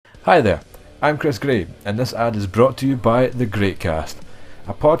Hi there, I'm Chris Gray, and this ad is brought to you by The Greatcast,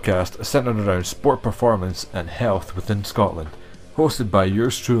 a podcast centred around sport performance and health within Scotland, hosted by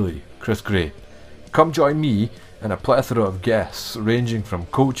yours truly, Chris Gray. Come join me and a plethora of guests ranging from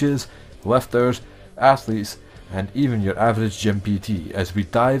coaches, lifters, athletes, and even your average gym PT as we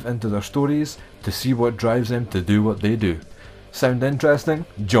dive into their stories to see what drives them to do what they do. Sound interesting?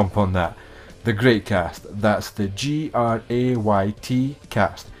 Jump on that. The Greatcast, that's the Grayt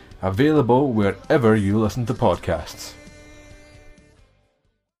cast. Available wherever you listen to podcasts.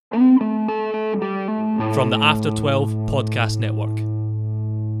 From the After 12 Podcast Network.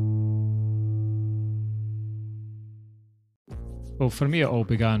 Well, for me, it all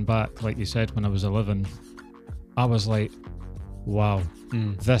began back, like you said, when I was 11. I was like, wow,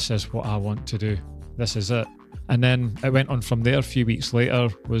 this is what I want to do. This is it. And then it went on from there. A few weeks later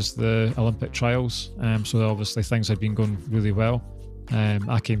was the Olympic trials. So obviously things had been going really well.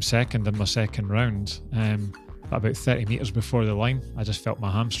 I came second in my second round, but about 30 metres before the line, I just felt my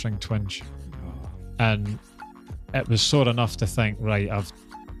hamstring twinge. And it was sore enough to think, right, I've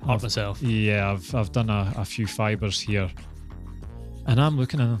myself. Yeah, I've done a few fibres here. And I'm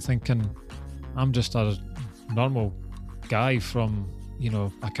looking and I'm thinking, I'm just a normal guy from,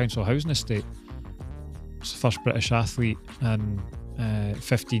 a council housing estate. It's the first British athlete in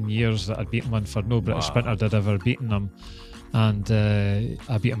 15 years that I'd beaten one for no British sprinter had ever beaten them. And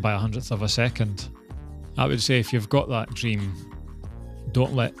I beat him by 100th of a second. I would say if you've got that dream,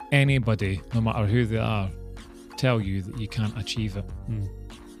 don't let anybody, no matter who they are, tell you that you can't achieve it.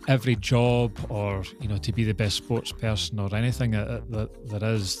 Every job or, to be the best sports person or anything that there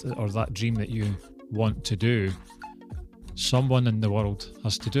is, or that dream that you want to do, someone in the world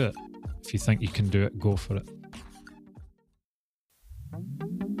has to do it. If you think you can do it, go for it.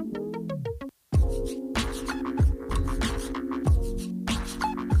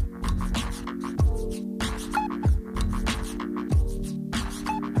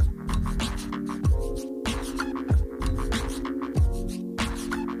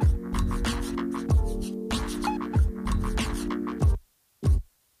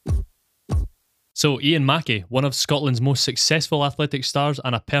 So Ian Mackey, one of Scotland's most successful athletic stars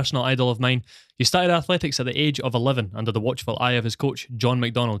and a personal idol of mine, he started athletics at the age of 11 under the watchful eye of his coach, John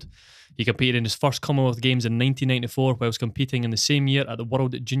McDonald. He competed in his first Commonwealth Games in 1994 whilst competing in the same year at the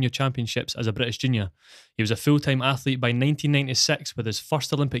World Junior Championships as a British junior. He was a full-time athlete by 1996 with his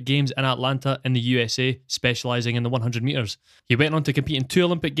first Olympic Games in Atlanta in the USA, specialising in the 100 metres. He went on to compete in 2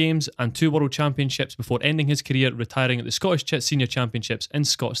 Olympic Games and 2 World Championships before ending his career retiring at the Scottish Senior Championships in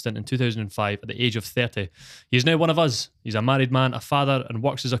Scotstoun in 2005 at the age of 30. He is now one of us. He's a married man, a father, and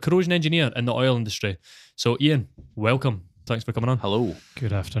works as a corrosion engineer in the oil industry. So Ian, welcome. Thanks for coming on. Hello.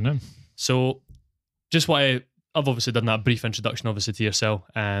 Good afternoon. So, just I've obviously done that brief introduction, obviously, to yourself,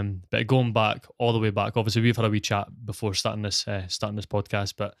 but going back, all the way back, obviously we've had a wee chat before starting this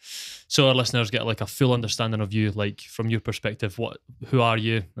podcast, but so our listeners get like a full understanding of you, like from your perspective, who are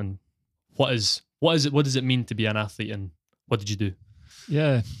you, and what does it mean to be an athlete, and what did you do?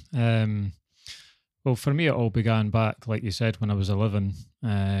 Yeah, well, for me, it all began back, like you said, when I was 11.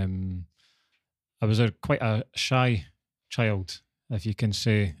 I was quite a shy child, if you can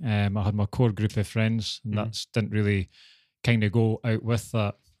say. I had my core group of friends, and that didn't really kind of go out with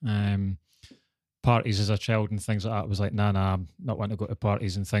that. Parties as a child and things like that, I was like, nah, I'm not wanting to go to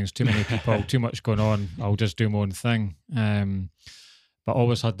parties and things. Too many people, too much going on. I'll just do my own thing. But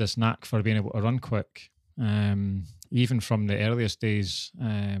always had this knack for being able to run quick. Even from the earliest days,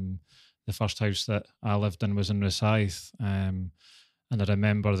 the first house that I lived in was in Rosyth. And I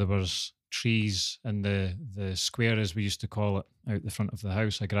remember there was trees in the square, as we used to call it, out the front of the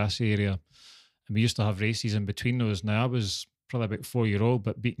house, a grassy area. And we used to have races in between those. Now, I was probably about 4-year-old,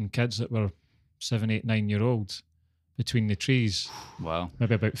 but beating kids that were 7, 8, 9-year-old between the trees. Wow.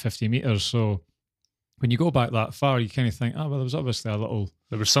 Maybe about 50 metres. So when you go back that far, you kind of think, well, there was obviously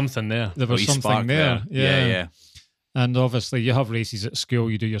There was something there. There was something there. Yeah. And obviously you have races at school,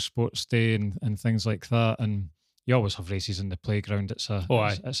 you do your sports day and things like that. And you always have races in the playground. It's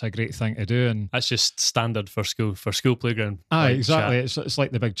a great thing to do, and that's just standard for school playground. Aye, exactly. It's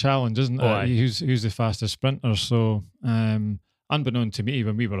like the big challenge, isn't it? Who's the fastest sprinter? So, unbeknown to me,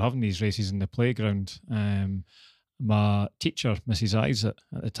 when we were having these races in the playground, my teacher, Mrs. Isaac,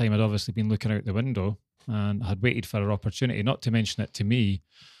 at the time, had obviously been looking out the window and had waited for her opportunity, not to mention it to me,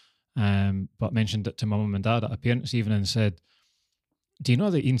 but mentioned it to my mum and dad at a parents' evening and said, do you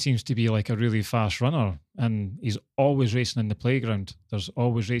know that Ian seems to be like a really fast runner and he's always racing in the playground? There's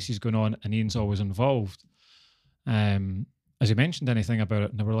always races going on and Ian's always involved. Has he mentioned anything about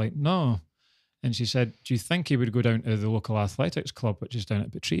it? And they were like, no. And she said, do you think he would go down to the local athletics club, which is down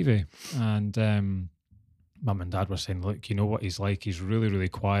at Botreevy? And Mum and Dad were saying, look, you know what he's like. He's really, really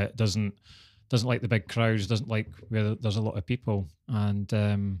quiet, doesn't like the big crowds, doesn't like where there's a lot of people. And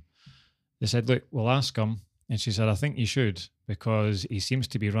they said, look, we'll ask him. And she said, I think you should, because he seems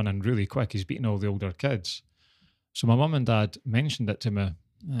to be running really quick. He's beating all the older kids. So my mum and dad mentioned it to me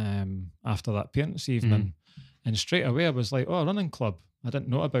after that parents' evening. And straight away I was like, oh, a running club. I didn't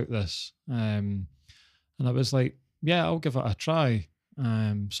know about this. And I was like, yeah, I'll give it a try.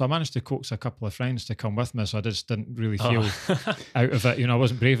 So I managed to coax a couple of friends to come with me. So I just didn't really feel out of it. You know, I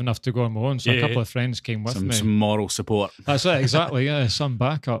wasn't brave enough to go on my own. So a couple of friends came with me. Some moral support. That's it, exactly. Yeah, some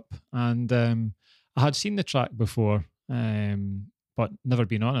backup. And I had seen the track before, but never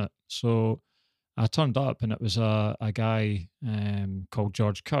been on it. So I turned up, and it was a guy called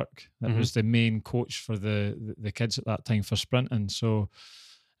George Kirk that was the main coach for the kids at that time for sprinting. So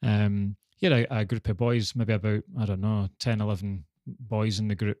he had a group of boys, maybe about, I don't know, 10, 11 boys in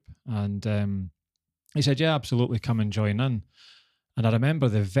the group. And he said, yeah, absolutely, come and join in. And I remember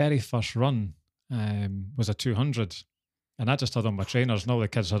the very first run was a 200. And I just had on my trainers, and all the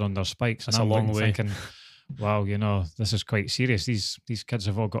kids had on their spikes. That's and I'm a long way. thinking, wow, you know, this is quite serious. These kids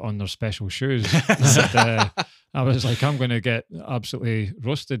have all got on their special shoes. And, I was like, I'm going to get absolutely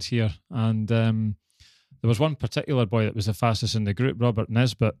roasted here. And there was one particular boy that was the fastest in the group, Robert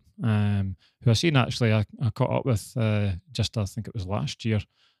Nesbitt, who I seen actually, I caught up with just, I think it was last year.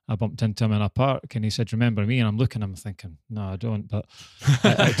 I bumped into him in a park, and he said, remember me? And I'm looking at him thinking, no, I don't. But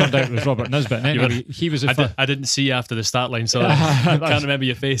it turned out it was Robert Nesbitt. And anyway, he was I didn't see you after the start line, so I can't remember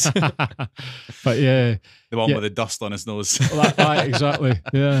your face. But yeah. The one with the dust on his nose. Exactly,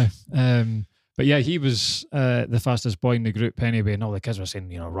 yeah. But yeah, he was the fastest boy in the group anyway, and all the kids were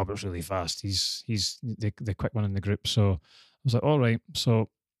saying, you know, Robert's really fast. He's the quick one in the group. So I was like, all right. So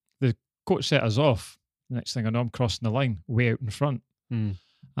the coach set us off. The next thing I know, I'm crossing the line way out in front.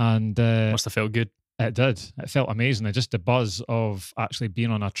 And must have felt good. It did. It felt amazing. Just the buzz of actually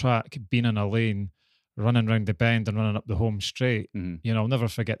being on a track, being in a lane, running around the bend and running up the home straight. You know, I'll never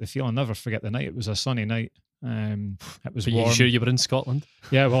forget the feeling. Never forget the night. It was a sunny night. It was warm. You sure you were in Scotland?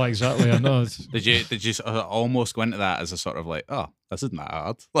 Yeah, well, exactly. I know. Did you almost go into that as a sort of like, oh, this isn't that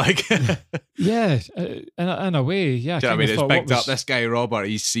hard? Like, yeah, in a way, yeah. Do you know what I mean? It's picked up this guy Robert.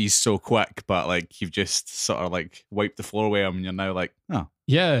 He's so quick, but like you've just sort of like wiped the floor with him, and you're now like, oh,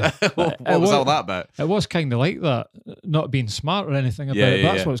 yeah. what was all that about? It was kind of like that, not being smart or anything about it.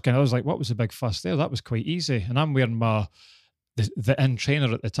 That's what was kind of. I was like, what was the big fuss there? That was quite easy, and I'm wearing my the in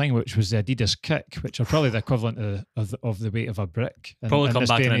trainer at the time, which was the Adidas Kick, which are probably the equivalent of the weight of a brick. Probably come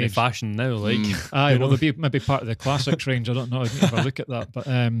back in any fashion now, like. Aye, well, they'll be maybe part of the classics range. I don't know. I need to have a look at that, but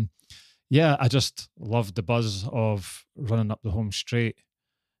yeah, I just loved the buzz of running up the home straight,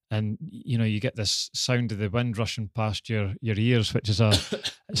 and you know, you get this sound of the wind rushing past your ears, which is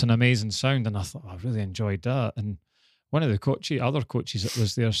it's an amazing sound, and I thought, I really enjoyed that. And one of the other coaches that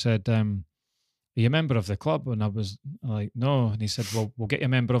was there said, are you a member of the club? And I was like, no. And he said, well, we'll get you a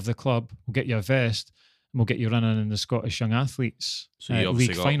member of the club, we'll get you a vest, and we'll get you running in the Scottish Young Athletes So you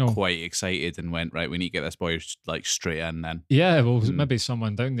obviously League got final. quite excited and went, right, we need to get this boy like straight in then. Yeah, well, maybe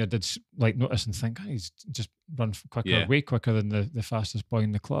someone down there did like notice and think, he's just run quicker, way quicker than the fastest boy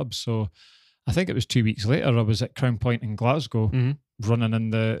in the club. So I think it was 2 weeks later, I was at Crown Point in Glasgow running in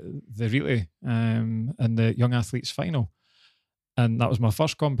the relay in the Young Athletes final. And that was my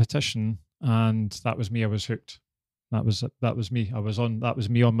first competition. And that was me. I was hooked. That was me. That was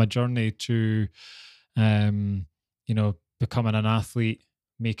me on my journey to, you know, becoming an athlete,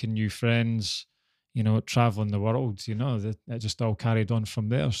 making new friends, you know, traveling the world. You know, it just all carried on from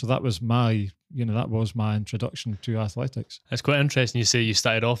there. So that was my introduction to athletics. It's quite interesting. You say you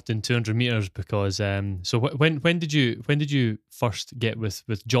started off in 200 meters because. So when did you first get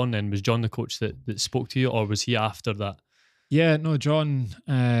with John? Then was John the coach that spoke to you, or was he after that? Yeah, no, John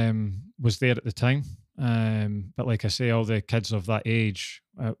was there at the time. But like I say, all the kids of that age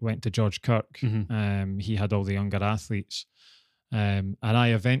went to George Kirk. He had all the younger athletes. And I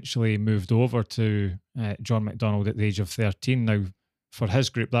eventually moved over to John McDonald at the age of 13. Now, for his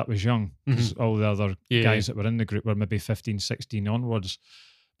group, that was young, because all the other guys that were in the group were maybe 15, 16 onwards.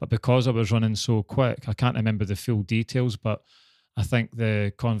 But because I was running so quick, I can't remember the full details, but I think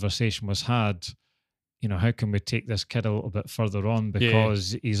the conversation was had, you know, how can we take this kid a little bit further on,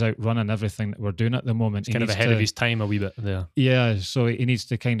 because he's outrunning everything that we're doing at the moment. He's kind of ahead of his time a wee bit there. Yeah, so he needs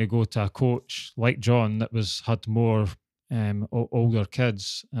to kind of go to a coach like John that had more older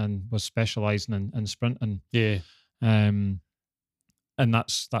kids and was specialising in sprinting. Yeah. and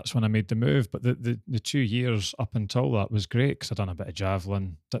that's when I made the move. But the 2 years up until that was great because I'd done a bit of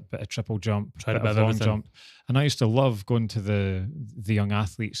javelin, a bit of triple jump, Tried a bit bit of of long everything. jump, and I used to love going to the Young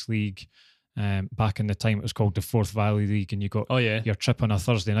Athletes League. Back in the time, it was called the Forth Valley League, and you got Oh yeah. your trip on a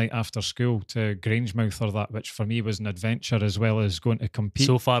Thursday night after school to Grangemouth or that, which for me was an adventure as well as going to compete.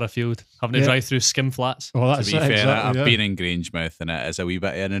 So far afield, having to Yeah. drive through skim flats. well, To that's be it, fair, exactly, I've yeah. been in Grangemouth and it is a wee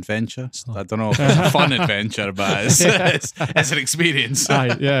bit of an adventure. I don't know if it's a fun adventure, but it's an experience.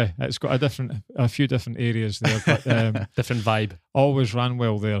 Aye, yeah, it's got a few different areas there, but Different vibe. always ran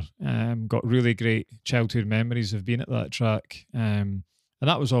well there. Got really great childhood memories of being at that track. And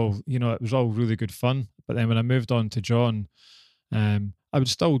that was all, it was all really good fun. But then when I moved on to John, I would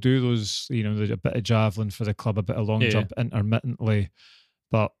still do those, a bit of javelin for the club, a bit of long Yeah. jump intermittently,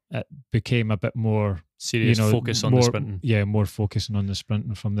 but it became a bit more Serious focus on more, the sprinting. Yeah, more focusing on the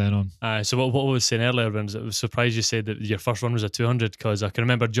sprinting from then on. So what I was saying earlier, I was surprised you said that your first run was a 200 because I can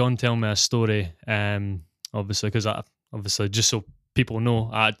remember John telling me a story. Obviously, because just so people know,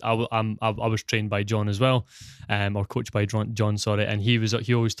 I was trained by John as well, or coached by John. Sorry, and he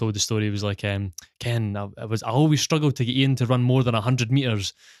always told the story. He was like, Ken, I always struggled to get Ian to run more than 100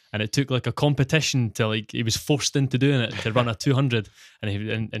 meters, and it took like a competition to he was forced into doing it to run a 200,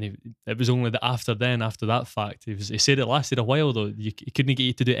 and it was only after that fact he said it lasted a while though. He couldn't get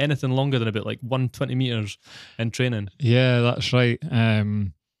you to do anything longer than about like 120 meters in training. Yeah, that's right.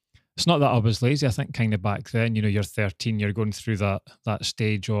 It's not that I was lazy. I think kind of back then, you're 13, you're going through that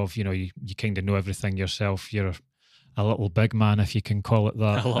stage of, you kind of know everything yourself. You're a little big man, if you can call it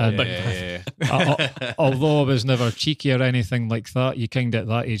that. A little And, big Yeah. although I was never cheeky or anything like that, you kind of at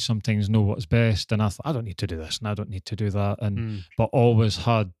that age sometimes know what's best. And I thought, I don't need to do this and I don't need to do that. And but always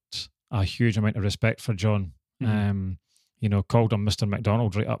had a huge amount of respect for John. Called him Mr.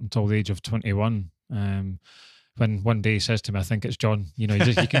 McDonald right up until the age of 21. When one day he says to me, I think it's John, you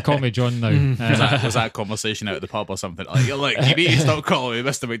can call me John now. Was that a conversation out at the pub or something? Like, you're like, you need to stop calling me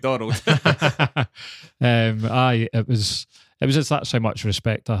Mr. McDonald. It was just that's how much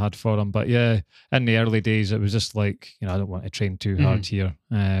respect I had for him. But yeah, in the early days, it was just like, I don't want to train too hard here.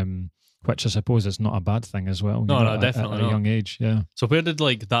 Which I suppose is not a bad thing as well. No, definitely at a not. young age, yeah. So where did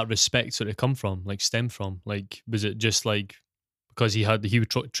that respect sort of come from? Stem from? Was it just because he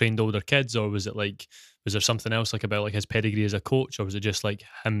trained older kids, or was it was there something else about his pedigree as a coach, or was it just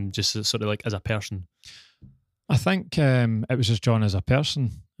him just sort of as a person? I think it was just John as a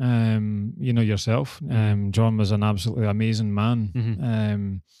person. Yourself. John was an absolutely amazing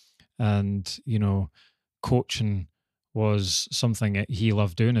man, and coaching was something that he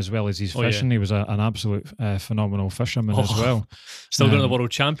loved doing as well as his fishing. He was an absolute phenomenal fisherman as well. Still going to the World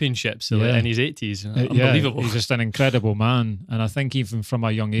Championships in his 80s. Unbelievable. He's just an incredible man. And I think even from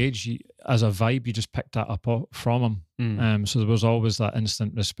a young age, as a vibe, you just picked that up from him. So there was always that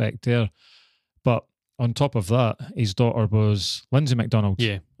instant respect there. But on top of that, his daughter was Lindsay McDonald,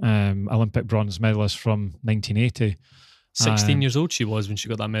 Olympic bronze medalist from 1980. 16 years old she was when she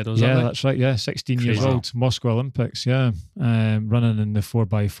got that medal. That's right. Yeah, 16 years old, Moscow Olympics. Yeah, running in the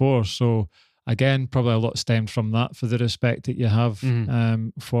 4x4. So again, probably a lot stemmed from that for the respect that you have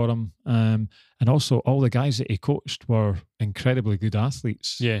for him. And also, all the guys that he coached were incredibly good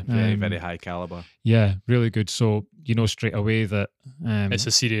athletes. Yeah, very, very high caliber. Yeah, really good. So you know straight away that it's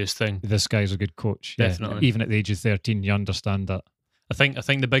a serious thing. This guy's a good coach. Definitely. Yeah. Even at the age of 13, you understand that. I think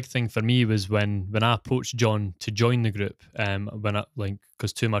the big thing for me was when I approached John to join the group,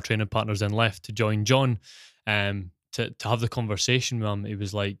 because two of my training partners then left to join John, to have the conversation with him. It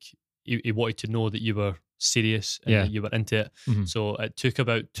was he wanted to know that you were serious and that you were into it. So it took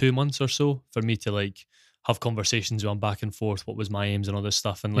about 2 months or so for me to have conversations with him back and forth. What was my aims and all this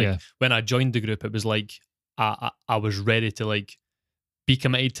stuff, and when I joined the group, it was I was ready to be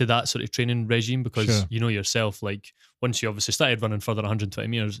committed to that sort of training regime because you know yourself, once you obviously started running further 120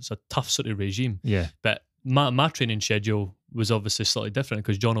 meters, it's a tough sort of regime. Yeah. But my training schedule was obviously slightly different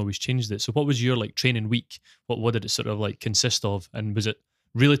because John always changed it. So what was your training week? What did it sort of consist of? And was it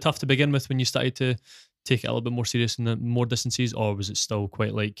really tough to begin with when you started to take it a little bit more serious in the more distances, or was it still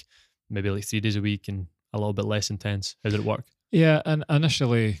quite maybe 3 days a week and a little bit less intense? How did it work? Yeah, and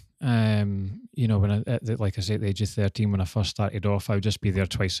initially, when like I say, at the age of 13, when I first started off, I would just be there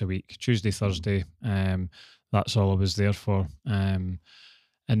twice a week, Tuesday, Thursday. That's all I was there for. And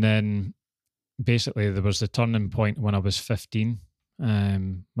then basically there was the turning point when I was 15.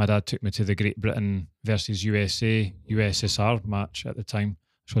 My dad took me to the Great Britain versus USSR match at the time,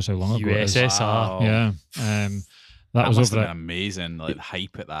 which was how long ago it is. USSR. Wow. Yeah. That was must over have been amazing,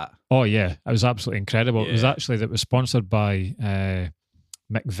 hype at that. Oh yeah, it was absolutely incredible. Yeah. It was actually that was sponsored by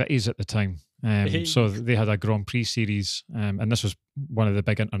McVitie's at the time. Hey. So they had a Grand Prix series, and this was one of the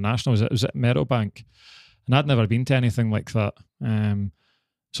big internationals. It was at Meadowbank, and I'd never been to anything like that.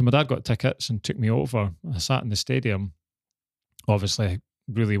 So my dad got tickets and took me over. I sat in the stadium, obviously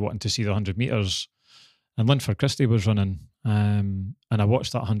really wanting to see the 100 metres, and Linford Christie was running, and I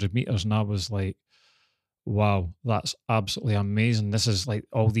watched that 100 metres, and I was like, wow, that's absolutely amazing. This is like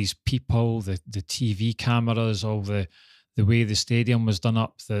all these people, the TV cameras, all the way the stadium was done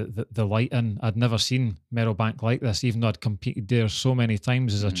up, the lighting. I'd never seen Meadowbank like this, even though I'd competed there so many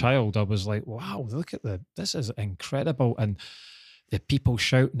times as a child. I was like, wow, look at this is incredible. And the people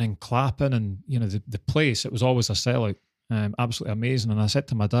shouting and clapping, and the place, it was always a sellout. Absolutely amazing. And I said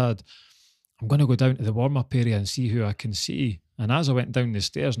to my dad, I'm going to go down to the warm-up area and see who I can see. And as I went down the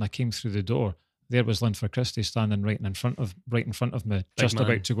stairs and I came through the door, there was Linford Christie standing right in front of me, just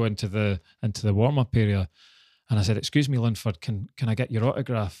about to go into the warm-up area. And I said, "Excuse me, Linford, can I get your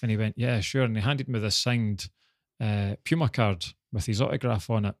autograph?" And he went, "Yeah, sure." And he handed me this signed Puma card with his autograph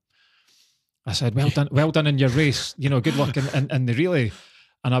on it. I said, well done in your race. Good luck in the relay.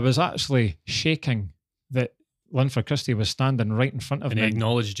 And I was actually shaking that Linford Christie was standing right in front of me. And he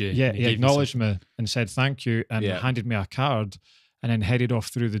acknowledged you. Yeah, he acknowledged me and said thank you, and handed me a card, and then headed off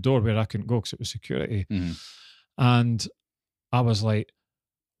through the door where I couldn't go because it was security. And I was like,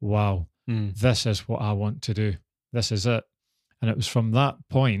 wow, this is what I want to do. This is it. And it was from that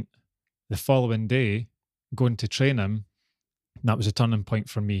point, the following day, going to train him, that was a turning point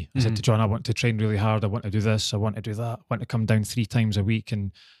for me. I said to John, I want to train really hard. I want to do this. I want to do that. I want to come down 3 times a week.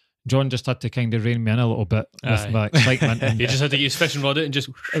 And John just had to kind of rein me in a little bit with my excitement. And you just had to get his fishing rod out and just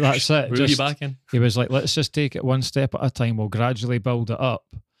that's it. Reel you back in. He was like, let's just take it one step at a time. We'll gradually build it up.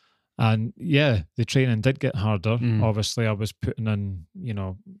 And yeah, the training did get harder. Obviously, I was putting in,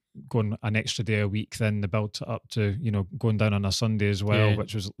 going an extra day a week, then they built it up to, going down on a Sunday as well,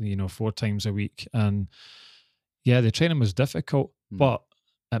 which was, 4 times a week. And yeah, the training was difficult, but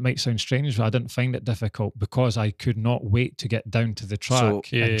it might sound strange, but I didn't find it difficult because I could not wait to get down to the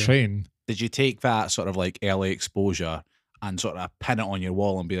track and train. Did you take that sort of like early exposure and sort of pin it on your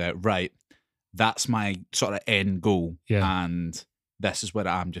wall and be like, right, that's my sort of end goal, and this is where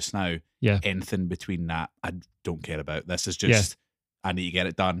I am just now. Anything between that, I don't care about. This is just, I need to get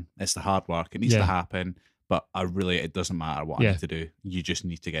it done. It's the hard work. It needs to happen. But it doesn't matter what I need to do. You just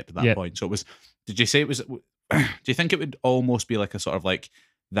need to get to that point. So it was, did you say it was, do you think it would almost be like a sort of like,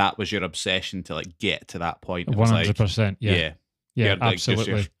 that was your obsession to like get to that point? 100%. Yeah,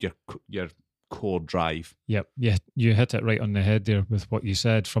 absolutely. Like your core drive. Yep. Yeah, you hit it right on the head there with what you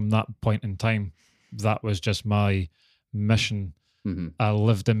said. From that point in time, that was just my mission. I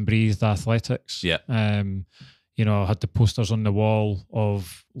lived and breathed athletics. Yeah. I had the posters on the wall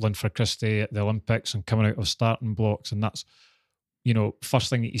of Linford Christie at the Olympics and coming out of starting blocks, and that's,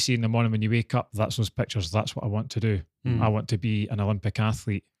 first thing that you see in the morning when you wake up, that's those pictures. That's what I want to do. I want to be an Olympic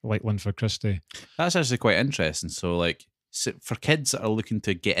athlete like Linford Christie. That's actually quite interesting. So like, for kids that are looking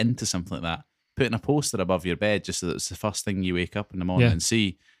to get into something like that, putting a poster above your bed just so that it's the first thing you wake up in the morning and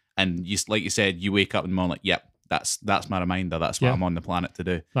see. And you, like you said, you wake up in the morning like, yep, that's my reminder. That's what I'm on the planet to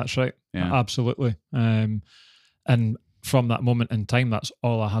do. That's right. Yeah. Absolutely. And from that moment in time, that's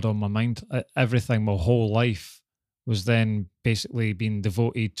all I had on my mind. Everything, my whole life was then basically being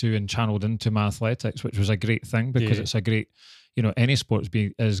devoted to and channeled into my athletics, which was a great thing because it's a great, any sport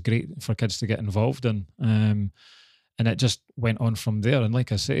is great for kids to get involved in. And it just went on from there. And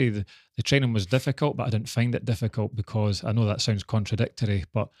like I say, the training was difficult, but I didn't find it difficult because I know that sounds contradictory,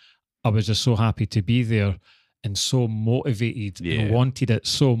 but I was just so happy to be there and so motivated and wanted it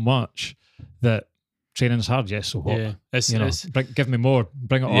so much that training's hard, yes, so what? Yeah. Give me more,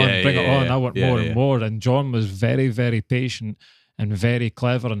 bring it on, I want more and more. And John was very, very patient and very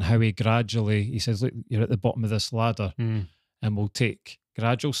clever in how he says, look, you're at the bottom of this ladder and we'll take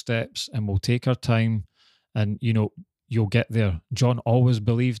gradual steps and we'll take our time and, you'll get there. John always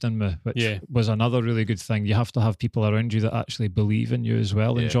believed in me, which was another really good thing. You have to have people around you that actually believe in you as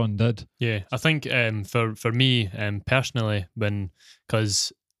well, and John did. Yeah, I think for me personally,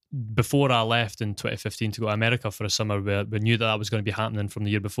 because before I left in 2015 to go to America for a summer, we knew that was going to be happening from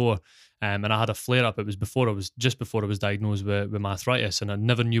the year before, and I had a flare-up. It was just before I was diagnosed with my arthritis, and I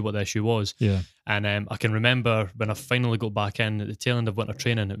never knew what the issue was. And I can remember when I finally got back in at the tail end of winter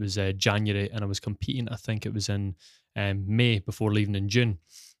training, it was January, and I was competing, I think it was in May before leaving in June,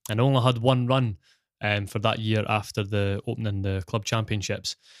 and I only had one run for that year after the opening the club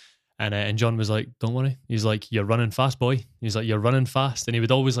championships. And John was like, don't worry. He's like, you're running fast, boy. He's like, you're running fast. And he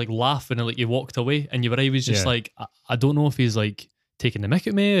would always like laugh and like he walked away. And I was just like, I don't know if he's like taking the mick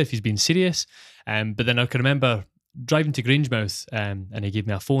at me, if he's being serious. But then I can remember driving to Grangemouth, and he gave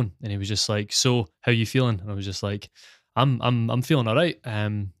me a phone, and he was just like, "So, how you feeling?" And I was just like, "I'm feeling all right.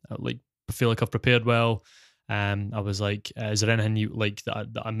 Like, I feel like I've prepared well." I was like, "Is there anything you like that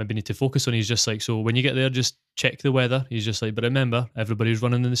I maybe need to focus on?" He's just like, "So when you get there, just check the weather." He's just like, "But remember, everybody's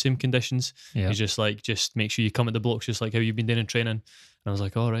running in the same conditions." Yeah. He's just like, "Just make sure you come at the blocks just like how you've been doing in training." And I was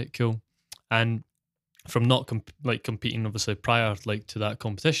like, "All right, cool." And from not competing obviously prior to that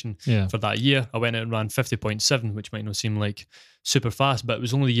competition for that year, I went out and ran 50.7, which might not seem like super fast, but it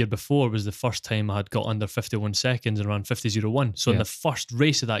was only the year before was the first time I had got under 51 seconds and ran 50.01. So in the first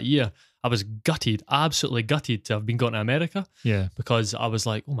race of that year, I was gutted, absolutely gutted to have been going to America. Yeah, because I was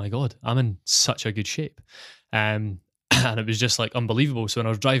like, oh my God, I'm in such a good shape. And it was just like unbelievable. So when I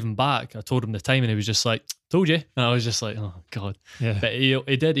was driving back, I told him the time and he was just like, "Told you." And I was just like, oh God. Yeah. But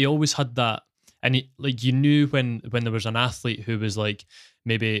he always had that. And you knew when there was an athlete who was like,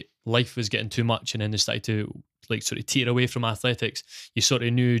 maybe life was getting too much and then they started to sort of teeter away from athletics, you sort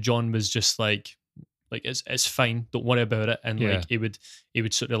of knew John was just like it's fine, don't worry about it. And he would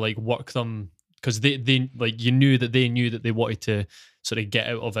sort of work them, because they you knew that they wanted to sort of get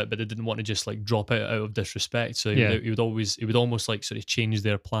out of it, but they didn't want to just drop out of disrespect. So he would almost sort of change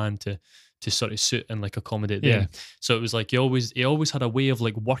their plan to sort of suit and accommodate them. So it was he always had a way of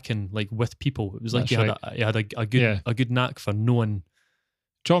working with people. It was he had a good knack for knowing.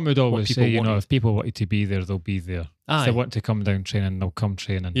 John would always say, if people wanted to be there, they'll be there. If they want to come down training, they'll come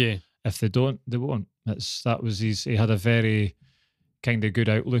training. Yeah. If they don't, they won't. He had a very kind of good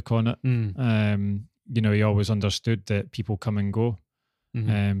outlook on it. He always understood that people come and go.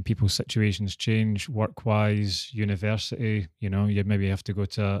 People's situations change, work-wise, university, you maybe have to go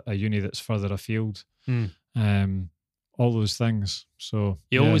to a uni that's further afield, all those things. So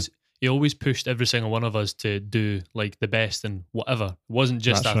he always pushed every single one of us to do the best in whatever. It wasn't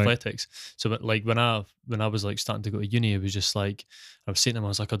just athletics. Right. So when I was starting to go to uni, it was just I was saying to him, I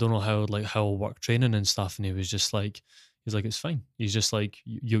was like, I don't know how I'll work training and stuff, and he was just like, he's like, it's fine. He's just like,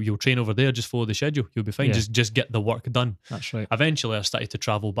 you'll train over there, just follow the schedule. You'll be fine. Yeah. Just get the work done. That's right. Eventually, I started to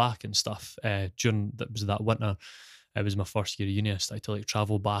travel back and stuff. During that winter, it was my first year of uni. I started to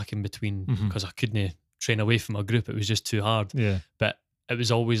travel back in between because I couldn't train away from my group. It was just too hard. Yeah. But it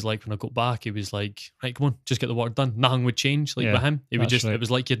was always when I got back, it was like, right, come on, just get the work done. Nothing would change. With him, it would just, it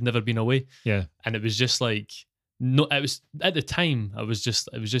was like you'd never been away. Yeah. And it was just no, it was at the time, it was just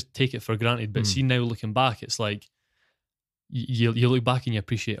take it for granted. But see now looking back, it's you look back and you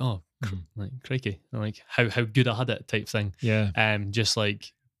appreciate, crikey, how good I had it type thing. Yeah. Just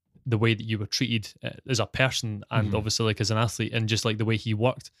the way that you were treated as a person and obviously as an athlete, and just the way he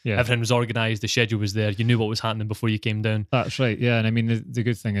worked. Yeah. Everything was organised, the schedule was there, you knew what was happening before you came down. That's right, yeah. And I mean, the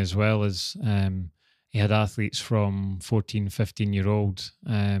good thing as well is he had athletes from 14, 15-year-old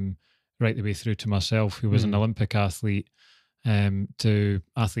right the way through to myself, who was an Olympic athlete, to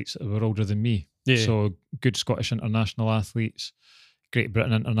athletes that were older than me. Yeah. So good Scottish international athletes, Great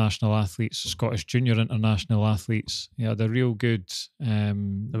Britain international athletes, Scottish junior international athletes. Yeah, they're real good. There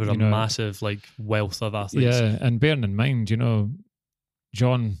was a massive wealth of athletes. Yeah, and bearing in mind,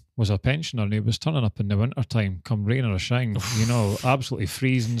 John was a pensioner and he was turning up in the winter time, come rain or shine. Absolutely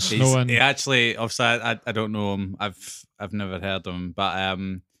freezing, snowing. He actually, obviously, I don't know him. I've never heard of him, but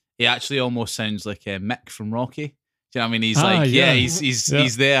he actually almost sounds like Mick from Rocky. Do you know what I mean? He's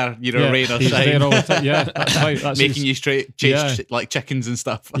he's there, rain or shine. There all the time. Yeah, that's right. That's making you chase chickens and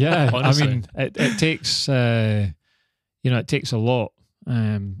stuff. Yeah, honestly. I mean, it takes it takes a lot,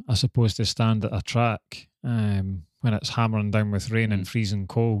 I suppose, to stand at a track when it's hammering down with rain and freezing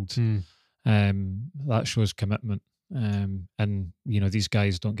cold. That shows commitment. And these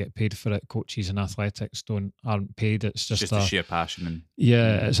guys don't get paid for it. Coaches and athletics aren't paid. It's just a sheer passion.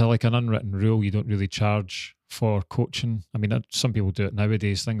 It's like an unwritten rule. You don't really charge for coaching. I mean, some people do it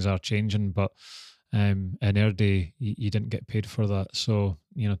nowadays. Things are changing, but in our day, you didn't get paid for that. So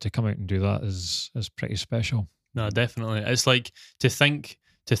to come out and do that is pretty special. No, definitely. It's to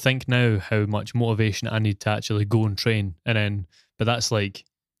think now how much motivation I need to actually go and train, but that's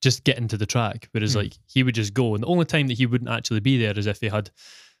just getting to the track. Whereas he would just go, and the only time that he wouldn't actually be there is if he had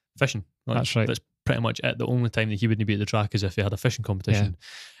fishing. That's right. That's pretty much it. The only time that he wouldn't be at the track is if he had a fishing competition.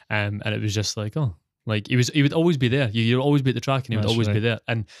 Yeah. And it was just he would always be there. You'd always be at the track and he would always be there.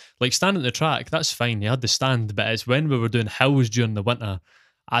 And standing at the track, that's fine. You had the stand, but it's when we were doing hills during the winter,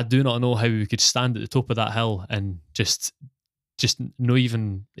 I do not know how we could stand at the top of that hill and just just no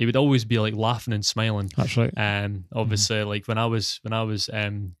even, he would always be like laughing and smiling. That's right. Obviously, like when I was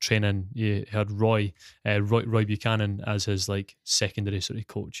training, you had Roy Buchanan as his like secondary sort of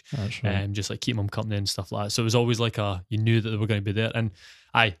coach. That's right. Just like keeping him company and stuff like that. So it was always like you knew that they were going to be there. And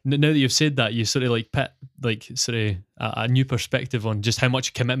now that you've said that, you sort of like put like sort of a new perspective on just how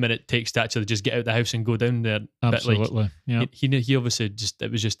much commitment it takes to actually just get out the house and go down there. Absolutely. But like, he obviously just,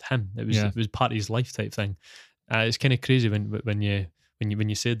 it was just him. It was part of his life type thing. It's kind of crazy when you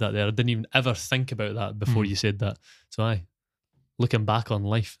said that there. I didn't even ever think about that before you said that. So looking back on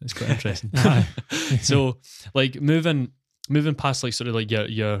life, it's quite interesting. So like moving past like sort of like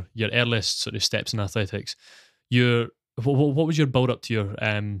your earliest sort of steps in athletics, what was your build up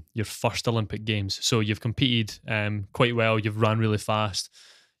to your first Olympic Games? So you've competed quite well. You've ran really fast.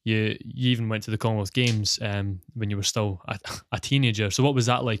 You even went to the Commonwealth Games when you were still a teenager. So what was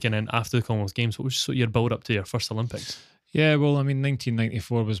that like? And then after the Commonwealth Games, what was sort of your build up to your first Olympics? Yeah, well, I mean,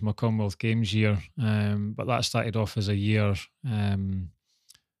 1994 was my Commonwealth Games year, but that started off as a year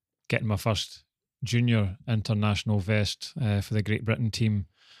getting my first junior international vest for the Great Britain team,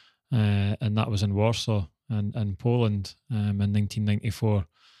 and that was in Warsaw and Poland in 1994,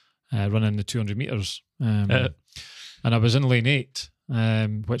 running the 200 metres. And I was in lane 8.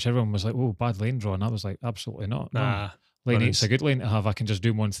 Which everyone was like, oh, bad lane draw. And I was like, absolutely not. Nah. No. Lane 8's a good lane to have. I can just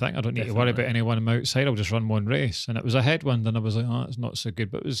do one thing. I don't need to worry about anyone outside. I'll just run one race. And it was a headwind, and I was like, oh, it's not so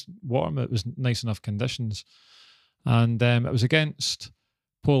good. But it was warm. It was nice enough conditions. And it was against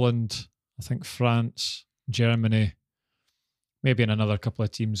Poland, I think France, Germany, maybe in another couple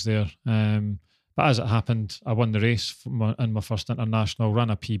of teams there. But as it happened, I won the race in my first international, ran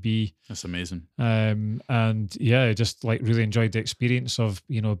a PB. That's amazing. And yeah, just like really enjoyed the experience of,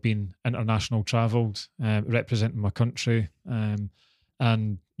 being international travelled, representing my country,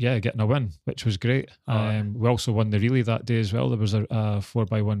 and yeah, getting a win, which was great. We also won the relay that day as well. There was a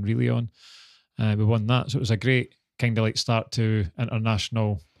 4x1 relay on. We won that. So it was a great kind of like start to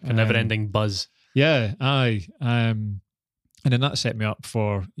international. A never-ending buzz. Yeah, aye. And then that set me up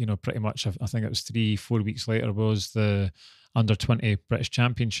for, pretty much, I think it was 3-4 weeks later was the under-20 British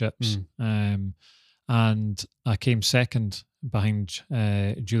Championships. And I came second behind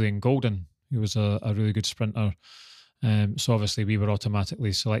Julian Golden, who was a really good sprinter. So obviously we were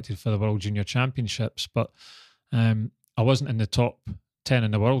automatically selected for the World Junior Championships, but I wasn't in the top 10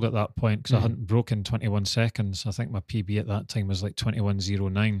 in the world at that point because I hadn't broken 21 seconds. I think my PB at that time was like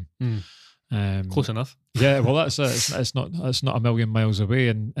 21:09. Close enough. Yeah, well, it's not a million miles away.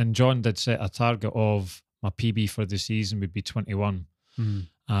 And John did set a target of my PB for the season would be 21.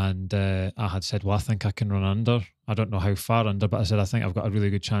 And I had said, well, I think I can run under. I don't know how far under, but I said, I think I've got a really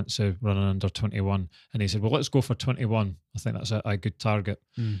good chance of running under 21. And he said, well, let's go for 21. I think that's a good target.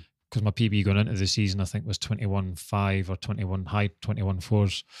 Because my PB going into the season, I think was 21.5 or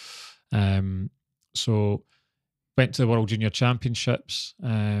 21.4s. So went to the World Junior Championships,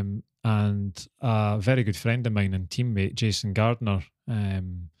 and a very good friend of mine and teammate, Jason Gardner,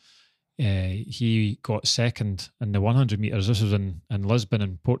 he got second in the 100 metres. This was in Lisbon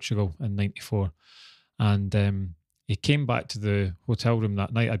in Portugal in 94. And he came back to the hotel room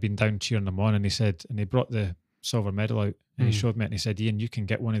that night. I'd been down cheering him on, and he said, and he brought the silver medal out, and he showed me it, and he said, Ian, you can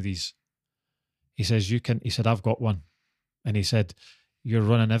get one of these. He says, he said, I've got one. And he said, you're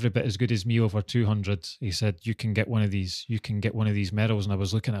running every bit as good as me over 200. He said, you can get one of these. You can get one of these medals. And I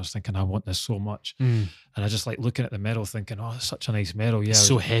was looking, I was thinking, I want this so much. And I just like looking at the medal thinking, oh, it's such a nice medal. Yeah, it's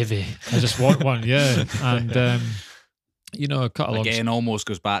so heavy. I just want one, yeah. And, cut along. Again, almost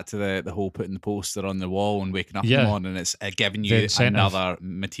goes back to the whole putting the poster on the wall and waking up in the morning. It's giving you another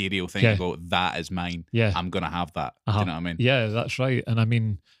material thing to go, that is mine. Yeah. I'm going to have that. Do you know what I mean? Yeah, that's right. And I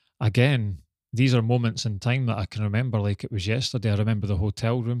mean, again, these are moments in time that I can remember like it was yesterday. I remember the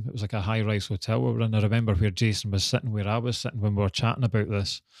hotel room. It was like a high-rise hotel we were in. I remember where Jason was sitting, where I was sitting when we were chatting about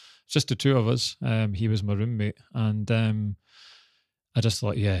this. It's just the two of us. He was my roommate. And I just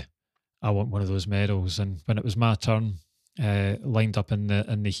thought, yeah, I want one of those medals. And when it was my turn, lined up in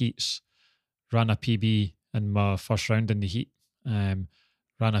the heats, ran a PB in my first round in the heat, ran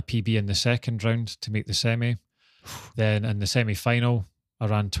a PB in the second round to make the semi. Then in the semi-final, I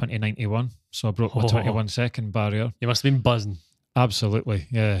ran 20.91, so I broke my 21 second barrier. You must have been buzzing. Absolutely,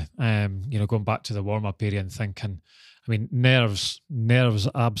 yeah. Going back to the warm-up area and thinking, I mean, nerves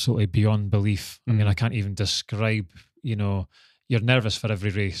absolutely beyond belief. I mean, I can't even describe, you're nervous for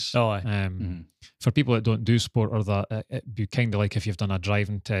every race. For people that don't do sport or that, it'd be kind of like if you've done a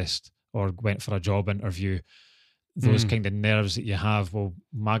driving test or went for a job interview, those kind of nerves that you have will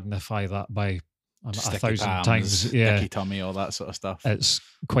magnify that by 1,000 times. Yeah, sticky tummy, all that sort of stuff. It's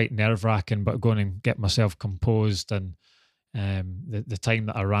quite nerve-wracking, but going and get myself composed and the time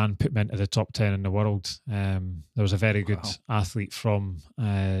that I ran put me into the top 10 in the world. There was a very good athlete from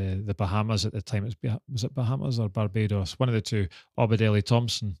the Bahamas at the time. Was it Bahamas or Barbados? One of the two, Obadele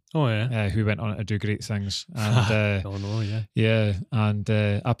Thompson. Oh, yeah. Who went on to do great things. And, and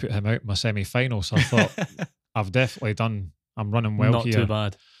I put him out in my semi-final, so I thought, I've definitely done, I'm running well Not here. Not too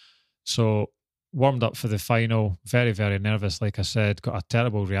bad. So warmed up for the final, very, very nervous, like I said, got a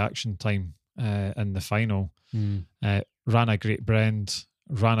terrible reaction time in the final. Ran a great blend,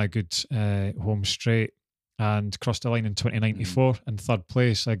 ran a good home straight, and crossed the line in 2094 in third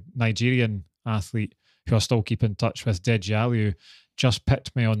place. A Nigerian athlete who I still keep in touch with, Deji Aliu, just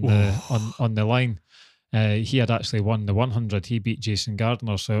picked me on the line. He had actually won the 100. He beat Jason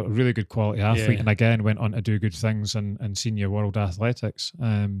Gardner, so a really good quality athlete, and again went on to do good things in senior world athletics.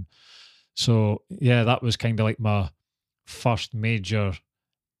 So yeah, that was kind of like my first major,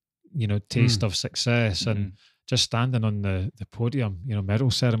 taste of success, and just standing on the podium, medal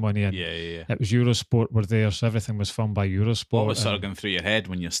ceremony, and it was Eurosport were there, so everything was filmed by Eurosport. What was sort of going through your head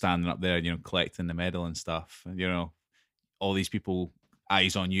when you're standing up there, collecting the medal and stuff, and, all these people,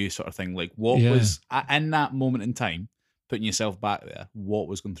 eyes on you sort of thing, like what was, in that moment in time, putting yourself back there, what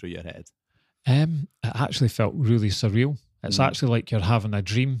was going through your head? It actually felt really surreal. It's actually like you're having a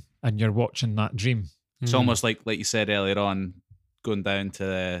dream and you're watching that dream. It's almost like you said earlier on, going down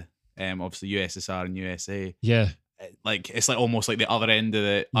to obviously USSR and USA. Yeah. It's like almost like the other end of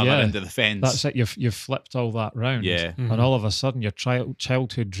the fence. That's it. You've flipped all that round. Yeah. And all of a sudden your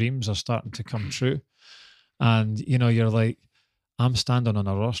childhood dreams are starting to come true. And, you're like, I'm standing on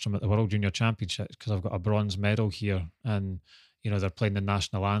a rostrum at the World Junior Championships because I've got a bronze medal here. And, they're playing the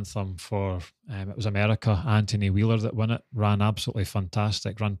national anthem for, it was America, Anthony Wheeler that won it. Ran absolutely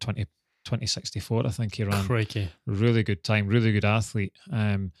fantastic. Ran 2064, I think he ran. Crikey. Really good time, really good athlete.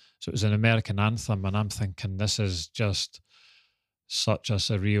 So it was an American anthem, and I'm thinking this is just such a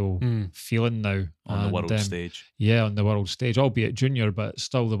surreal feeling now. On the world stage. Yeah, on the world stage, albeit junior, but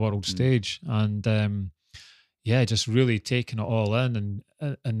still the world stage. And just really taking it all in,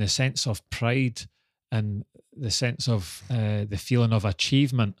 and the sense of pride and the sense of the feeling of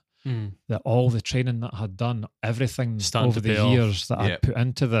achievement. That all the training that I had done, everything over the years that I'd put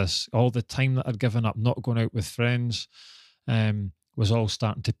into this, all the time that I'd given up, not going out with friends, was all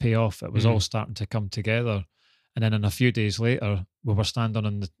starting to pay off. It was all starting to come together. And then in a few days later, we were standing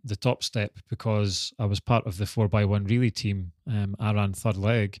on the top step because I was part of the 4x1 relay team. I ran third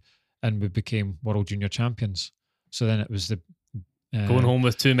leg and we became World Junior Champions. So then it was the... going home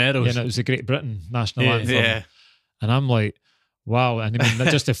with 2 medals. Yeah, and it was the Great Britain national anthem. Yeah. And I'm like, wow. And I mean,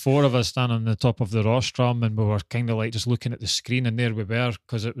 just the 4 of us standing on the top of the rostrum, and we were kind of like just looking at the screen, and there we were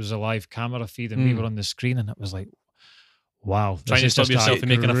because it was a live camera feed and we were on the screen, and it was like, wow. Trying to stop yourself from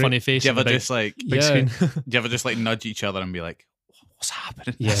making a funny face. Do you ever just like, big screen? Do you ever just like nudge each other and be like, what's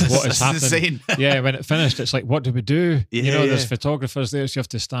happening? Yeah, what is happening? Yeah, when it finished, it's like, what do we do? There's photographers there, so you have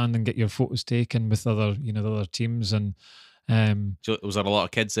to stand and get your photos taken with other, the other teams. And so was there a lot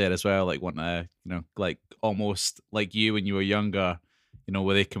of kids there as well, like wanting to, like almost like you when you were younger,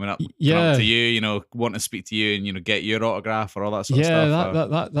 were they coming up to you, wanting to speak to you and, get your autograph or all that sort of stuff?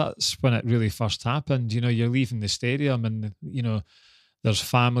 Yeah, that's when it really first happened. You're leaving the stadium and, there's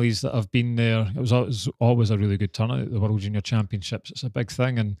families that have been there. It was always a really good turnout at the World Junior Championships. It's a big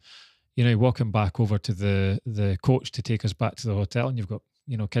thing. And, walking back over to the coach to take us back to the hotel, and you've got,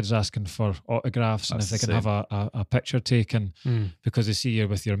 kids asking for autographs and if they can have a picture taken because they see you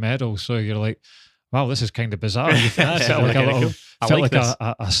with your medal. So you're like, wow, this is kind of bizarre. You felt like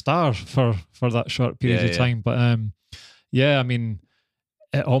a star for that short period of time. But I mean,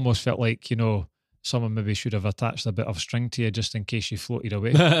 it almost felt like, someone maybe should have attached a bit of string to you just in case you floated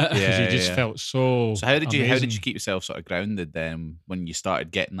away. Because you just felt so how did you amazing. Keep yourself sort of grounded then when you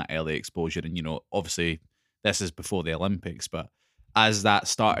started getting that early exposure? And, obviously this is before the Olympics, but as that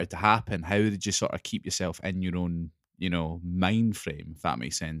started to happen, how did you sort of keep yourself in your own, mind frame, if that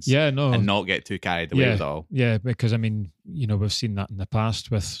makes sense? Yeah, no. And not get too carried away with it all? Yeah, because I mean, we've seen that in the past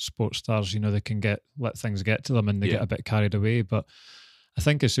with sports stars, they can let things get to them and they get a bit carried away. But I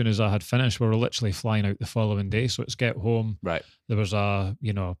think as soon as I had finished, we were literally flying out the following day. So it's get home. Right. There was an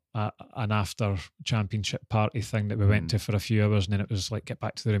after championship party thing that we went to for a few hours, and then it was like, get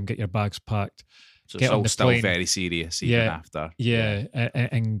back to the room, get your bags packed. So it's all still very serious even after. Yeah,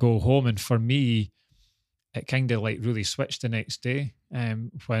 and go home. And for me, it kind of like really switched the next day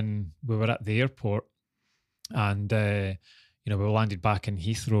when we were at the airport and, we landed back in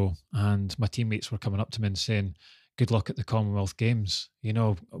Heathrow and my teammates were coming up to me and saying, good luck at the Commonwealth Games,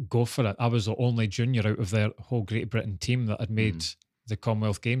 go for it. I was the only junior out of their whole Great Britain team that had made the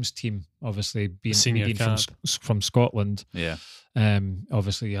Commonwealth Games team, obviously being from Scotland. Yeah.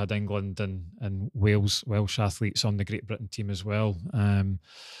 Obviously you had England and Welsh athletes on the Great Britain team as well.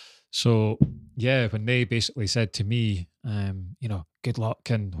 So yeah, when they basically said to me, good luck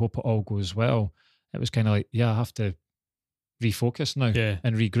and hope it all goes well, it was kind of like, I have to refocus now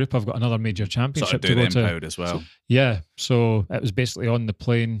and regroup. I've got another major championship to go to as well. So it was basically on the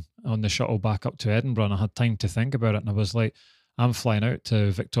plane, on the shuttle back up to Edinburgh, and I had time to think about it, and I was like, I'm flying out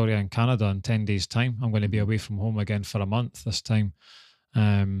to Victoria in Canada in 10 days time. I'm going to be away from home again for a month this time,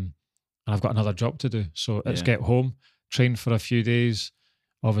 and I've got another job to do. So let's get home, train for a few days,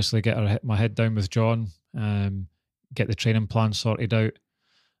 obviously get my head down with John, get the training plan sorted out,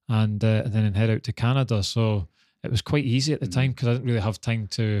 and then head out to Canada. So it was quite easy at the time because I didn't really have time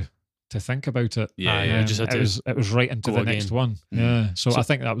to think about it. It was right into the next one. So I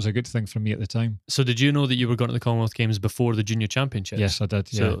think that was a good thing for me at the time. So did you know that you were going to the Commonwealth Games before the Junior Championships? Yes, I did.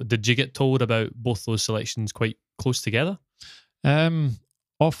 So did you get told about both those selections quite close together?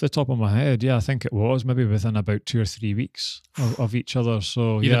 Off the top of my head, I think it was maybe within about 2 or 3 weeks of each other.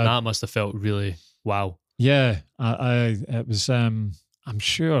 So even that must have felt really wow. Yeah, it was. I'm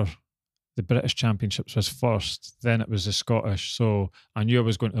sure the British Championships was first, then it was the Scottish. So I knew I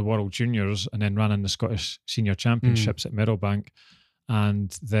was going to the World Juniors and then ran in the Scottish Senior Championships at Meadowbank,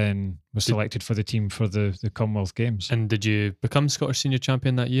 and then was selected for the team for the Commonwealth Games. And did you become Scottish Senior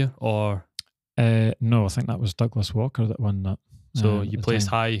Champion that year, or? No, I think that was Douglas Walker that won that. So you placed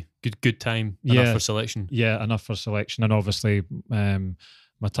high, good time, enough for selection. Yeah, enough for selection, and obviously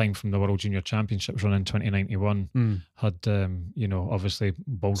my time from the World Junior Championships run in 2091 had, obviously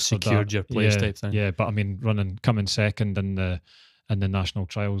bolstered secured your place type thing. Yeah, but I mean, coming second in the national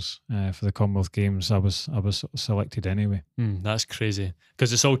trials for the Commonwealth Games, I was selected anyway. That's crazy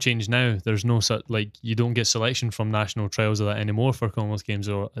because it's all changed now. There's no such you don't get selection from national trials or that anymore for Commonwealth Games,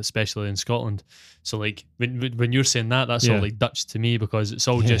 or especially in Scotland. So like when you're saying that, that's all like Dutch to me because it's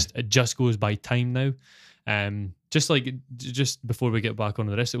all it just goes by time now. Just before we get back on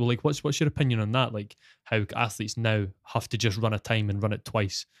the rest of it, what's your opinion on that? Like how athletes now have to just run a time and run it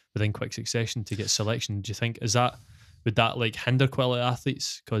twice within quick succession to get selection. Do you think would that hinder quality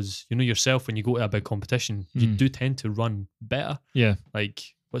athletes? Because you know yourself, when you go to a big competition, you do tend to run better. Yeah.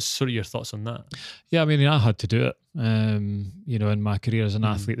 What's sort of your thoughts on that? Yeah, I mean, I had to do it. In my career as an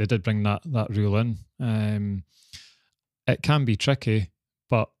athlete, they did bring that rule in. It can be tricky,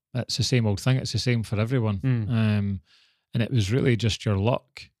 but it's the same old thing. It's the same for everyone. And it was really just your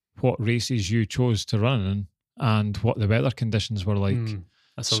luck, what races you chose to run in and what the weather conditions were like.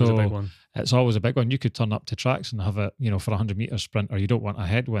 That's always a big one. It's always a big one. You could turn up to tracks and have it, for a 100-meter sprint, or you don't want a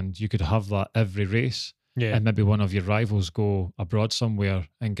headwind. You could have that every race. Yeah. And maybe one of your rivals go abroad somewhere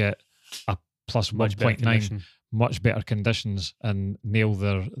and get a plus 1.9, much better conditions and nail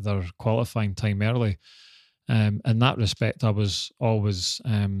their qualifying time early. In that respect, I was always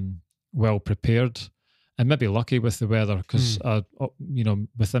well prepared and maybe lucky with the weather because,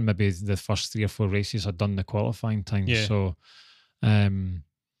 within maybe the first 3 or 4 races, I'd done the qualifying time. Yeah. So,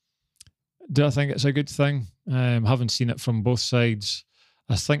 do I think it's a good thing? Having seen it from both sides,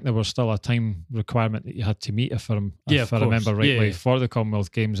 I think there was still a time requirement that you had to meet, if I remember rightly, for the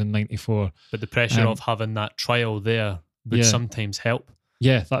Commonwealth Games in '94. But the pressure of having that trial there would sometimes help.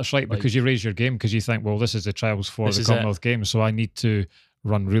 Yeah, that's right, because you raise your game because you think, well, this is the trials for the Commonwealth Games, so I need to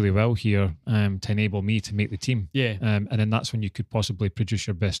run really well here to enable me to make the team. Yeah. And then that's when you could possibly produce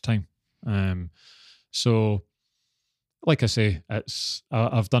your best time. So, like I say,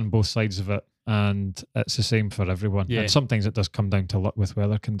 I've done both sides of it, and it's the same for everyone. Yeah. And sometimes it does come down to luck with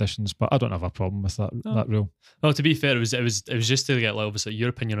weather conditions, but I don't have a problem with that rule. Well, to be fair, it was just to get obviously your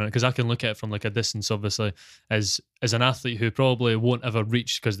opinion on it, because I can look at it from a distance. Obviously, as an athlete who probably won't ever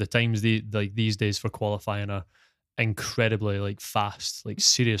reach, because the times these days for qualifying are incredibly fast,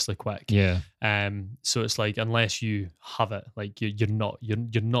 seriously quick. Yeah. So it's unless you have it,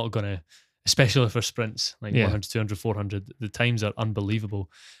 you're not gonna. Especially for sprints, 100, 200, 400, the times are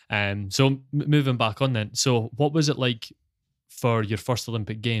unbelievable. So moving back on then, so what was it like for your first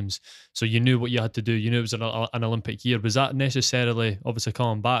Olympic Games? So you knew what you had to do, you knew it was an Olympic year. Was that necessarily, obviously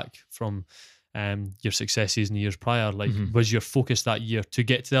coming back from your successes in the years prior, was your focus that year to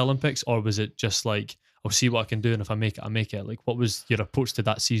get to the Olympics, or was it just I'll see what I can do, and if I make it, I make it? What was your approach to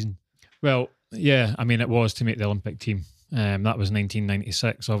that season? Well, yeah, I mean, it was to make the Olympic team. That was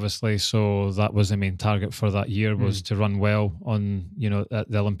 1996, obviously. So that was the main target for that year, was to run well on,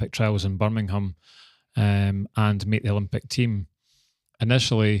 at the Olympic trials in Birmingham, and make the Olympic team.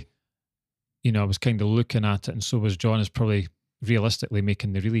 Initially, I was kind of looking at it, and so was John, as probably realistically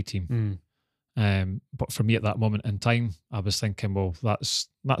making the relay team. But for me at that moment in time, I was thinking, well,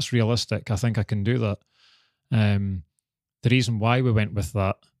 that's realistic. I think I can do that. The reason why we went with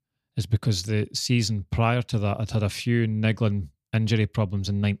that is because the season prior to that, I'd had a few niggling injury problems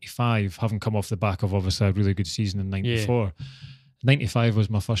in 95, having come off the back of obviously a really good season in 94. Yeah. 95 was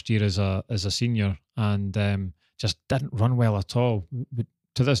my first year as a senior, and just didn't run well at all. But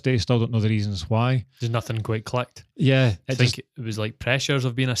to this day, still don't know the reasons why. There's nothing quite clicked. Yeah. I think it was like pressures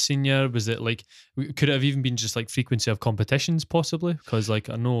of being a senior. Was it like, could it have even been just like frequency of competitions possibly? Because like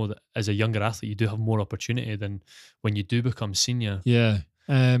I know that as a younger athlete, you do have more opportunity than when you do become senior. Yeah.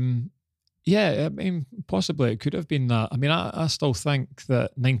 Yeah, I mean, possibly it could have been that. I mean, I still think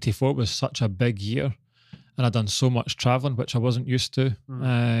that 94 was such a big year, and I'd done so much travelling, which I wasn't used to,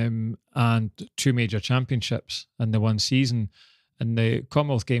 and 2 major championships in the one season. And the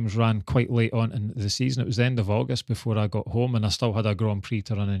Commonwealth Games ran quite late on in the season. It was the end of August before I got home, and I still had a Grand Prix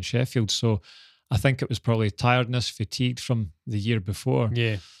to run in Sheffield. So I think it was probably tiredness, fatigued from the year before.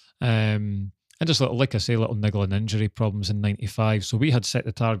 Yeah. And just like I say, little niggling injury problems in 95. So we had set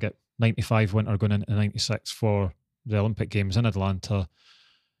the target 95 winter going into 96 for the Olympic Games in Atlanta.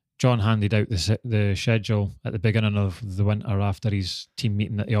 John handed out the schedule at the beginning of the winter after his team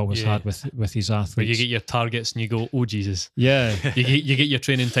meeting that he always had with his athletes. But you get your targets and you go, oh Jesus. Yeah. you get your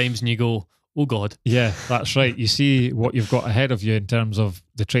training times and you go, oh God. Yeah, that's right. You see what you've got ahead of you in terms of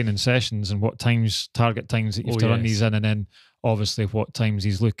the training sessions and what target times that you have to run these in, and then obviously what times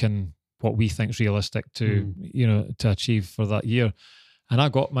he's looking, what we think is realistic to to achieve for that year. And I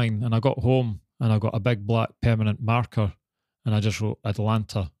got mine, and I got home and I got a big black permanent marker, and I just wrote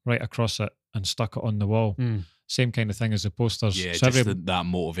Atlanta right across it and stuck it on the wall. Same kind of thing as the posters. Yeah, so just that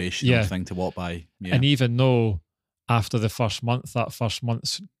motivational thing to walk by. Yeah. And even though after the first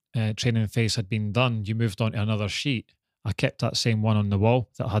month's training phase had been done, you moved on to another sheet, I kept that same one on the wall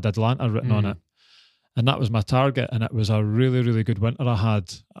that had Atlanta written on it. And that was my target, and it was a really, really good winter I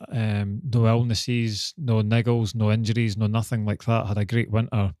had. No illnesses, no niggles, no injuries, no nothing like that. I had a great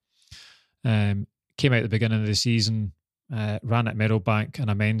winter. Came out at the beginning of the season, ran at Meadowbank in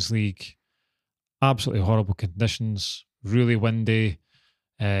a men's league. Absolutely horrible conditions, really windy,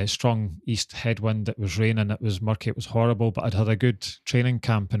 strong east headwind. It was raining, it was murky, it was horrible, but I'd had a good training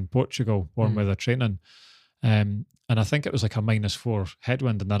camp in Portugal, warm weather training. And I think it was like a -4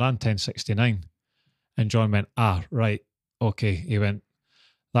 headwind, and I ran 10:69. And John went, right, okay. He went,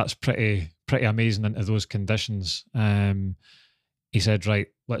 that's pretty amazing into those conditions. He said, right,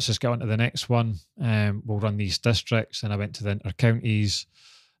 let's just get on to the next one. We'll run these districts. And I went to the inter-counties.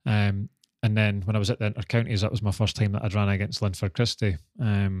 And then when I was at the inter-counties, that was my first time that I'd ran against Linford Christie.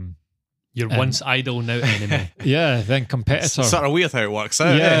 Your once idol, now enemy. Yeah, then competitor. It's sort of weird how it works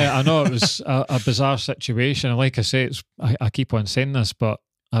out. Yeah, I know. It was a bizarre situation. And like I say, I keep on saying this, but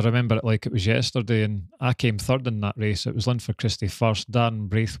I remember it like it was yesterday, and I came third in that race. It was Linford Christie first, Darren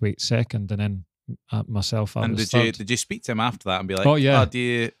Braithwaite second, and then myself, I was third. Did you speak to him after that and be like, oh yeah,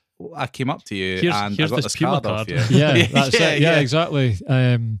 I came up to you and I got this card off you? Yeah, that's it. Yeah, exactly.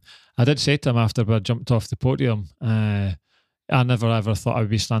 I did say to him after I jumped off the podium, I never ever thought I would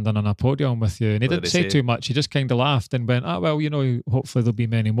be standing on a podium with you. And he didn't say too much. He just kind of laughed and went, well, hopefully there'll be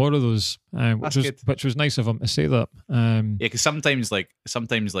many more of those, which was nice of him to say that. Yeah, because sometimes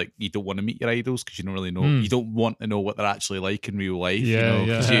you don't want to meet your idols because you don't really know. You don't want to know what they're actually like in real life.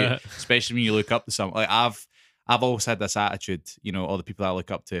 Yeah. Especially when you look up to someone. Like I've always had this attitude, all the people I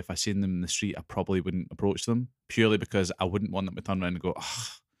look up to, if I seen them in the street, I probably wouldn't approach them purely because I wouldn't want them to turn around and go,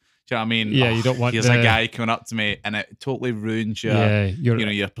 do you know what I mean? Yeah, you don't want. Here's a guy coming up to me, and it totally ruins your,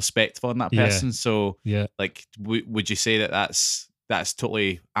 your perspective on that person. Yeah. So, like, would you say that that's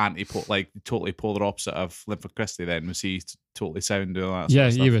totally totally polar opposite of Linford Christie? Then was he totally sound doing that? Yeah,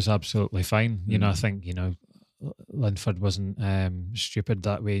 he was absolutely fine. I think Linford wasn't stupid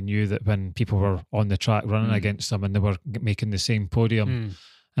that way. He knew that when people were on the track running against him and they were making the same podium.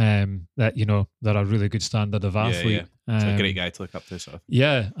 That they're a really good standard of athlete. It's a great guy to look up to, sort of.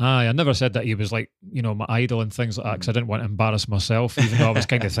 Yeah, I never said that he was like my idol and things like that because I didn't want to embarrass myself, even though I was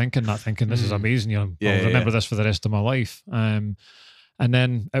kind of thinking this is amazing. I'll remember this for the rest of my life. And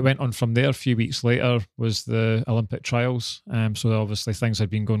then it went on from there. A few weeks later was the Olympic trials. So obviously things had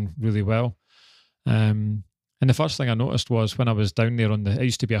been going really well. And the first thing I noticed was when I was down there it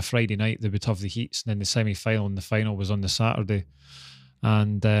used to be a Friday night, they would have the heats, and then the semi-final and the final was on the Saturday.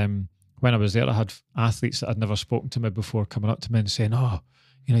 And when I was there, I had athletes that had never spoken to me before coming up to me and saying,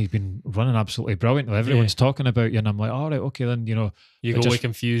 you've been running absolutely brilliant. Everyone's talking about you. And I'm like, all right, okay, then, you go away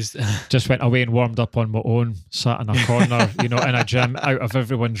confused. Just went away and warmed up on my own, sat in a corner, in a gym out of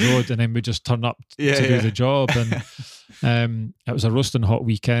everyone's road. And then we just turn up to do the job. It was a roasting hot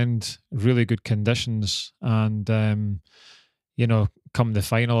weekend, really good conditions, and you know, come the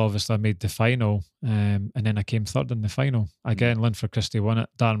final, obviously I made the final, and then I came third in the final. Again, Linford Christie won it,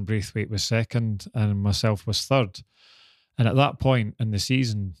 Darren Braithwaite was second, and myself was third. And at that point in the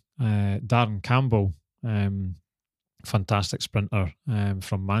season, Darren Campbell, fantastic sprinter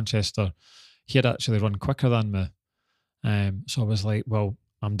from Manchester, he had actually run quicker than me. So I was like, well,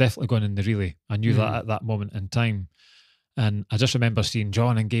 I'm definitely going in the relay. I knew that at that moment in time. And I just remember seeing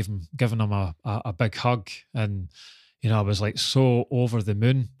John and giving him a big hug. And, you know, I was like so over the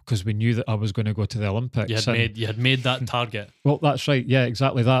moon because we knew that I was going to go to the Olympics. You had made that target. Well, that's right. Yeah,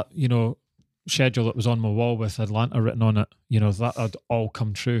 exactly that. You know, schedule that was on my wall with Atlanta written on it, you know, that had all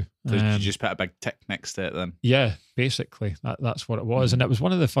come true. So did you just put a big tick next to it then? Yeah, basically. That's what it was. And it was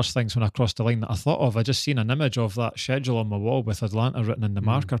one of the first things when I crossed the line that I thought of. I just seen an image of that schedule on my wall with Atlanta written in the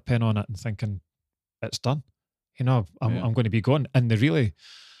marker pen on it and thinking, it's done. You know, I'm going to be going in the relay.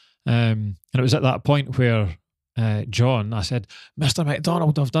 And it was at that point where John, I said, Mr.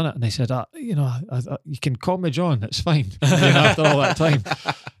 McDonald, I've done it. And they said, you know, you can call me John, it's fine. You know, after all that time.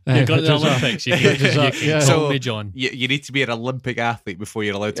 You've got the Olympics, you can call me John. You need to be an Olympic athlete before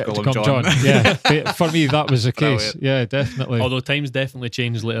you're allowed to call him John. Yeah, for me, that was the case. Yeah, definitely. Although times definitely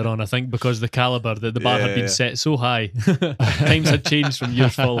changed later on, I think, because the calibre, the bar had been set so high. Times had changed from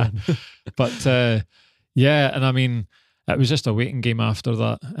years following. But yeah, and I mean, it was just a waiting game after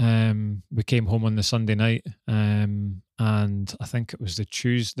that. We came home on the Sunday night, and I think it was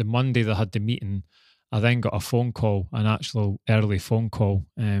the Monday they had the meeting. I then got a phone call, an actual early phone call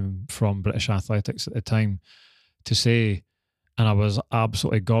from British Athletics at the time to say, and I was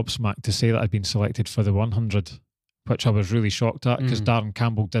absolutely gobsmacked to say that I'd been selected for the 100, which I was really shocked at because Darren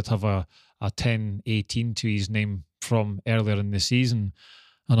Campbell did have a 10-18 to his name from earlier in the season.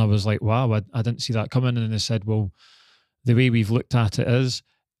 And I was like, wow, I didn't see that coming. And they said, well, the way we've looked at it is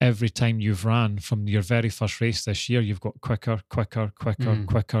every time you've ran from your very first race this year, you've got quicker.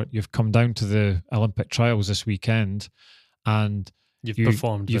 You've come down to the Olympic trials this weekend and you've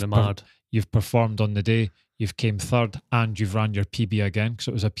performed with a mad. You've performed on the day, you've came third and you've ran your PB again because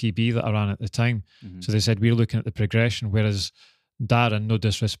it was a PB that I ran at the time. So they said, we're looking at the progression, whereas Darren, no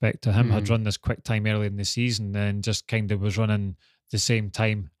disrespect to him, had run this quick time early in the season and just kind of was running the same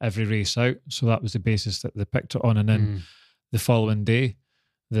time every race out. So that was the basis that they picked it on. And then the following day,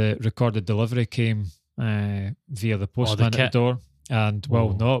 the recorded delivery came via the postman at the door. And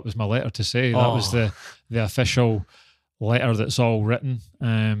no, it was my letter to say. That was the official letter that's all written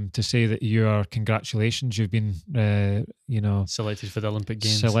to say that congratulations, you've been, selected for the Olympic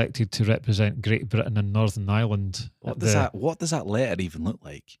Games. Selected to represent Great Britain and Northern Ireland. What does that letter even look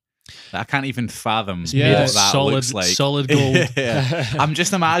like? I can't even fathom what that looks like. Solid gold. I'm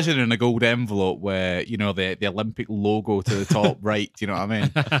just imagining a gold envelope where, you know, the Olympic logo to the top right. Do you know what I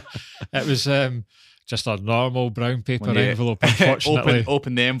mean? It was just a normal brown paper envelope, unfortunately.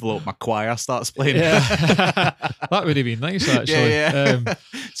 Open the envelope, my choir starts playing. Yeah. That would have been nice, actually.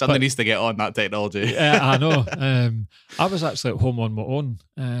 Something needs to get on that technology. Yeah, I know. I was actually at home on my own.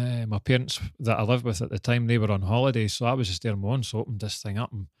 My parents that I lived with at the time, they were on holiday, so I was just there on my own, so I opened this thing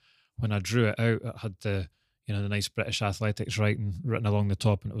up, and when I drew it out, it had the nice British Athletics written along the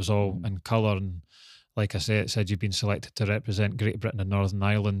top, and it was all in colour. And like I say, it said you've been selected to represent Great Britain and Northern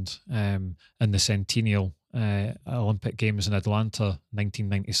Ireland in the Centennial Olympic Games in Atlanta,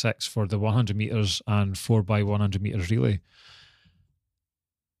 1996, for the 100 metres and 4x100 metres relay.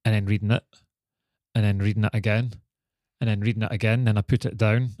 And then reading it, and then reading it again, and then reading it again. Then I put it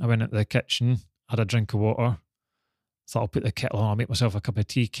down. I went into the kitchen, had a drink of water. Thought I'll put the kettle on, I'll make myself a cup of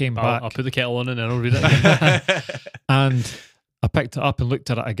tea, came back. I'll put the kettle on and then I'll read it again. And I picked it up and looked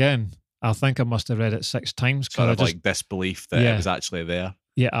at it again. I think I must have read it 6 times. Sort of like disbelief that it was actually there.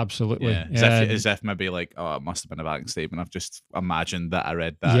 Yeah, absolutely. Yeah. As if maybe like, it must have been a bank statement. I've just imagined that I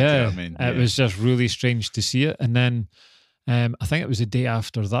read that. Yeah, do you know what I mean? It was just really strange to see it. And then I think it was the day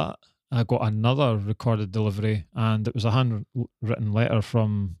after that, I got another recorded delivery, and it was a handwritten letter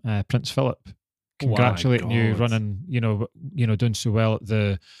from Prince Philip, congratulating you running, doing so well at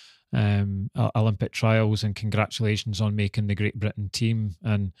the Olympic trials, and congratulations on making the Great Britain team.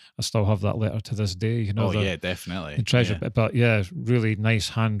 And I still have that letter to this day. Definitely. The treasure, but really nice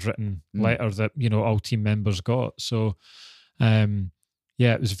handwritten letter that all team members got. So,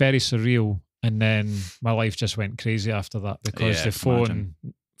 it was very surreal. And then my life just went crazy after that because the phone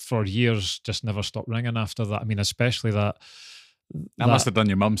for years just never stopped ringing after that. I mean, especially that must have done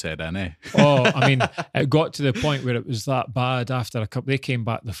your mum's head in, eh? I mean, it got to the point where it was that bad after a couple. They came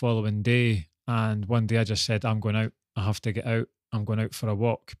back the following day, and one day I just said, I'm going out. I have to get out. I'm going out for a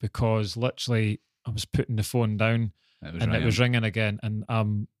walk, because literally I was putting the phone down it was ringing again. And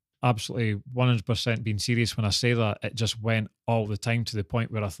I'm absolutely 100% being serious when I say that. It just went all the time to the point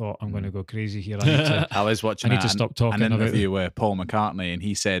where I thought, I'm going to go crazy here. I was watching to stop talking an interview with Paul McCartney, and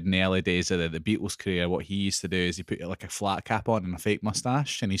he said in the early days of the Beatles career, what he used to do is he put like a flat cap on and a fake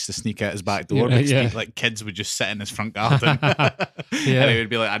mustache, and he used to sneak out his back door. Like kids would just sit in his front garden. And he would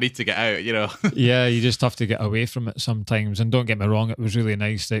be like, I need to get out, Yeah, you just have to get away from it sometimes. And don't get me wrong, it was really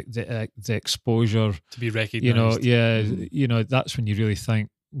nice, the exposure. To be recognised. That's when you really think,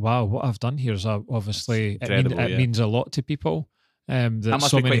 wow, what I've done here is obviously it means a lot to people. That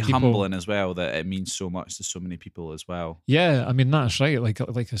must be quite humbling as well, that it means so much to so many people as well. Yeah, I mean, that's right. Like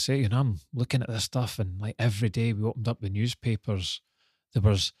I say, I'm looking at this stuff, and like every day we opened up the newspapers, there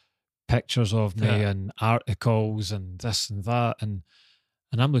was pictures of me and articles and this and that, and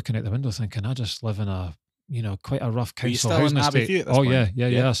I'm looking out the window thinking, I just live in a quite a rough council housing estate. Oh yeah,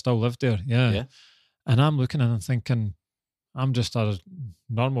 I still live there. Yeah. And I'm looking and I'm thinking, I'm just a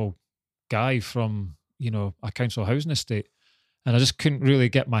normal guy from, a council housing estate. And I just couldn't really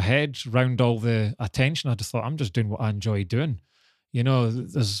get my head round all the attention. I just thought, I'm just doing what I enjoy doing.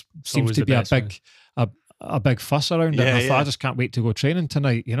 There seems to be a big fuss around it. And I thought, I just can't wait to go training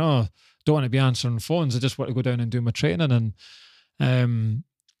tonight. Don't want to be answering phones. I just want to go down and do my training. And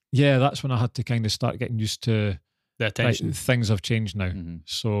that's when I had to kind of start getting used to the attention. Like, things have changed now. Mm-hmm.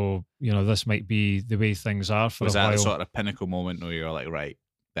 So, this might be the way things are for a while. Was that the sort of pinnacle moment where you're like, right,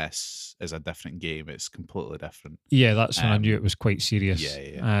 this is a different game. It's completely different. Yeah, that's when I knew it was quite serious.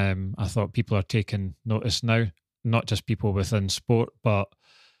 Yeah. I thought people are taking notice now, not just people within sport, but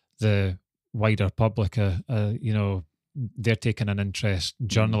the wider public. They're taking an interest.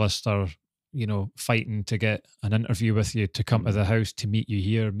 Journalists are, fighting to get an interview with you, to come to the house, to meet you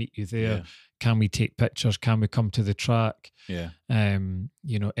here, meet you there. Yeah. Can we take pictures? Can we come to the track? Yeah.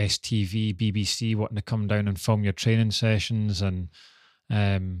 STV, BBC wanting to come down and film your training sessions, and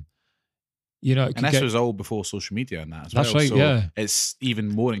and this was all before social media and that as well. That's right, so it's even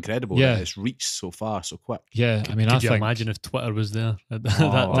more incredible that it's reached so far so quick. Yeah, I think, imagine if Twitter was there at that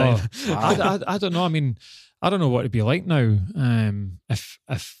time? Wow. I don't know. I mean, I don't know what it'd be like now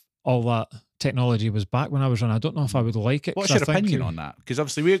if all that technology was back when I was running. I don't know if I would like it. What's your opinion on that? Because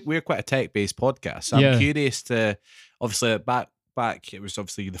obviously we're quite a tech-based podcast. So I'm curious to, obviously back it was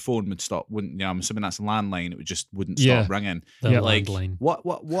obviously the phone would stop, wouldn't I'm assuming that's a landline, it wouldn't stop ringing. Like landline. What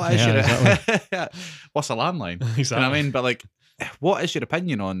is your exactly. what's a landline? Exactly. You know what I mean? But like, what is your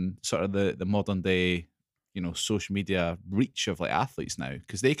opinion on sort of the modern day, social media reach of like athletes now?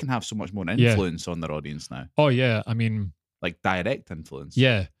 Because they can have so much more influence on their audience now. Oh yeah, I mean, like direct influence.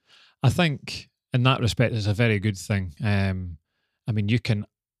 Yeah, I think in that respect it's a very good thing. I mean, you can,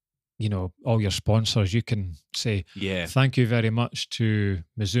 all your sponsors, you can say, thank you very much to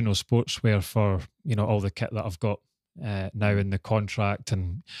Mizuno Sportswear for, all the kit that I've got now in the contract.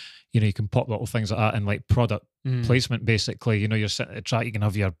 And, you can pop little things like that and like product placement, basically. You're sitting at the track, you can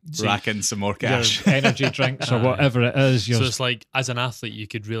have your racking some more cash, your energy drinks or whatever it is. So it's like, as an athlete, you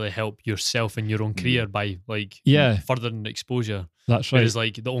could really help yourself in your own career by like furthering exposure. That's right. Whereas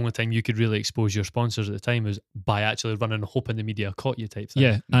like the only time you could really expose your sponsors at the time was by actually running, hoping the media caught you type thing.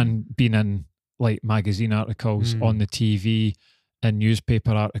 Yeah, and being in like magazine articles, on the TV, and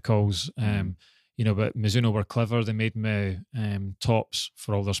newspaper articles. But Mizuno were clever. They made me tops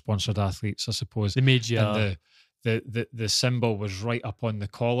for all their sponsored athletes, I suppose. They made you. And the symbol was right up on the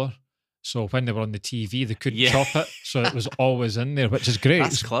collar. So when they were on the TV, they couldn't chop it. So it was always in there, which is great.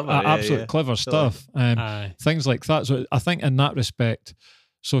 That's clever. Absolutely clever stuff. Things like that. So I think in that respect,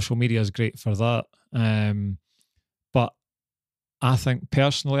 social media is great for that. But I think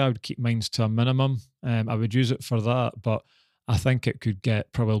personally, I would keep mine to a minimum. I would use it for that. But I think it could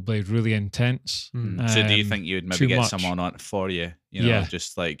get probably really intense. So do you think you would maybe get someone on it for you?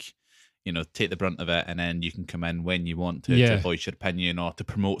 Just like, take the brunt of it, and then you can come in when you want to voice your opinion or to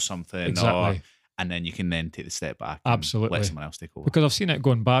promote something. Exactly. And then you can then take the step back and let someone else take over. Because I've seen it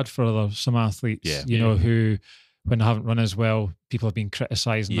going bad for some athletes, who, when they haven't run as well, people have been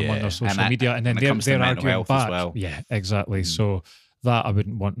criticising them on their social media, and then they're arguing back. Well. Yeah, exactly. So that I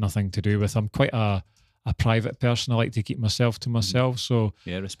wouldn't want nothing to do with. I'm quite a private person. I like to keep myself to myself. So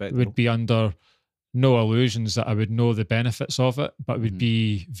it would be under no illusions that I would know the benefits of it, but would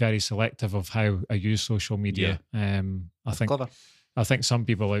be very selective of how I use social media. I think some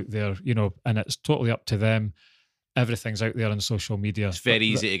people out there, and it's totally up to them. Everything's out there on social media. It's very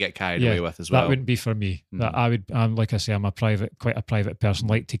easy to get carried away with as well. That wouldn't be for me. That I'm like I say, I'm quite a private person.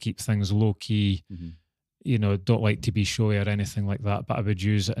 Like to keep things low key. Don't like to be showy or anything like that. But I would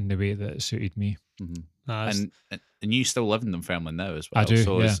use it in the way that it suited me. And you still live in Dunfermline now as well. I do.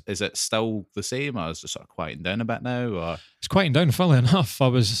 So yeah. is it still the same, or is it sort of quieting down a bit now? Or it's quieting down. Funnily enough, I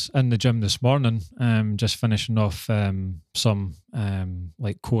was in the gym this morning, just finishing off some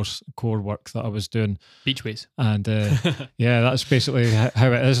like core work that I was doing. Beach weights. And yeah, that's basically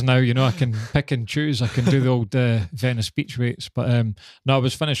how it is now. You know, I can pick and choose. I can do the old Venice beach weights. But no, I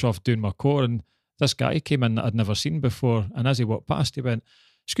was finished off doing my core, and this guy came in that I'd never seen before. And as he walked past, he went,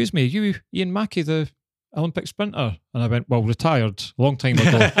 "Excuse me, are you Ian Mackey, the Olympic sprinter?" And I went, "Well, retired a long time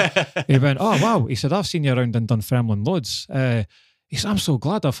ago." He went, "Oh, wow." He said, "I've seen you around in Dunfermline loads." He said, "I'm so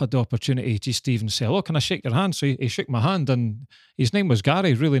glad I've had the opportunity to Stephen say, hello, can I shake your hand?" So he shook my hand, and his name was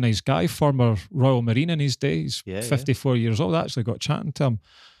Gary, really nice guy, former Royal Marine in his days, 54 years old. I actually got chatting to him.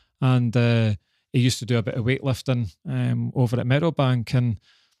 And he used to do a bit of weightlifting over at Meadowbank, and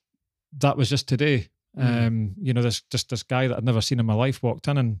that was just today. You know, this guy that I'd never seen in my life walked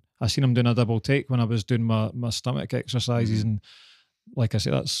in, and I seen him doing a double take when I was doing my stomach exercises. And like I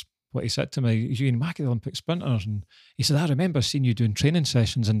said, that's what he said to me. "You Ian Mackey, the Olympic sprinter?" And he said, "I remember seeing you doing training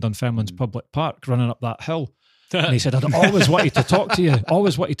sessions in Dunfermline's public park, running up that hill." And he said, "I'd always wanted to talk to you,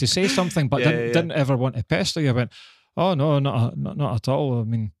 always wanted to say something, but didn't ever want to pester you." I went, "Oh no, not at all. I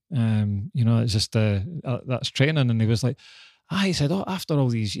mean, you know, it's just that's training." And he was like, he said, "Oh, after all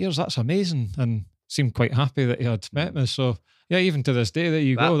these years, that's amazing," and seemed quite happy that he had met me. So yeah, even to this day, there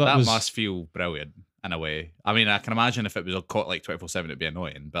you go. That must feel brilliant in a way. I mean, I can imagine if it was caught like 24/7, it'd be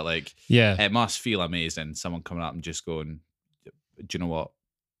annoying. But like, yeah, it must feel amazing. Someone coming up and just going, "Do you know what?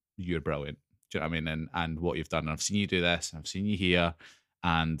 You're brilliant." Do you know what I mean? And what you've done. And I've seen you do this, and I've seen you here,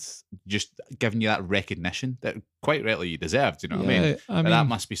 and just giving you that recognition that quite rightly you deserve. Do you know what I mean? But that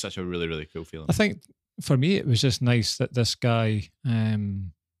must be such a really, really cool feeling. I think for me, it was just nice that this guy,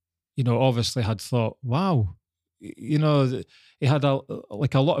 you know, obviously had thought, wow, you know, he had a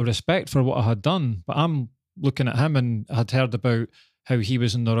lot of respect for what I had done. But I'm looking at him and had heard about how he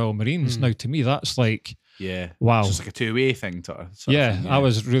was in the Royal Marines. Now, to me, that's like, wow. So it's like a two-way thing. I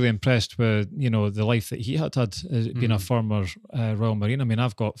was really impressed with, you know, the life that he had being a former Royal Marine. I mean,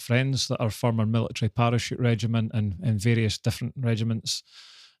 I've got friends that are former military parachute regiment and various different regiments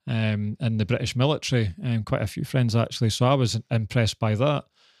in the British military, and quite a few friends actually. So I was impressed by that.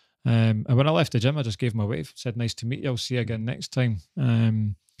 And when I left the gym, I just gave him a wave, said, "Nice to meet you. I'll see you again next time."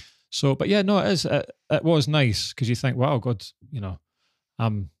 But yeah, no, it was nice, because you think, wow, God, you know,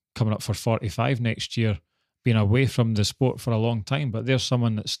 I'm coming up for 45 next year, being away from the sport for a long time, but there's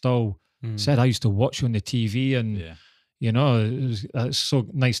someone that still said, "I used to watch you on the TV, and you know, it's so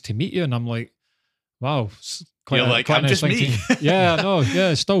nice to meet you." And I'm like, wow, you're like, "I'm just me." Yeah, no,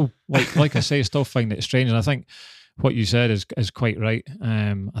 yeah, still like I say, still find it strange. And I think what you said is quite right.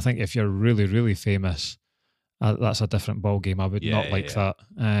 I think if you're really, really famous, that's a different ball game. I would not like that.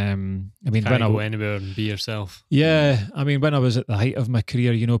 I mean, when I go anywhere and be yourself. Yeah, I mean, when I was at the height of my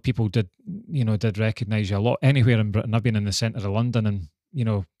career, you know, people did recognise you a lot anywhere in Britain. I've been in the centre of London, and you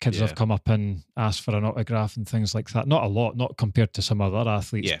know, kids have come up and asked for an autograph and things like that. Not a lot, not compared to some other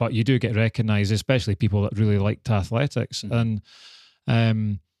athletes, but you do get recognised, especially people that really liked athletics. And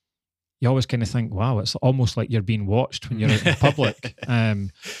you always kind of think, wow, it's almost like you're being watched when you're out in public,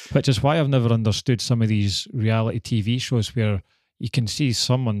 which is why I've never understood some of these reality TV shows where you can see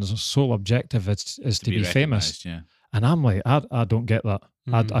someone's sole objective is to be famous. Yeah. And I'm like, I don't get that.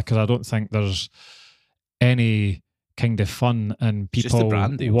 Because I don't think there's any kind of fun in people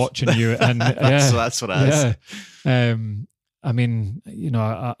watching you. And that's what it is. Yeah. I mean, you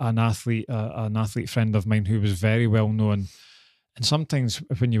know, an athlete friend of mine who was very well known. And sometimes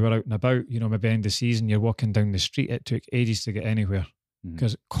when you were out and about, you know, maybe end of season, you're walking down the street, it took ages to get anywhere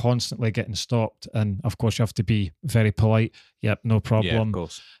because constantly getting stopped. And of course, you have to be very polite. Yep, no problem. Yeah, of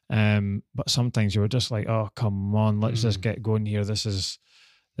course. But sometimes you were just like, oh, come on, let's just get going here. This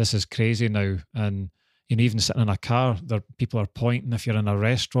is crazy now. And you know, even sitting in a car, people are pointing. If you're in a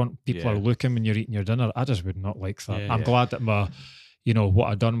restaurant, people are looking when you're eating your dinner. I just would not like that. I'm glad that what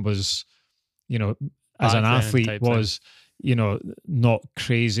I done was, you know, as an athlete was, you know, not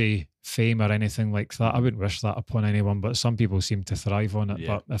crazy fame or anything like that. I wouldn't wish that upon anyone, but some people seem to thrive on it.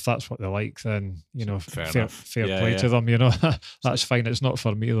 Yeah. But if that's what they like, then, you know, fair play to them, you know. That's fine. It's not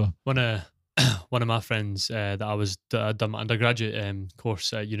for me, though. One of my friends that I'd done my undergraduate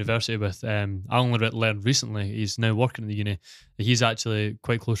course at university with, I only learned recently, he's now working at the uni. He's actually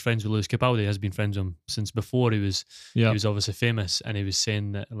quite close friends with Lewis Capaldi, has been friends with him since before he was obviously famous. And he was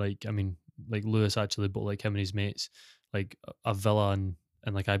saying that, like, I mean, like Lewis actually bought like him and his mates like a villa in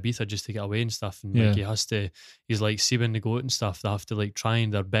like Ibiza just to get away and stuff. And like he's like, see when they go out and stuff, they have to like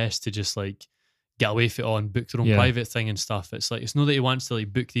trying their best to just like get away from it all and book their own private thing and stuff. It's like, it's not that he wants to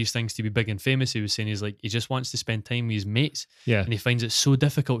like book these things to be big and famous. He was saying he's like, he just wants to spend time with his mates. Yeah. And he finds it so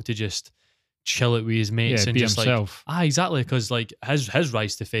difficult to just chill it with his mates and be just himself. like, exactly. Because like his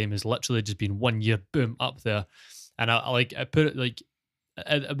rise to fame has literally just been 1 year, boom, up there. And I put it like,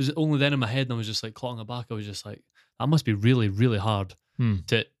 it was only then in my head and I was just like clocking it back. I was just like, that must be really, really hard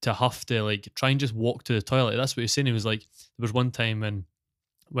to have to like try and just walk to the toilet. That's what he was saying. He was like, there was one time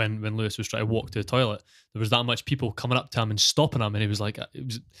when Lewis was trying to walk to the toilet, there was that much people coming up to him and stopping him, and he was like, it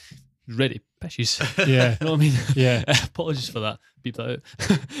was ready pishes. Yeah. You know what I mean? Yeah. Apologies for that. Beep that out.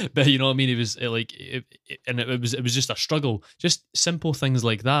 But you know what I mean? It was like, it was just a struggle. Just simple things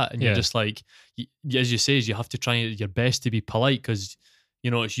like that, and you're just like, as you say, you have to try your best to be polite because, you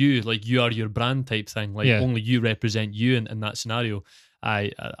know, it's you, like you are your brand type thing. Like only you represent you in that scenario.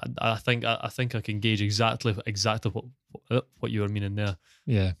 I think I can gauge exactly what you were meaning there.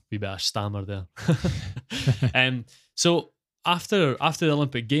 Yeah, we better stammer there. So after the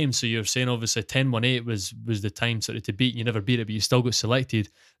Olympic Games, so you're saying obviously 10:18 was the time sort of to beat. You never beat it, but you still got selected.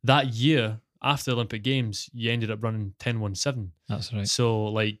 That year after the Olympic Games, you ended up running 10:17. That's right. So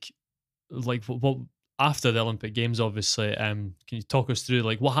like what after the Olympic Games, obviously, can you talk us through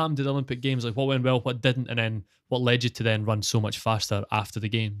like what happened at the Olympic Games, like what went well, what didn't, and then what led you to then run so much faster after the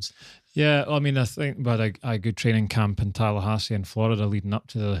Games? Yeah, I mean, I think we had a good training camp in Tallahassee in Florida leading up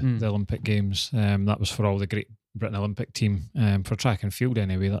to the Olympic Games. That was for all the Great Britain Olympic team, for track and field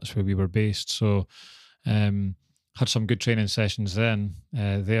anyway. That's where we were based. So had some good training sessions then.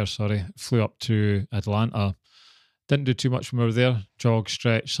 Flew up to Atlanta. Didn't do too much when we were there. Jog,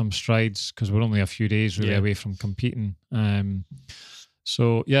 stretch, some strides because we're only a few days really away from competing.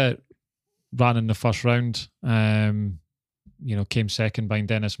 Ran in the first round. Came second behind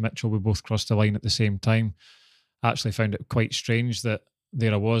Dennis Mitchell. We both crossed the line at the same time. I actually found it quite strange that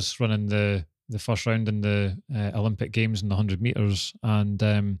there I was running the first round in the Olympic Games in the 100 metres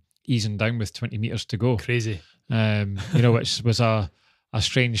and easing down with 20 metres to go. Crazy. Which was a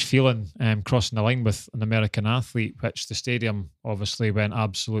strange feeling, crossing the line with an American athlete, which the stadium obviously went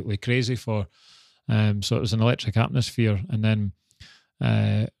absolutely crazy for. So it was an electric atmosphere. And then,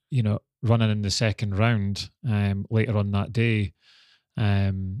 running in the second round later on that day,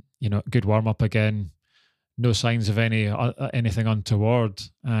 good warm up again. No signs of anything untoward.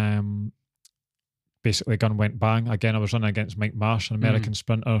 Basically, gun went bang. Again, I was running against Mike Marsh, an American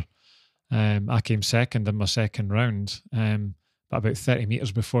sprinter. I came second in my second round. But about 30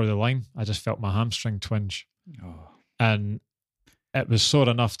 metres before the line, I just felt my hamstring twinge. Oh. And it was sore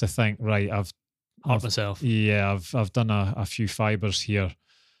enough to think, right, I've myself. Yeah, I've done a few fibres here.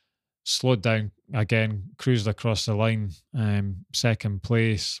 Slowed down again, cruised across the line, second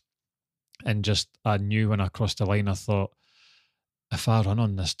place. And just, I knew when I crossed the line, I thought, if I run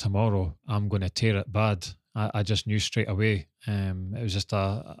on this tomorrow, I'm going to tear it bad. I just knew straight away. It was just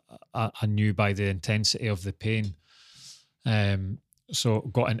I knew by the intensity of the pain. So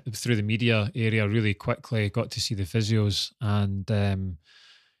got in through the media area really quickly, got to see the physios and,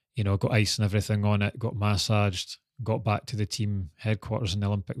 got ice and everything on it, got massaged, got back to the team headquarters in the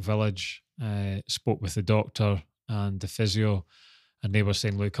Olympic Village, spoke with the doctor and the physio, and they were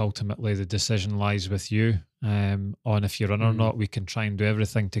saying, look, ultimately the decision lies with you on if you run or not. We can try and do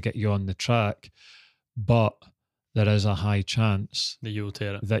everything to get you on the track, but there is a high chance that you will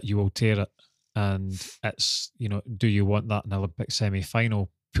tear it. And it's, do you want that in an Olympic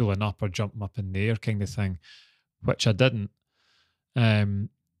semi-final, pulling up or jumping up in the air kind of thing, which I didn't.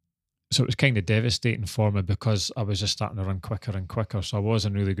 So it was kind of devastating for me because I was just starting to run quicker and quicker. So I was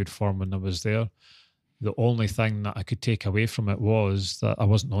in really good form when I was there. The only thing that I could take away from it was that I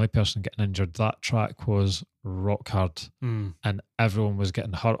wasn't the only person getting injured. That track was rock hard and everyone was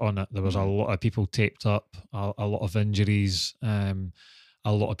getting hurt on it. There was a lot of people taped up, a lot of injuries,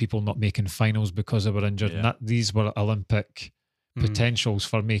 a lot of people not making finals because they were injured. And these were Olympic potentials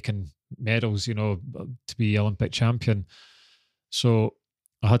for making medals, to be Olympic champion. So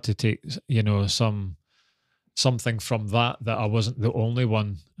I had to take, something from that I wasn't the only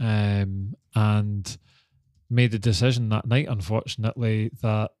one, and made the decision that night, unfortunately,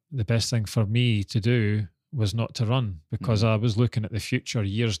 that the best thing for me to do was not to run because I was looking at the future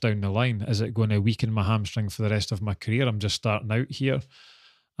years down the line. Is it going to weaken my hamstring for the rest of my career? I'm just starting out here.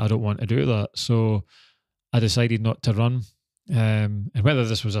 I don't want to do that. So I decided not to run. And whether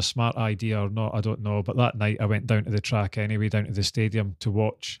this was a smart idea or not, I don't know. But that night I went down to the track anyway, down to the stadium to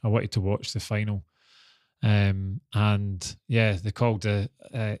watch. I wanted to watch the final. They called the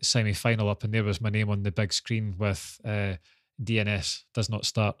semi-final up and there was my name on the big screen with DNS, does not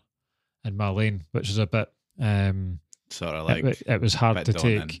start, in my lane, which was a bit sort of like it was hard to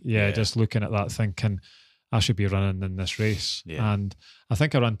daunting. take. Yeah, just looking at that, thinking I should be running in this race. Yeah. And I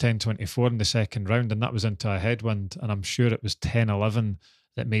think I ran 10:24 in the second round, and that was into a headwind. And I'm sure it was 10:11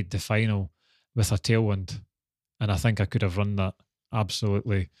 that made the final with a tailwind. And I think I could have run that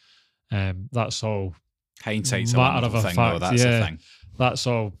absolutely. That's all. Hindsight's matter a of a thing, fact. though. That's the thing. That's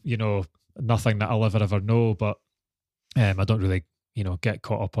all. Nothing that I'll ever know. But I don't really, get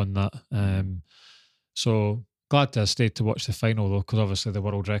caught up on that. So glad to have stayed to watch the final though, because obviously the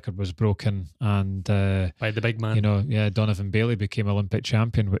world record was broken, and by the big man. Donovan Bailey became Olympic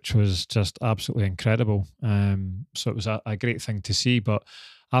champion, which was just absolutely incredible. So it was a great thing to see. But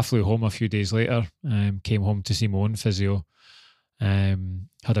I flew home a few days later, came home to see my own physio.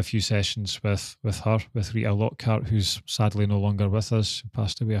 Had a few sessions with her, with Rita Lockhart, who's sadly no longer with us, who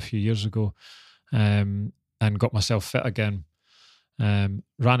passed away a few years ago, and got myself fit again. Ran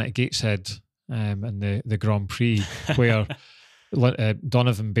at Gateshead in the Grand Prix, where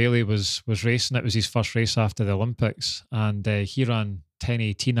Donovan Bailey was racing. It was his first race after the Olympics, and he ran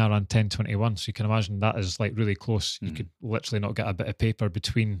 10:18. I ran 10:21. So you can imagine that is like really close. You could literally not get a bit of paper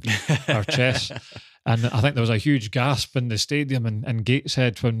between our chests. And I think there was a huge gasp in the stadium in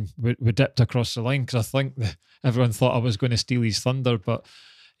Gateshead when we dipped across the line, because I think everyone thought I was going to steal his thunder, but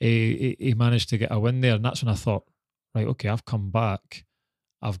he managed to get a win there. And that's when I thought, right, okay, I've come back.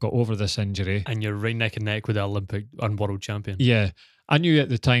 I've got over this injury. And you're right neck and neck with the Olympic and world champion. Yeah. I knew at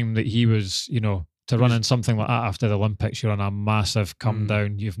the time that he was, to run in something like that after the Olympics, you're on a massive come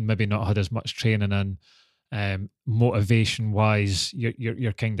down. You've maybe not had as much training in. Motivation wise,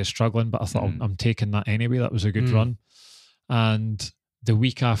 you're kind of struggling, but I thought I'm taking that anyway. That was a good run. And the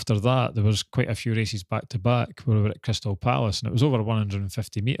week after that, there was quite a few races back to back where we were at Crystal Palace, and it was over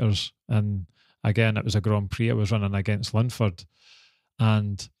 150 metres. And again, it was a Grand Prix. I was running against Linford,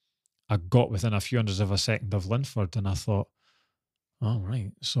 and I got within a few hundredths of a second of Linford, and I thought, oh,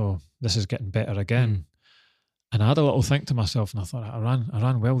 right, so this is getting better again. And I had a little think to myself, and I thought, I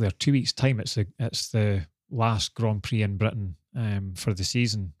ran well there. 2 weeks' time, it's the last Grand Prix in Britain for the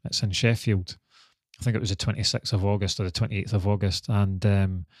season. It's in Sheffield. I think it was the 26th of August or the 28th of August.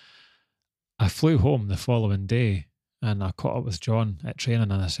 And I flew home the following day, and I caught up with John at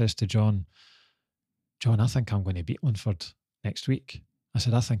training, and I says to John, I think I'm going to beat Linford next week. I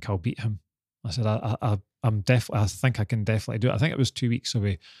said, I think I'll beat him. I said, I think I can definitely do it. I think it was 2 weeks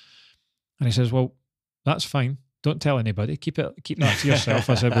away. And he says, well, that's fine. Don't tell anybody. Keep that to yourself.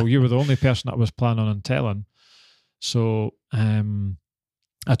 I said, well, you were the only person that I was planning on telling. So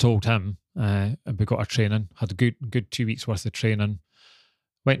I told him, and we got our training, had a good 2 weeks worth of training,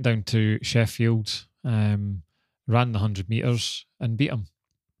 went down to Sheffield, ran the 100 metres and beat him.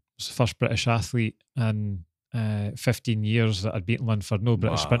 I was the first British athlete in 15 years that I'd beaten Linford. No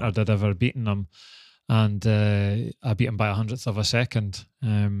British sprinter had ever beaten him. And I beat him by 100th of a second.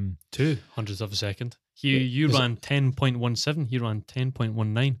 200th of a second. You ran 10.17. He ran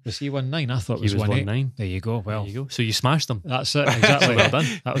 10.19. Was he 1.9? I thought it was 1.8. There you go. Well, there you go. So you smashed him. That's it. Exactly. Well done.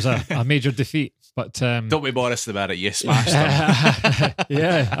 That was a major defeat. But don't be modest about it. You smashed him.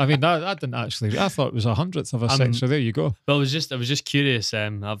 Yeah. I mean, that didn't actually. I thought it was 100th of a second. So there you go. Well, I was just curious.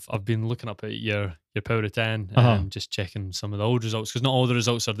 I've been looking up at your Power of 10, just checking some of the old results, because not all the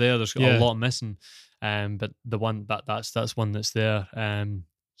results are there. There's a lot missing. But the one that's one that's there.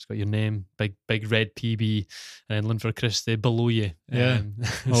 It's got your name, big red PB, and then Linford Christie below you. Yeah.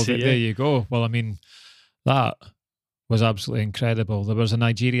 Well, so, there you go. Well, I mean, that was absolutely incredible. There was a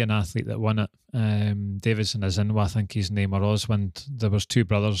Nigerian athlete that won it, Davidson Azinwa, I think his name, or Oswald. There was two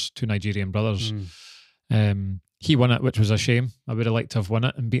Nigerian brothers. He won it, which was a shame. I would have liked to have won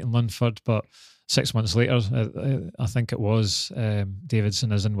it and beaten Linford, but 6 months later, I think it was,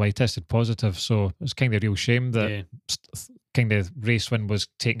 Davidson Azinwa, he tested positive. So it was kind of a real shame that kind of race win was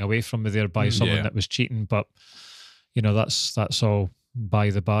taken away from me there by someone that was cheating. But, that's all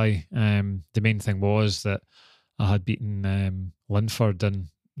by the by. The main thing was that I had beaten Linford, and,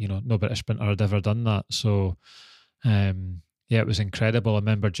 no British sprinter had ever done that. So, it was incredible. I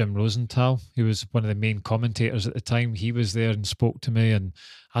remember Jim Rosenthal, who was one of the main commentators at the time. He was there and spoke to me, and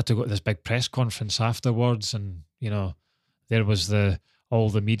I had to go to this big press conference afterwards. And, there was all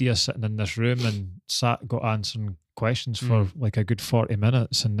the media sitting in this room and got answering questions for like a good 40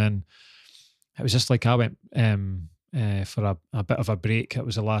 minutes. And then it was just like I went for a bit of a break. It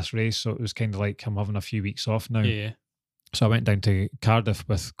was the last race, so it was kind of like I'm having a few weeks off now. Yeah. So I went down to Cardiff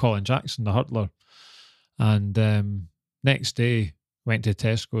with Colin Jackson, the hurdler. And next day, went to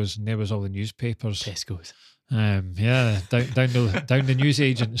Tesco's, and there was all the newspapers. Tesco's. Down the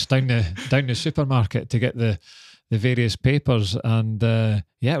newsagents, down the supermarket to get the various papers, and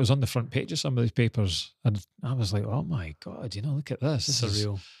it was on the front page of some of these papers, and I was like, oh my God, look at this. This is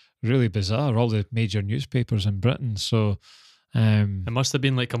really bizarre. All the major newspapers in Britain. So it must have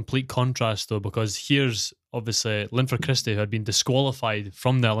been like complete contrast though, because here's obviously Linford Christie, who had been disqualified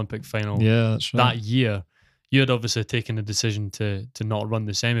from the Olympic final that's right. that year. You had obviously taken the decision to not run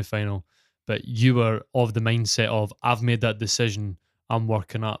the semi-final, but you were of the mindset of, I've made that decision, I'm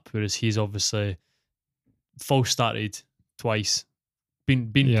working up, whereas he's obviously false started twice,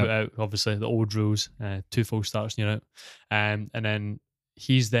 been put out, obviously the old rules, 2 false starts and you're out, and then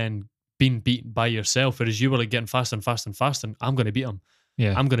he's then been beaten by yourself, whereas you were like getting faster and faster and faster, and I'm going to beat him.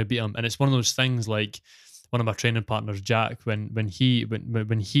 I'm going to beat him. And it's one of those things, like one of my training partners, Jack, when he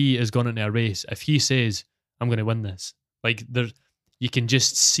has gone into a race, if he says, I'm going to win this, like you can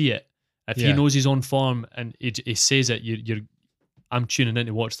just see it. If he knows his own form and he says it, I'm tuning in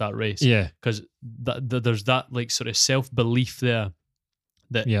to watch that race. Yeah, because there's that like sort of self-belief there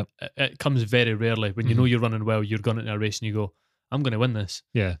that it comes very rarely. When you know you're running well, you're going into a race and you go, I'm going to win this.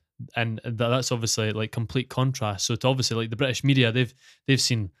 Yeah. And that's obviously like complete contrast. So it's obviously like the British media, they've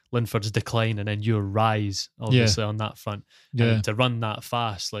seen Linford's decline and then your rise, obviously, on that front. Yeah. And to run that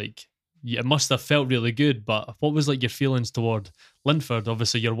fast, like, it must have felt really good. But what was like your feelings toward Linford?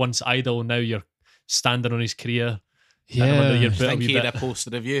 Obviously, you're once idol, now you're standing on his career. Yeah. I think he had a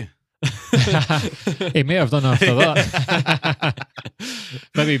posted of you. He may have done after that.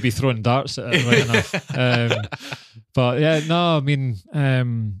 Maybe he'd be throwing darts at it right enough. But yeah, no, I mean,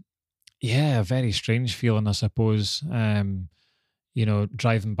 a very strange feeling, I suppose. Driving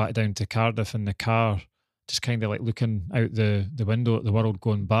back down to Cardiff in the car, just kind of like looking out the window at the world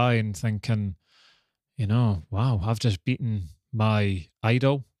going by and thinking, wow, I've just beaten my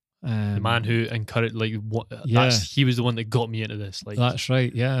idol. The man who encouraged, he was the one that got me into this. Like, that's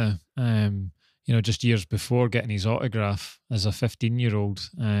right, yeah. Just years before getting his autograph as a 15-year-old,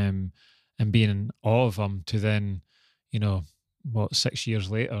 and being in awe of him, to then, 6 years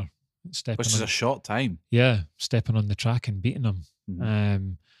later, which is a short time. Yeah, stepping on the track and beating him.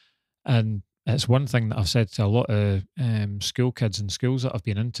 Mm-hmm. And it's one thing that I've said to a lot of school kids in schools that I've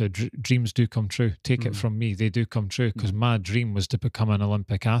been into, dreams do come true. Take it from me, they do come true, because my dream was to become an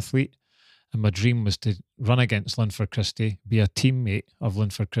Olympic athlete, and my dream was to run against Linford Christie, be a teammate of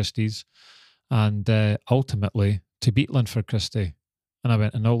Linford Christie's, and ultimately to beat Linford Christie. And I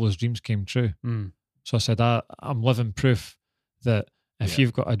went, and all those dreams came true. So I said, I'm living proof that if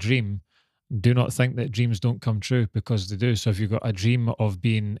you've got a dream, do not think that dreams don't come true, because they do. So if you've got a dream of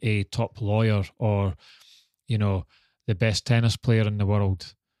being a top lawyer or, the best tennis player in the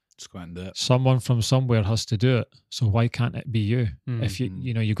world, just go and do it. Someone from somewhere has to do it. So why can't it be you? If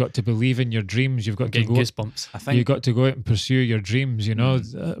you've got to believe in your dreams, you've got to go. Goosebumps. I think you've got to go out and pursue your dreams.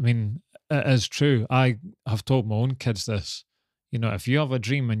 I mean, it is true. I have told my own kids this. If you have a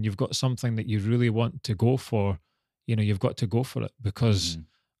dream and you've got something that you really want to go for, you've got to go for it, because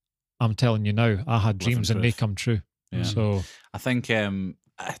I'm telling you now, I had dreams and they come true. Yeah. So I think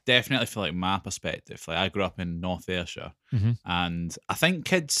I definitely feel like my perspective, like I grew up in North Ayrshire, and I think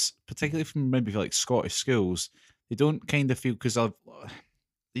kids, particularly from maybe like Scottish schools, they don't kind of feel, because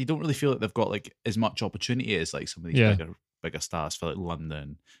you don't really feel like they've got like as much opportunity as like some of these bigger stars for like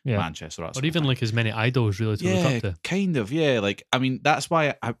London, Manchester, or even like as many idols really to look up to. Kind of, yeah. Like, I mean, that's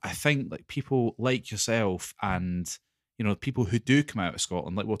why I think like people like yourself and people who do come out of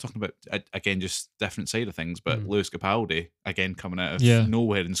Scotland, like we're talking about again, just different side of things, but Lewis Capaldi again coming out of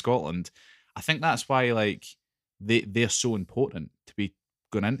nowhere in Scotland. I think that's why like they're so important to be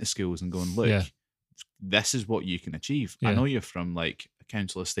going into schools and going, look, this is what you can achieve. I know you're from like a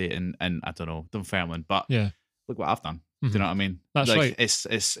council estate in I don't know, Dunfermline, but look what I've done. Do you know what I mean? That's like, right.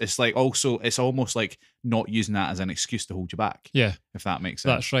 It's like also, it's almost like not using that as an excuse to hold you back. Yeah. If that makes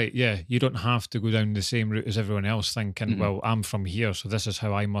sense. That's right. Yeah. You don't have to go down the same route as everyone else thinking, well, I'm from here, so this is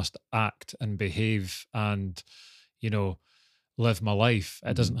how I must act and behave and, live my life.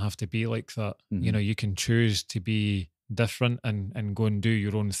 It doesn't have to be like that. You can choose to be different and go and do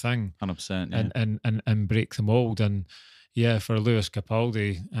your own thing. 100%. Yeah. And break the mold. And for Lewis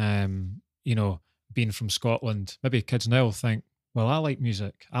Capaldi, being from Scotland, maybe kids now think, well, I like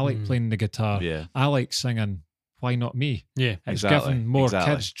music. I like playing the guitar. Yeah. I like singing. Why not me? Yeah, it's given more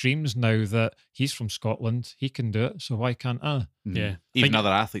kids dreams now that he's from Scotland. He can do it. So why can't I? Yeah. Even other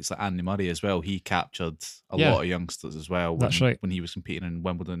athletes like Andy Murray as well. He captured a lot of youngsters as well. That's right. When he was competing in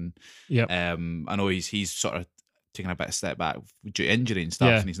Wimbledon. Yeah. I know he's sort of taken a bit of step back due to injury and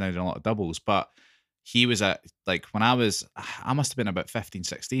stuff, and he's now doing a lot of doubles. But he was at, like, when I must have been about 15,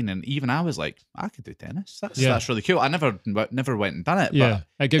 16, and even I was like, I could do tennis. That's really cool. I never went and done it, but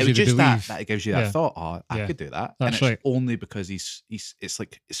it gives you just the belief. that it gives you that thought, I could do that. That's and it's right. only because he's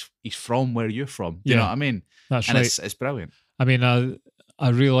from where you're from. Do you know what I mean? That's and right. It's brilliant. I mean, I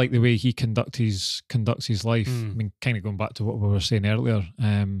really like the way he conducts his life. I mean, kind of going back to what we were saying earlier,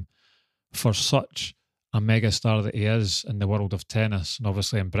 for such a mega star that he is in the world of tennis, and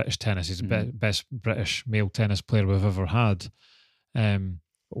obviously in British tennis, he's the best British male tennis player we've ever had.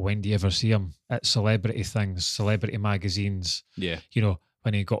 When do you ever see him at celebrity things, celebrity magazines? Yeah. You know,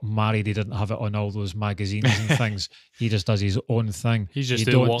 when he got married, he didn't have it on all those magazines and things. He just does his own thing. He's just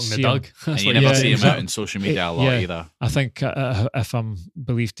doing walking the dog. And you never see him out on social media a lot either. I think if I'm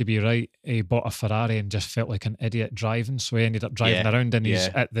believed to be right, he bought a Ferrari and just felt like an idiot driving. So he ended up driving around in his,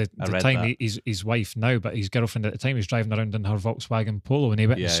 at the time, his wife now, but his girlfriend at the time was driving around in her Volkswagen Polo, and he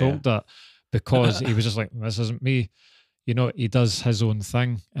went and sold that because he was just like, this isn't me. You know, he does his own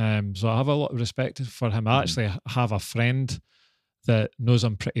thing. So I have a lot of respect for him. I actually have a friend that knows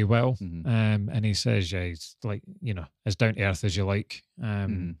him pretty well, and he says, he's like, you know, as down to earth as you like,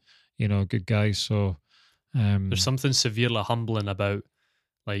 you know, good guy. So there's something severely humbling about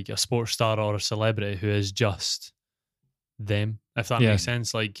like a sports star or a celebrity who is just them, if that makes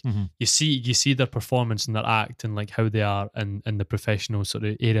sense. Like you see their performance and their act and like how they are in the professional sort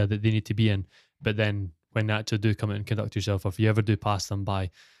of area that they need to be in, but then when they actually do come out and conduct yourself, or if you ever do pass them by,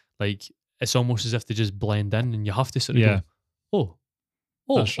 like it's almost as if they just blend in, and you have to sort of go,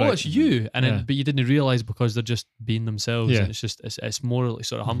 it's you, and then, but you didn't realize because they're just being themselves, and it's more like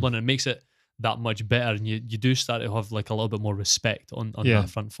sort of humbling, and it makes it that much better, and you do start to have like a little bit more respect on that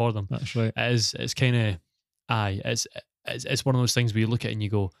front for them. That's right. It's kind of it's one of those things where you look at it and you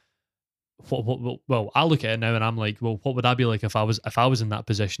go, well, I look at it now and I'm like, well, what would I be like if I was in that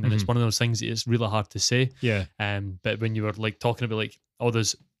position? And it's one of those things that it's really hard to say. Yeah. But when you were like talking about like all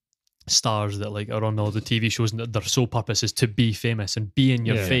those stars that like are on all the TV shows and their sole purpose is to be famous and be in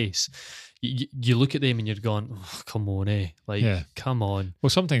your face, you look at them and you're going, oh, come on, come on. Well,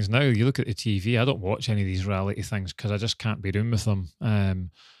 sometimes now you look at the TV, I don't watch any of these reality things because I just can't be doing with them.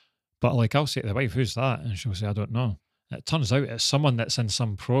 But like I'll say to the wife, who's that? And she'll say, I don't know. It turns out it's someone that's in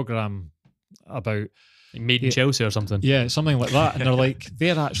some program about Made in Chelsea or something. Yeah, something like that. And they're like,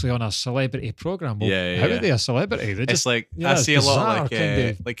 they're actually on a celebrity program. Well, how are they a celebrity? They it's like, I see a lot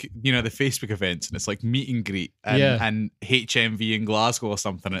of like, you know, the Facebook events, and it's like meet and greet and HMV in Glasgow or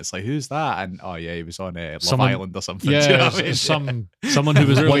something. And it's like, who's that? And he was on Love Island or something. Yeah, do you know what I mean? someone who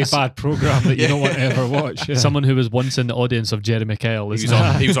was a really bad program that you don't want to ever watch. Yeah. Someone who was once in the audience of Jeremy Kyle. He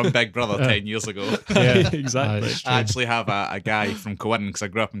was on Big Brother 10 years ago. Yeah, exactly. I actually have a guy from Corinne, because I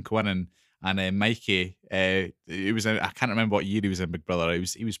grew up in Corinne, and Mikey, he was in, I can't remember what year he was in Big Brother.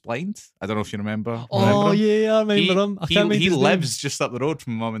 He was blind. I don't know if you remember. Oh yeah, I remember him. He lives just up the road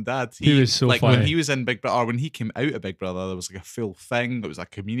from Mum and Dad. He was so like funny. When he was in Big Brother, or when he came out of Big Brother, there was like a full thing. It was a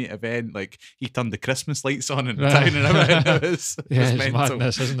community event. Like he turned the Christmas lights on in the town and everything. It was it's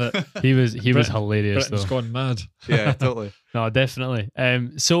madness, isn't it? He was hilarious. Britain's gone mad. Yeah, totally. No, definitely.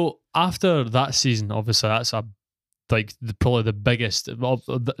 So after that season, obviously that's probably the biggest,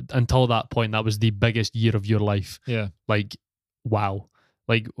 until that point, that was the biggest year of your life. Yeah. Like, wow.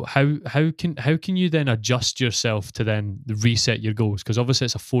 Like how can you then adjust yourself to then reset your goals? Because obviously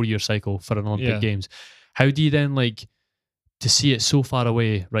it's a 4-year cycle for an Olympic Games. How do you then to see it so far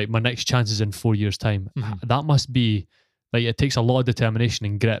away, right? My next chance is in 4 years' time. That must be it takes a lot of determination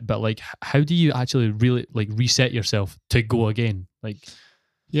and grit, but how do you actually really reset yourself to go again?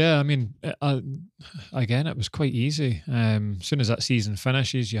 Yeah, I mean, again, it was quite easy. As soon as that season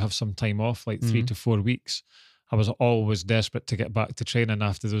finishes, you have some time off, 3 to 4 weeks. I was always desperate to get back to training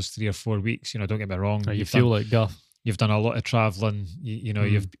after those 3 or 4 weeks. You know, don't get me wrong. You feel like guff. You've done a lot of traveling.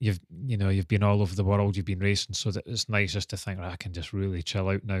 You've been all over the world. You've been racing, so that it's nice just to think, I can just really chill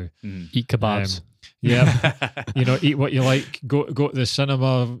out now. Eat kebabs. Eat what you like. Go to the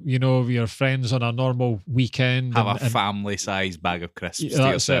cinema. With your friends on a normal weekend. Have a family-sized bag of crisps to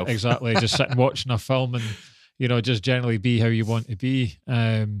that's yourself. It, exactly. Just sit and watching a film and just generally be how you want to be.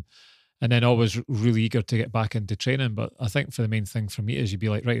 And then always really eager to get back into training. But I think for the main thing for me is you'd be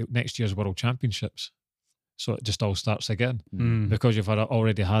like, right, next year's World Championships. So it just all starts again because you've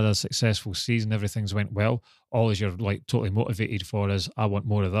already had a successful season, everything's went well. All you're totally motivated for is, I want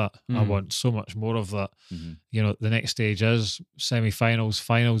more of that. I want so much more of that. The next stage is semi-finals,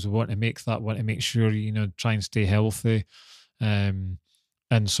 finals. We want to make that, want to make sure, try and stay healthy. And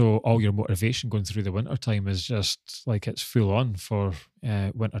so all your motivation going through the winter time is just it's full on for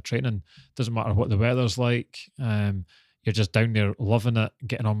winter training. Doesn't matter what the weather's like. you're just down there loving it,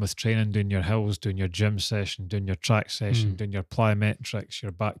 getting on with training, doing your hills, doing your gym session, doing your track session, doing your plyometrics,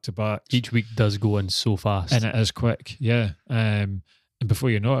 your back-to-backs. Each week does go in so fast. And it is quick, yeah. And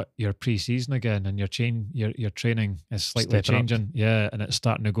before you know it, you're pre-season again, and your training is slightly changing. Yeah, and it's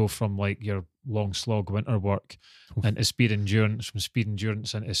starting to go from like your long slog winter work into speed endurance, from speed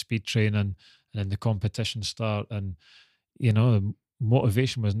endurance into speed training, and then the competition start. And, you know,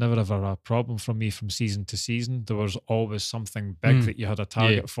 motivation was never ever a problem for me from season to season. There was always something big that you had a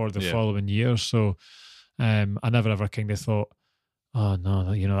target for the following year. So I never ever kind of thought, oh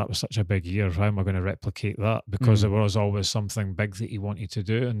no, you know, that was such a big year. How am I going to replicate that? Because there was always something big that you wanted to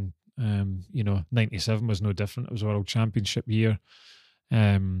do. And, you know, 97 was no different. It was a world championship year.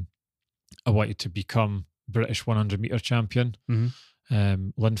 I wanted to become British 100 metre champion.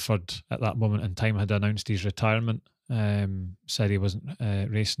 Linford at that moment in time had announced his retirement. Said he wasn't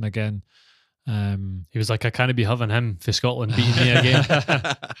racing again. He was like, I can't be having him for Scotland beating me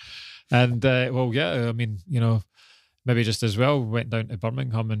again. And well, yeah, I mean, you know, maybe just as well went down to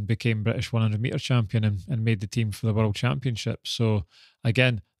Birmingham and became British 100 metre champion and made the team for the World Championship. So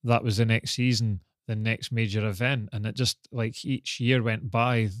again, that was the next season, the next major event. And it just like each year went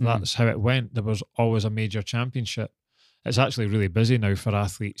by, that's how it went. There was always a major championship. It's actually really busy now for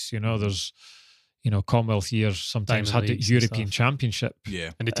athletes. You know, there's, you know, Commonwealth years sometimes had the European Championship.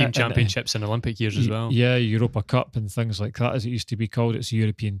 Yeah. And the team championships and Olympic years as well. Yeah, Europa Cup and things like that, as it used to be called. It's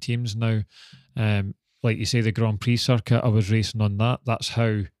European teams now. Like you say, the Grand Prix circuit, I was racing on that. That's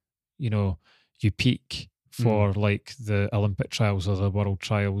how, you know, you peak for like the Olympic trials or the World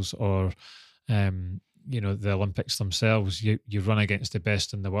trials or, you know, the Olympics themselves. You run against the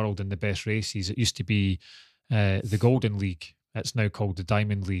best in the world in the best races. It used to be the Golden League. It's now called the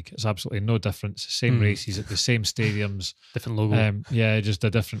Diamond League. It's absolutely no difference. Same races at the same stadiums. Different logo. Yeah, just a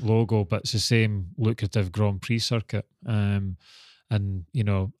different logo, but it's the same lucrative Grand Prix circuit. And, you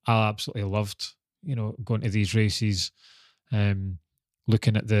know, I absolutely loved, you know, going to these races,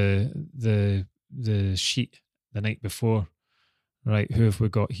 looking at the sheet the night before. Right, who have we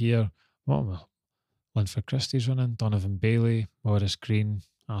got here? Well, Linford Christie's running, Donovan Bailey, Maurice Green,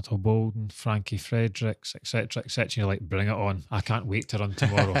 Ato Bolden, Frankie Fredericks, etc., etc. You're like, bring it on. I can't wait to run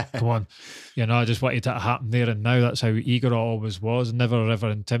tomorrow. Come on. You know, I just wanted it to happen there and now. That's how eager I always was. Never ever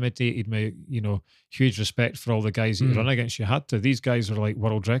intimidated me. You know, huge respect for all the guys that you run against. You had to. These guys are like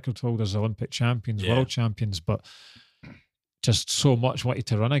world record holders, Olympic champions, world champions, but just so much wanted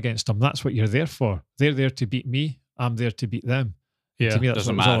to run against them. That's what you're there for. They're there to beat me. I'm there to beat them. Yeah, to me,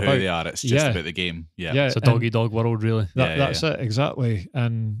 doesn't matter who they are. It's just about the game. Yeah, it's a dog-eat-dog world, really. That's it, exactly.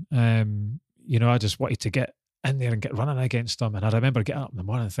 And you know, I just wanted to get in there and get running against them. And I remember getting up in the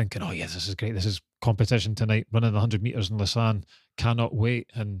morning thinking, "Oh yes, this is great. This is competition tonight. Running the 100 meters in Lausanne. Cannot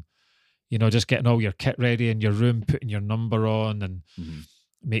wait." And you know, just getting all your kit ready in your room, putting your number on, and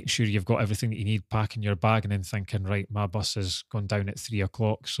making sure you've got everything that you need, packing your bag, and then thinking, right, my bus is going down at 3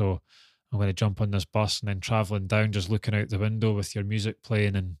 o'clock, so I'm going to jump on this bus, and then travelling down, just looking out the window with your music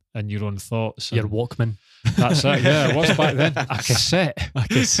playing and your own thoughts. Your Walkman. That's it, yeah. It was back then. A cassette. A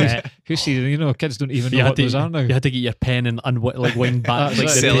cassette. Who sees, you know, kids don't even know what those are now. You had to get your pen and wind back. Like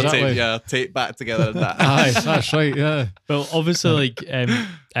sellotape, tape back together and that. Aye, that's right, yeah. Well, obviously, like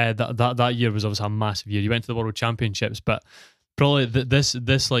that year was obviously a massive year. You went to the World Championships, but probably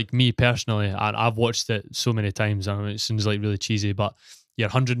this like me personally, and I've watched it so many times, and it seems like really cheesy, but your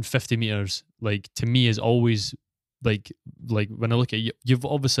 150 meters, like to me, is always like when I look at you, you've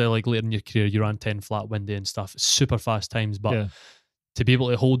obviously like later in your career you ran 10 flat windy and stuff, super fast times, but to be able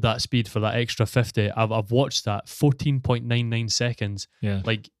to hold that speed for that extra 50, I've watched that 14.99 seconds. Yeah,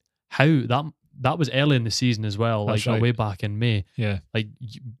 like how that was early in the season as well. That's like way back in May. Yeah, like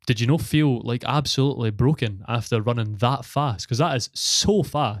did you not feel like absolutely broken after running that fast? Because that is so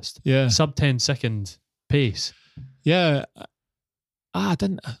fast. Yeah, sub 10-second pace. Yeah. I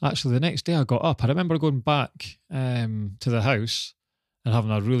didn't actually. The next day I got up. I remember going back to the house and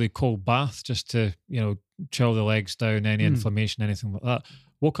having a really cold bath just to, you know, chill the legs down, any inflammation, anything like that.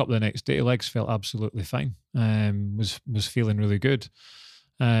 Woke up the next day, legs felt absolutely fine. Was feeling really good.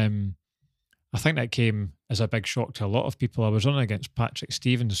 I think that came as a big shock to a lot of people. I was running against Patrick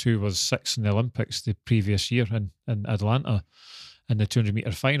Stevens, who was 6th in the Olympics the previous year in Atlanta in the 200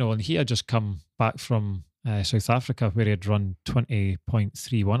 metre final, and he had just come back from South Africa, where he had run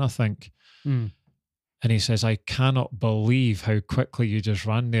 20.31, I think. And he says, I cannot believe how quickly you just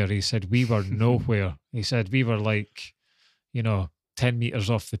ran there. He said, we were nowhere. He said, we were like, you know, 10 metres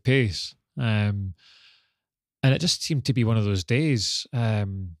off the pace. And it just seemed to be one of those days. As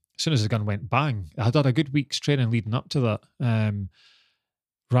soon as the gun went bang, I had a good week's training leading up to that.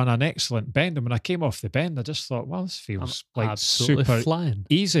 ran an excellent bend, and when I came off the bend, I just thought, well, this feels I'm like absolutely super flying.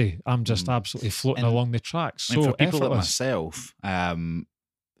 easy. I'm just absolutely floating along the track. So for people effortless. like myself,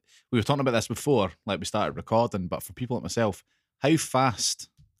 we were talking about this before, like we started recording, but for people like myself, how fast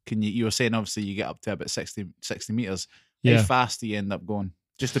can you were saying obviously you get up to about 60 meters. How fast do you end up going?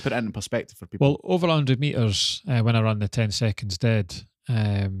 Just to put it in perspective for people. Well, over 100 meters, when I ran the 10 seconds dead,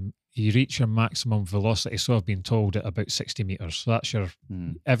 you reach your maximum velocity, so I've been told, at about 60 meters. So that's your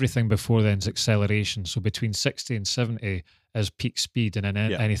everything before then's acceleration. So between 60 and 70 is peak speed, and then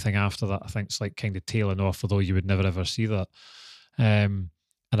anything after that, I think, it's like kind of tailing off, although you would never ever see that. And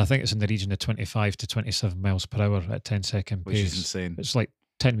I think it's in the region of 25 to 27 miles per hour at 10-second pace. Which is insane. It's like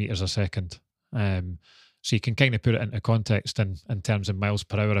 10 meters a second. So you can kind of put it into context in terms of miles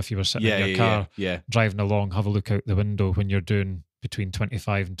per hour. If you were sitting in your car driving along, have a look out the window when you're doing between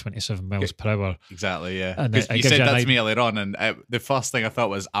 25 and 27 miles per hour. Exactly, yeah. And you said that to me earlier on, and the first thing I thought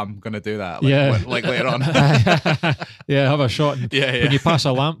was, I'm going to do that. Like later on. Have a shot. And when you pass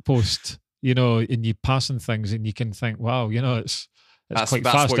a lamppost, and you're passing things, and you can think, wow, it's quite fast.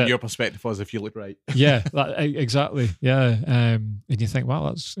 That's what your perspective was if you look right. Exactly. Yeah. And you think,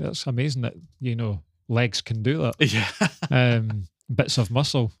 wow, that's amazing that, legs can do that. Bits of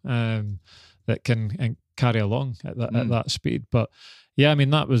muscle that can carry along at that speed. But yeah, I mean,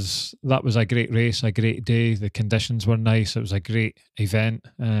 that was a great race, a great day. The conditions were nice. It was a great event.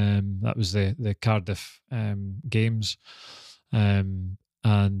 That was the Cardiff Games. And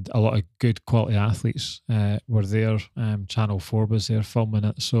a lot of good quality athletes were there. Channel 4 was there filming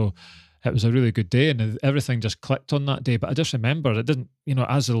it. So it was a really good day, and everything just clicked on that day. But I just remember it didn't,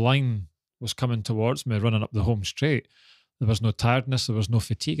 as the line was coming towards me, running up the home straight, there was no tiredness, there was no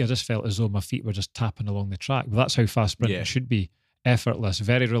fatigue. I just felt as though my feet were just tapping along the track. But that's how fast sprinting should be. Effortless,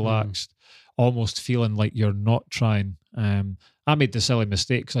 very relaxed, almost feeling like you're not trying. I made the silly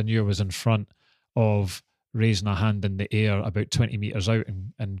mistake because I knew I was in front of raising a hand in the air about 20 metres out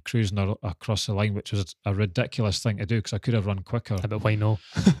and cruising across the line, which was a ridiculous thing to do because I could have run quicker. But why not?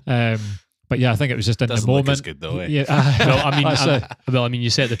 But yeah, I think it was just in the moment. Look as good though, eh? Yeah, well, I mean, you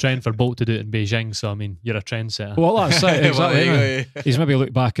set the trend for Bolt to do it in Beijing, so I mean, you're a trendsetter. Well, that's it. Exactly. He's maybe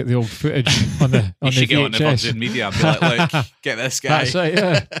looked back at the old footage on the you should VHS. Get on the Virgin Media and be like, look, get this guy. That's right,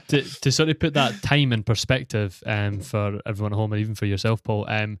 yeah. to sort of put that time in perspective, for everyone at home and even for yourself, Paul,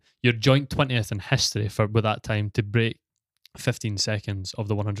 you're joint 20th in history with that time to break 15 seconds of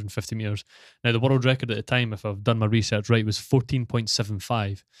the 150 meters. Now, the world record at the time, if I've done my research right, was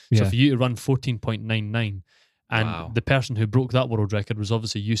 14.75. So for you to run 14.99, and the person who broke that world record was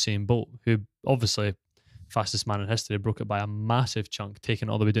obviously Usain Bolt, who obviously fastest man in history, broke it by a massive chunk, taking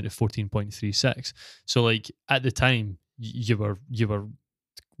it all the way down to 14.36. So like at the time, you were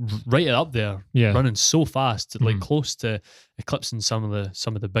right up there, running so fast, like close to eclipsing some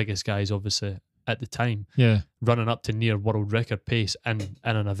of the biggest guys, obviously, at the time, running up to near world record pace in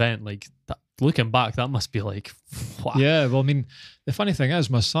an event like that. Looking back, that must be like, wow. Yeah. Well, I mean, the funny thing is,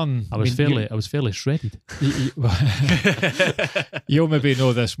 my son, I was fairly shredded. You'll maybe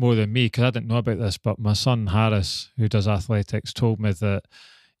know this more than me because I didn't know about this, but my son Harris, who does athletics, told me that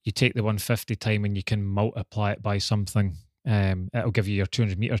you take the 150 time and you can multiply it by something. It'll give you your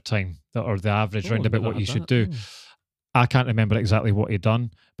 200 meter time, or the average round about what you should do. I can't remember exactly what he'd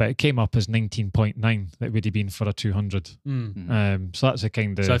done, but it came up as 19.9 that would have been for a 200. So that's a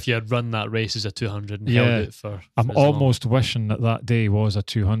kind of... So if you had run that race as a 200 and held it for I'm almost wishing that day was a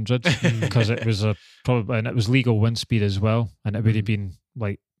 200 because it was and it was legal wind speed as well, and it would have been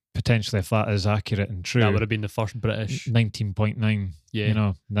like, potentially, if that is accurate and true, that would have been the first British 19.9.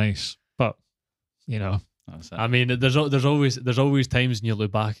 Yeah, nice. But I mean, there's always times when you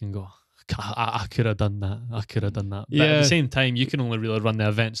look back and go, I could have done that. But at the same time, you can only really run the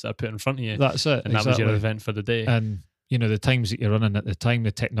events that are put in front of you. That's it. And that was your event for the day. And, the times that you're running at the time,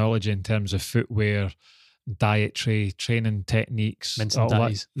 the technology in terms of footwear, dietary, training techniques, mince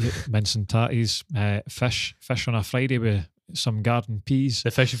and tatties, fish on a Friday with some garden peas.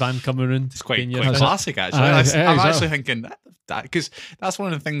 The fish van coming around. It's quite classic, actually. I'm actually thinking that because that's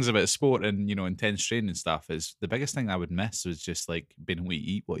one of the things about sport and, intense training and stuff is the biggest thing I would miss was just like being able to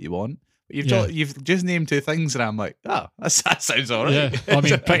eat what you want. You've just named two things, and I'm like, oh, that sounds all right. Yeah, I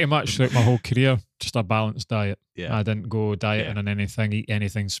mean, pretty much throughout my whole career, just a balanced diet. Yeah, I didn't go dieting on anything, eat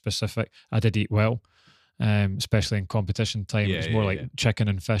anything specific. I did eat well, especially in competition time. It was more like chicken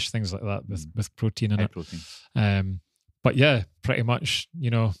and fish, things like that, with protein in it. Protein. But yeah, pretty much,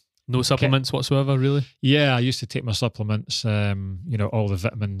 No supplements whatsoever, really? Yeah, I used to take my supplements, all the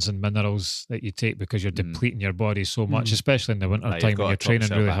vitamins and minerals that you take because you're depleting your body so much, especially in the winter time when you're training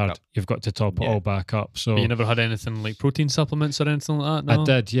really hard. You've got to top it all back up. So, but you never had anything like protein supplements or anything like that? No? I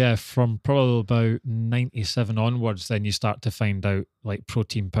did, yeah. From probably about 97 onwards, then you start to find out like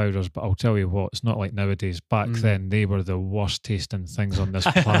protein powders. But I'll tell you what, it's not like nowadays. Back then, they were the worst tasting things on this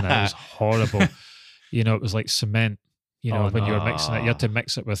planet. It was horrible. It was like cement. You were mixing it, you had to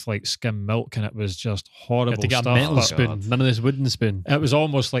mix it with like skim milk, and it was just horrible. You had to get a metal spoon, none of this wooden spoon. It was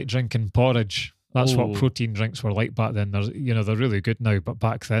almost like drinking porridge. That's what protein drinks were like back then. They're really good now, but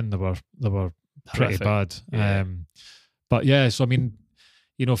back then they were pretty bad. Yeah. But yeah, so I mean,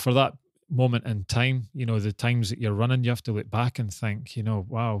 for that moment in time, the times that you're running, you have to look back and think,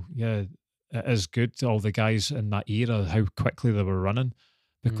 wow, yeah, it is good. All the guys in that era, how quickly they were running,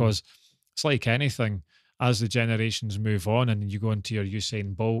 because it's like anything. As the generations move on and you go into your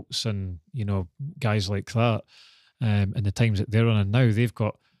Usain Bolts and, guys like that, and the times that they're running now, they've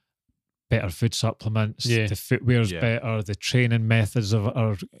got better food supplements, the footwear's better, the training methods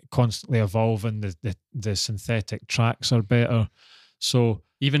are constantly evolving, the synthetic tracks are better. So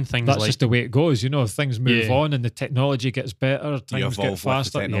even things that's just the way it goes, things move on and the technology gets better, things get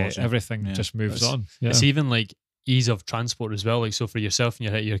faster, everything just moves on. It's even like ease of transport as well. Like, so for yourself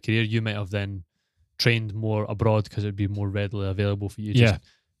and your career, you might have then trained more abroad because it'd be more readily available for you to just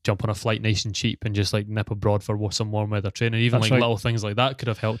jump on a flight nice and cheap and just like nip abroad for some warm weather training. Even little things like that could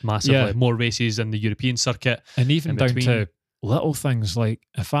have helped massively. More races in the European circuit. And even down to little things like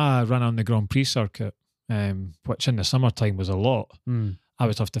if I ran on the Grand Prix circuit, which in the summertime was a lot, I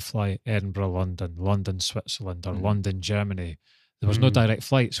would have to fly Edinburgh, London, Switzerland, or London, Germany. There was no direct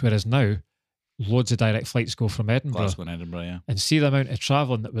flights, whereas now loads of direct flights go from Edinburgh. Glasgow and Edinburgh, yeah. And see the amount of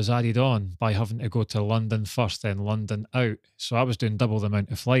travelling that was added on by having to go to London first, then London out. So I was doing double the amount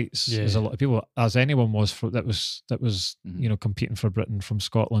of flights as a lot of people, as anyone was that was competing for Britain from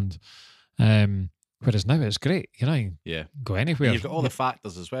Scotland. Whereas now it's great, you can go anywhere. And you've got all the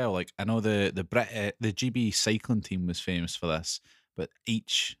factors as well. Like I know the GB cycling team was famous for this, but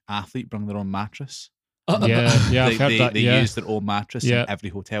each athlete bring their own mattress. I've heard that. They used their own mattress in every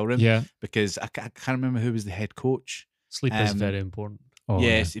hotel room. Yeah, because I can't remember who was the head coach. Sleep is very important.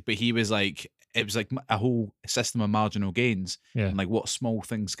 Yes, but he was like, it was like a whole system of marginal gains. Yeah, and like what small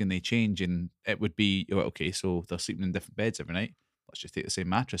things can they change? And it would be okay, so they're sleeping in different beds every night. Let's just take the same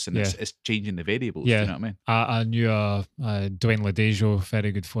mattress, and it's changing the variables. Yeah, do you know what I mean? I knew Dwayne Ladejo,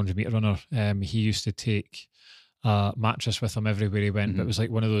 very good 400 meter runner. He used to take a mattress with him everywhere he went, but it was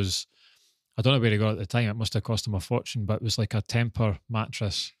like one of those. I don't know where he got it at the time. It must have cost him a fortune, but it was like a Tempur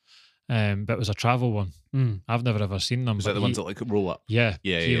mattress. But it was a travel one. I've never ever seen them. Was that the ones that like roll up? Yeah,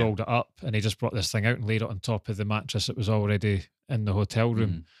 he rolled it up and he just brought this thing out and laid it on top of the mattress that was already in the hotel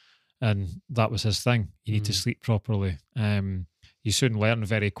room. And that was his thing. You need to sleep properly. You soon learn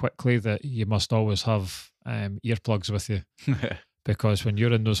very quickly that you must always have earplugs with you. Because when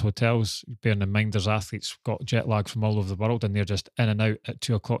you're in those hotels, bearing in mind there's athletes got jet lag from all over the world and they're just in and out at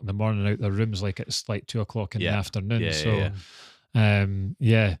 2 o'clock in the morning, out their rooms like it's like 2 o'clock in the afternoon.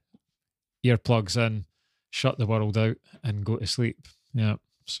 Earplugs in, shut the world out and go to sleep. Yeah.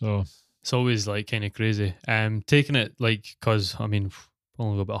 So it's always like kind of crazy. Taking it like, because I mean,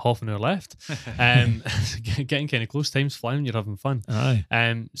 only got about half an hour left. Getting kind of close, time's flying, you're having fun. Aye.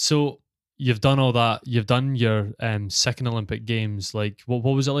 So you've done all that. You've done your second Olympic Games. Like, what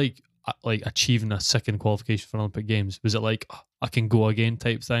was it like achieving a second qualification for Olympic Games? Was it like I can go again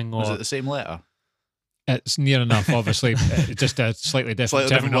type thing? Or was it the same letter? It's near enough, obviously. Just a slightly different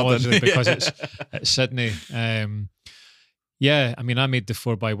terminology because it's Sydney. I mean, I made the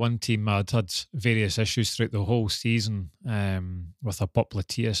 4x1 team. I'd had various issues throughout the whole season with a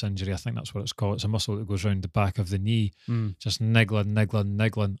popliteus injury. I think that's what it's called. It's a muscle that goes around the back of the knee, just niggling.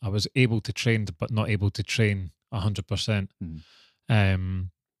 I was able to train, but not able to train 100%.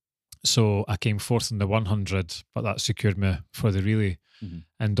 So I came fourth in the 100, but that secured me for the relay.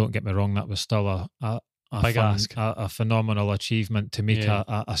 And don't get me wrong, that was still a phenomenal achievement to make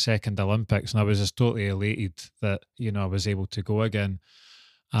a second Olympics, and I was just totally elated that I was able to go again.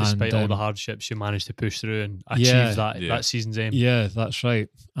 Despite all the hardships, you managed to push through and achieve that season's aim. Yeah, that's right.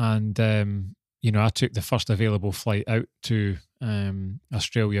 And I took the first available flight out to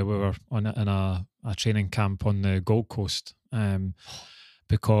Australia. We were in a training camp on the Gold Coast.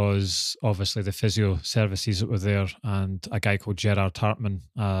 Because obviously the physio services that were there, and a guy called Gerard Hartman,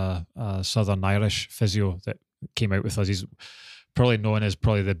 a Southern Irish physio that came out with us. He's probably known as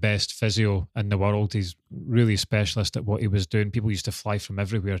the best physio in the world. He's really specialist at what he was doing. People used to fly from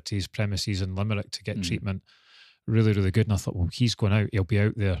everywhere to his premises in Limerick to get treatment. really, really good. And I thought, well, he's going out, he'll be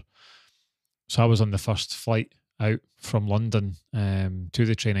out there. So I was on the first flight out from London to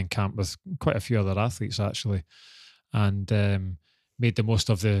the training camp with quite a few other athletes actually, and made the most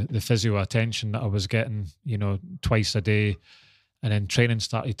of the physio attention that I was getting, you know, twice a day. And then training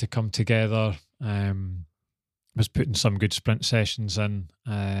started to come together. Was putting some good sprint sessions in,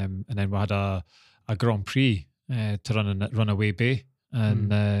 and then we had a Grand Prix to run in Runaway Bay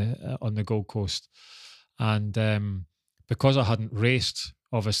and on the Gold Coast. And because I hadn't raced,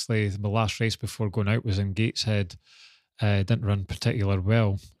 obviously my last race before going out was in Gateshead, didn't run particularly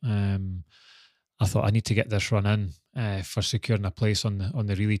well. I thought I need to get this run in for securing a place on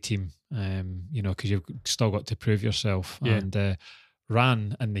the relay team, you know, because you've still got to prove yourself. Yeah. And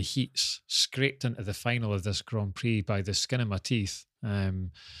ran in the heats, scraped into the final of this Grand Prix by the skin of my teeth.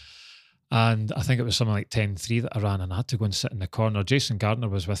 And I think it was something like 10:3 that I ran, and I had to go and sit in the corner. Jason Gardner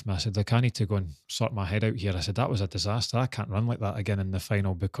was with me. I said, look, I need to go and sort my head out here. I said, that was a disaster. I can't run like that again in the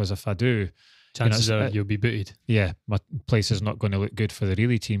final, because if I do, chances are you'll be booted. Yeah, my place is not going to look good for the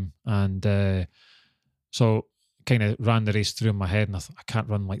relay team. And so kind of ran the race through in my head, and I thought, I can't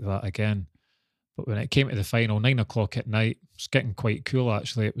run like that again. But when it came to the final, 9 o'clock at night, it was getting quite cool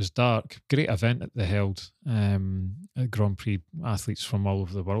actually. It was dark. Great event that they held. Grand Prix athletes from all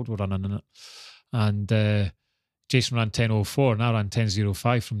over the world were running in it. And Jason ran 10:04 and I ran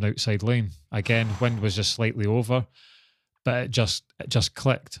 10:05 from the outside lane. Again, wind was just slightly over, but it just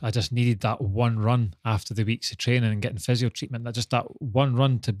clicked. I just needed that one run after the weeks of training and getting physio treatment. That one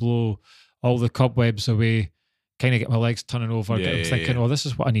run to blow all the cobwebs away, kind of get my legs turning over, thinking, oh, this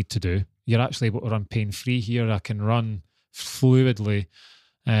is what I need to do. You're actually able to run pain-free here. I can run fluidly,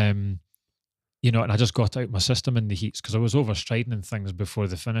 you know, and I just got out my system in the heats because I was overstriding and things before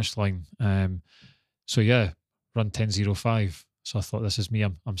the finish line. So yeah, run 10:05. So I thought, this is me.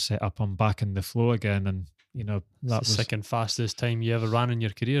 I'm set up. I'm back in the flow again. And, you know, that was the second fastest time you ever ran in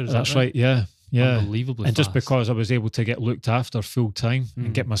your career. That's right? Yeah. Yeah. Unbelievably and fast. Just because I was able to get looked after full time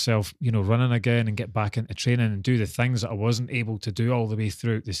and get myself, you know, running again and get back into training and do the things that I wasn't able to do all the way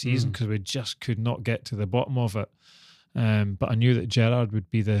throughout the season because we just could not get to the bottom of it. But I knew that Gerard would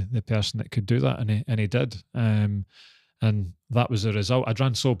be the person that could do that, and he did. And that was the result. I'd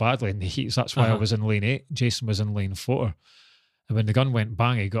ran so badly in the heats. That's why I was in lane 8. Jason was in lane 4. And when the gun went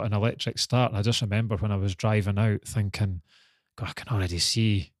bang, he got an electric start. I just remember when I was driving out thinking, God, I can already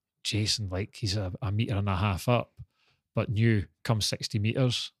see Jason, like he's a metre and a half up, but knew come 60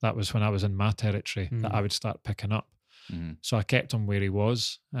 metres, that was when I was in my territory, that I would start picking up. So I kept him where he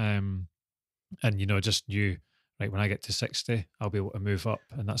was, and, you know, just knew, right, when I get to 60, I'll be able to move up.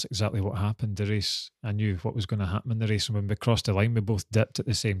 And that's exactly what happened. The race, I knew what was going to happen in the race. And when we crossed the line, we both dipped at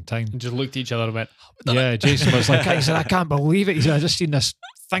the same time. And just looked at each other and went, yeah, Jason was like, he said, I can't believe it. He said, I just seen this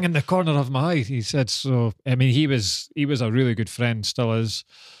thing in the corner of my eye. He said, so, I mean, he was a really good friend, still is.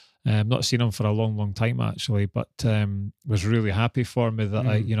 Not seen him for a long, long time actually, but was really happy for me that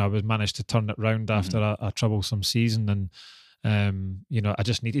I was managed to turn it round after a troublesome season. And you know, I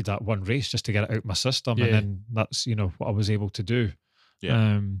just needed that one race just to get it out my system, and then that's, you know, what I was able to do.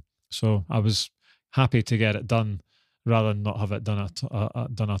 So I was happy to get it done rather than not have it done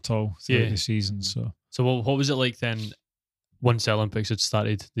at all throughout the season. So what was it like then once the Olympics had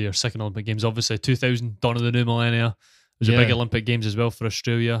started, your second Olympic Games? Obviously 2000, dawn of the new millennia. It was a big Olympic Games as well for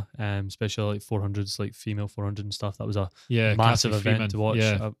Australia, especially like 400s, like female 400 and stuff. That was a massive event to watch,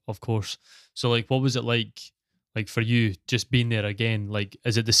 of course. So like, what was it like for you just being there again? Like,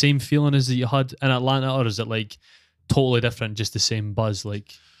 is it the same feeling as that you had in Atlanta, or is it like totally different, just the same buzz?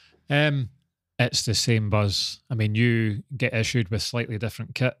 Like, it's the same buzz. I mean, you get issued with slightly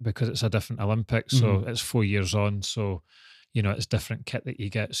different kit because it's a different Olympics, so it's 4 years on. So, you know, it's different kit that you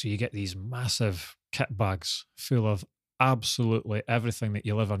get. So you get these massive kit bags full of absolutely everything that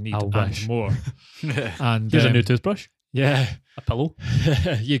you'll ever need and more. And here's a new toothbrush. Yeah. A pillow.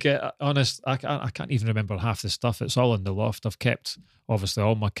 You get, honest, I can't even remember half the stuff. It's all in the loft. I've kept, obviously,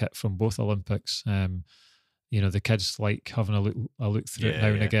 all my kit from both Olympics. You know, the kids like having a look through it now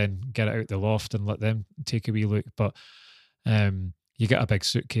and again, get it out the loft and let them take a wee look. But you get a big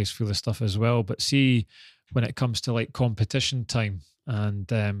suitcase full of stuff as well. But see, when it comes to like competition time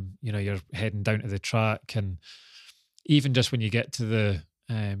and, you know, you're heading down to the track, and even just when you get to the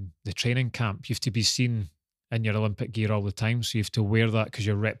training camp, you have to be seen in your Olympic gear all the time. So you have to wear that because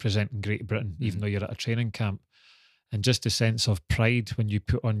you're representing Great Britain, even though you're at a training camp. And just a sense of pride when you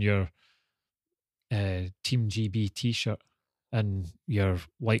put on your Team GB t-shirt and your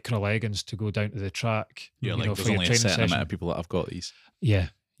Lycra leggings to go down to the track. Yeah, you like know, there's for only your a training certain amount session. of people that have got these. Yeah,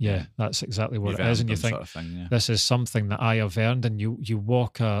 that's exactly what it is. And you think, sort of thing, this is something that I have earned. And you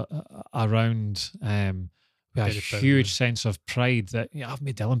walk around with a huge sense of pride that I've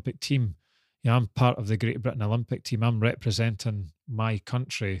made the Olympic team. I'm part of the Great Britain Olympic team. I'm representing my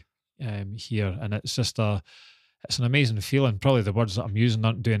country here, and it's just it's an amazing feeling. Probably the words that I'm using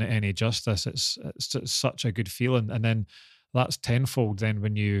aren't doing it any justice. It's just such a good feeling, and then that's tenfold then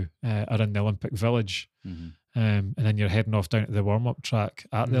when you are in the Olympic Village, and then you're heading off down to the warm-up track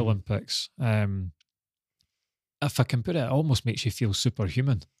at the Olympics. If I can put it, it almost makes you feel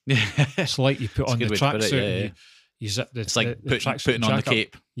superhuman. It's like you put on the tracksuit and you zip the It's like the putting on the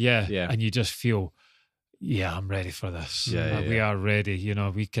cape. Yeah, and you just feel, I'm ready for this. We are ready.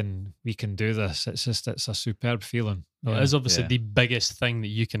 We can do this. It's a superb feeling. Well, it is obviously the biggest thing that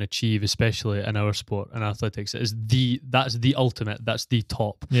you can achieve, especially in our sport, in athletics. That's the ultimate. That's the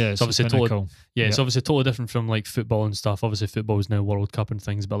top. Yeah, it's obviously totally. It's obviously totally different from like football and stuff. Obviously, football is now World Cup and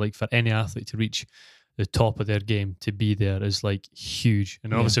things, but like for any athlete to reach the top of their game, to be there is like huge.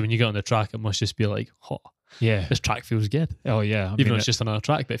 And obviously, when you get on the track, it must just be like, this track feels good. Oh yeah, even though it's just another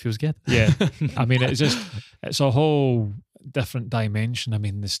track, but it feels good. Yeah, I mean, it's a whole different dimension. I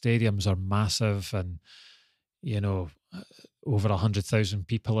mean, the stadiums are massive, and over 100,000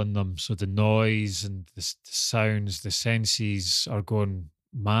 people in them. So the noise and the sounds, the senses are going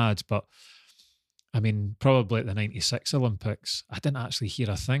mad. But I mean, probably at the '96 Olympics, I didn't actually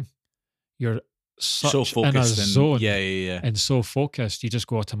hear a thing. You're so focused in a zone, and so focused, you just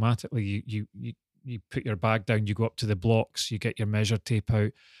go automatically. You put your bag down, you go up to the blocks, you get your measure tape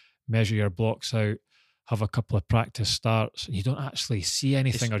out, measure your blocks out, have a couple of practice starts, and you don't actually see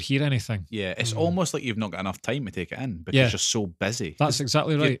anything or hear anything. Yeah, it's almost like you've not got enough time to take it in because you're so busy. That's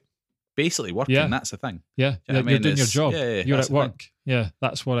exactly right. Basically working, that's the thing. Yeah, you're doing your job. You're at work. Yeah,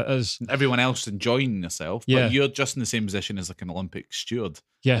 that's what it is. Everyone else enjoying yourself, but you're just in the same position as like an Olympic steward.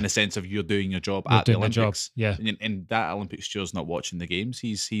 Yeah, in the sense of you're doing your job at the Olympics. Yeah, and that Olympic steward's not watching the games.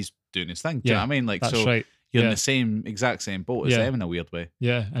 He's doing his thing. Do you know what I mean? Like, that's so right. You're in the exact same boat as them in a weird way.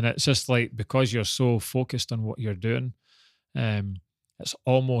 Yeah, and it's just like, because you're so focused on what you're doing, it's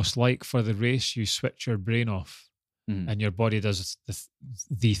almost like for the race you switch your brain off. And your body does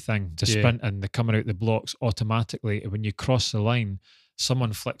the thing to sprint, and they're coming out the blocks automatically. And when you cross the line,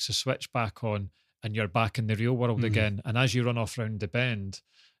 someone flicks a switch back on, and you're back in the real world again. And as you run off round the bend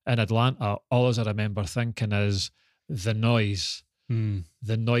in Atlanta, all I remember thinking is the noise.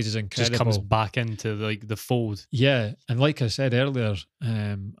 The noise is incredible. Just comes back into like the fold. Yeah, and like I said earlier,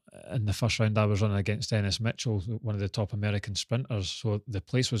 in the first round I was running against Dennis Mitchell, one of the top American sprinters. So the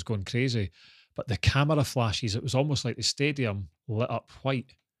place was going crazy. But the camera flashes, it was almost like the stadium lit up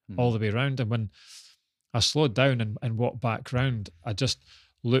white all the way around. And when I slowed down and walked back round, I just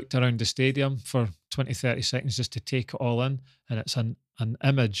looked around the stadium for 20, 30 seconds just to take it all in. And it's an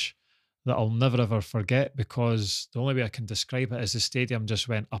image that I'll never, ever forget, because the only way I can describe it is the stadium just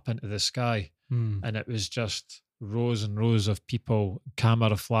went up into the sky. And it was just rows and rows of people,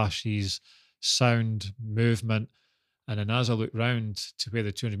 camera flashes, sound, movement. And then as I look round to where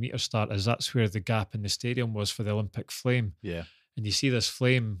the 200-metre start is, that's where the gap in the stadium was for the Olympic flame. Yeah. And you see this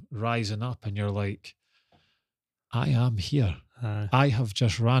flame rising up, and you're like, I am here. I have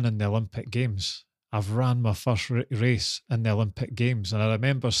just ran in the Olympic Games. I've ran my first race in the Olympic Games. And I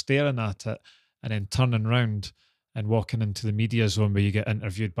remember staring at it and then turning round and walking into the media zone where you get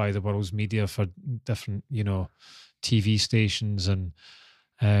interviewed by the world's media for different, TV stations. And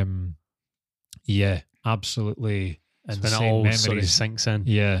absolutely. It's when it all sort of sinks in.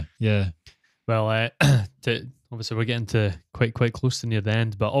 Yeah. Well, obviously we're getting to quite close to near the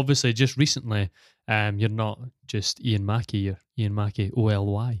end, but obviously just recently, you're not just Ian Mackey, you're Ian Mackey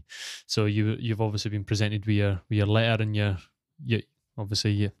OLY. So you've obviously been presented with your letter and your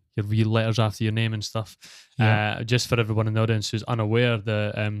real letters after your name and stuff. Yeah. Just for everyone in the audience who's unaware,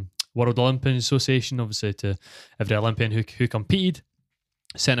 the World Olympic Association, obviously to every Olympian who competed,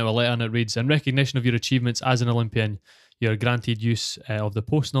 sent out a letter, and it reads, in recognition of your achievements as an Olympian, you are granted use of the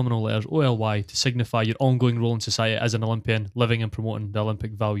post-nominal letters OLY to signify your ongoing role in society as an Olympian, living and promoting the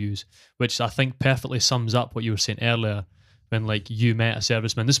Olympic values, which I think perfectly sums up what you were saying earlier when like you met a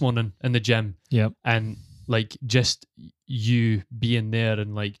serviceman this morning in the gym. Yep. And like just you being there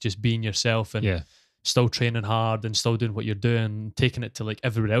and like just being yourself and still training hard and still doing what you're doing, taking it to like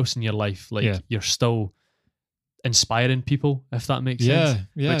everywhere else in your life. Like you're still inspiring people, if that makes sense.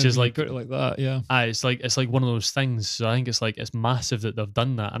 Yeah, which is like put it like that. It's like one of those things. So I think it's massive that they've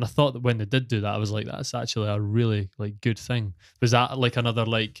done that. And I thought that when they did do that, I was like, that's actually a really like good thing. Was that like another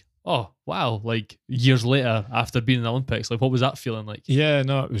like, oh wow, like years later after being in the Olympics, like what was that feeling like? Yeah,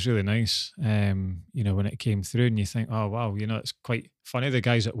 no, it was really nice. When it came through, and you think, oh wow, it's quite funny. The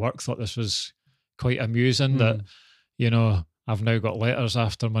guys at work thought this was quite amusing that I've now got letters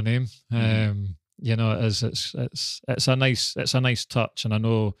after my name. You know, it's a nice touch, and I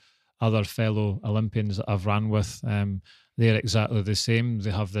know other fellow Olympians that I've ran with, they're exactly the same.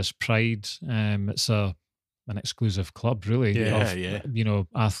 They have this pride. It's an exclusive club, really. You know,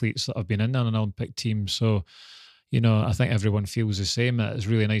 athletes that have been in an Olympic team. So, you know, I think everyone feels the same. It's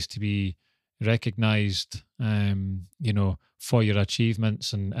really nice to be recognised, you know, for your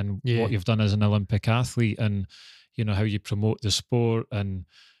achievements and what you've done as an Olympic athlete, and, you know, how you promote the sport, and,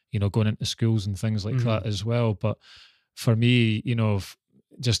 you know, going into schools and things like that as well. But for me, you know,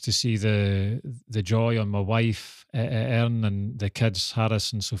 just to see the joy on my wife, Erin, and the kids,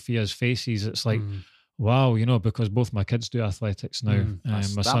 Harris and Sophia's faces, it's like, wow, you know, because both my kids do athletics now. My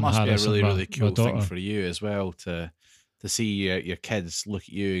son must Harris, be a really cool thing for you as well, to see your kids look at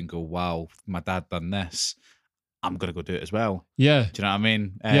you and go, wow, my dad done this, I'm gonna go do it as well. Yeah, do you know what I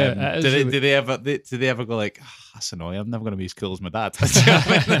mean? Do they ever go like, oh, that's annoying, I'm never gonna be as cool as my dad?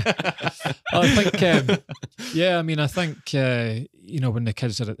 I think, yeah, I mean, I think, you know, when the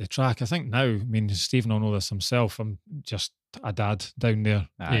kids are at the track, I think now, I mean, Stephen will know this himself, I'm just a dad down there.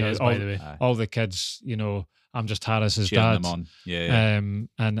 All the kids, you know, I'm just Harris's dad. Them on.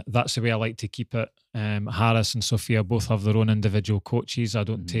 And that's the way I like to keep it. Harris and Sophia both have their own individual coaches. I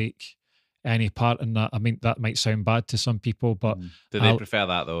don't take any part in that. I mean, that might sound bad to some people, but do they prefer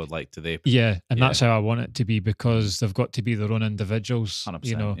that though? Like, do they? Yeah, and that's how I want it to be, because they've got to be their own individuals. 100%,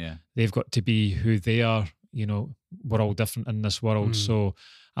 you know, they've got to be who they are. You know, we're all different in this world, so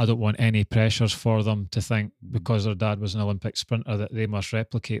I don't want any pressures for them to think because their dad was an Olympic sprinter that they must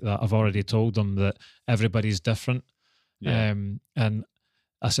replicate that. I've already told them that everybody's different. And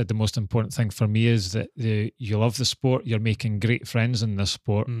I said the most important thing for me is that you love the sport, you're making great friends in this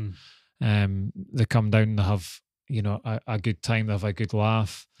sport. They come down, they have, you know, a good time, they have a good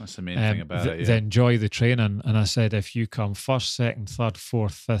laugh. That's the main thing about it. They enjoy the training. And I said, if you come first, second, third,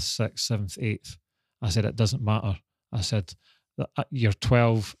 fourth, fifth, sixth, seventh, eighth, I said, it doesn't matter. I said, you're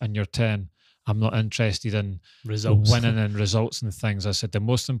 12 and you're 10. I'm not interested in winning and results and things. I said, the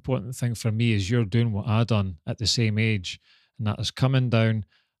most important thing for me is you're doing what I done at the same age. And that is coming down,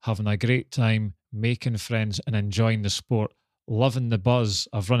 having a great time, making friends and enjoying the sport, loving the buzz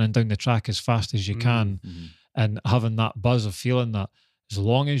of running down the track as fast as you can, and having that buzz of feeling that. As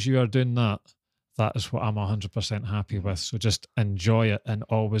long as you are doing that, that is what I'm 100% happy with. So just enjoy it and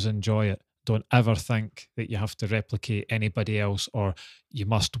always enjoy it. Don't ever think that you have to replicate anybody else, or you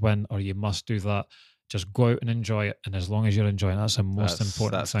must win, or you must do that. Just go out and enjoy it. And as long as you're enjoying it, that's the most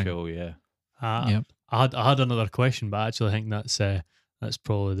important thing. That's cool, yeah. I had another question, but I actually think that's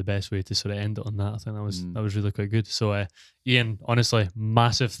probably the best way to sort of end it on that. I think that was really quite good. So, Ian, honestly,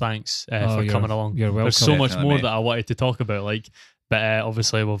 massive thanks for coming along. You're welcome. There's so much more that I wanted to talk about, but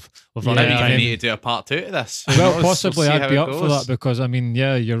obviously we've run out of time. I need to do a part 2 to this. Well, possibly I'd be up for that, because I mean,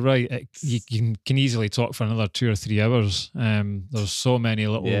 yeah, you're right. You can easily talk for another 2 or 3 hours. There's so many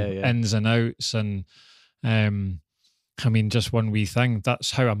little ins and outs, and I mean, just one wee thing.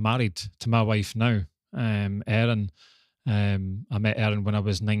 That's how I'm married to my wife now, Erin. I met Erin when I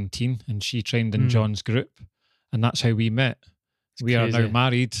was 19, and she trained in John's group, and that's how we met. We are now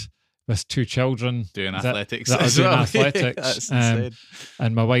married with 2 children doing athletics that are as doing well. athletics.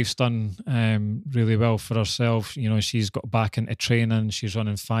 And my wife's done really well for herself. You know, she's got back into training. She's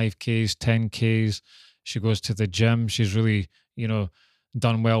running 5Ks, 10Ks. She goes to the gym. She's really, you know,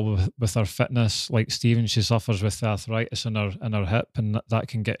 done well with her fitness. Like Stephen, she suffers with arthritis in her hip, and that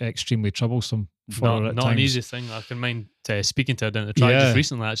can get extremely troublesome for her at not times. An easy thing. I can mind speaking to her down the track just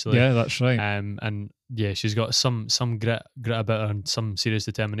recently, actually. Yeah, that's right. And yeah, she's got some grit about her and some serious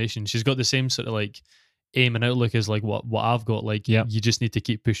determination. She's got the same sort of like aim and outlook as like what I've got. Like, you just need to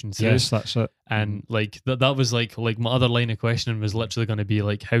keep pushing through. Yes, that's it. And like that was like my other line of questioning was literally going to be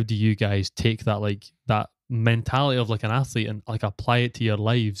like, how do you guys take that mentality of like an athlete and like apply it to your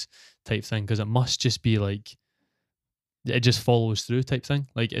lives type thing? Because it must just be like, it just follows through type thing.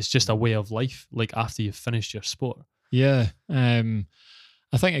 Like, it's just a way of life, like after you've finished your sport. Yeah.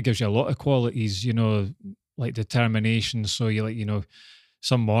 I think it gives you a lot of qualities, you know, like determination. So you like, you know,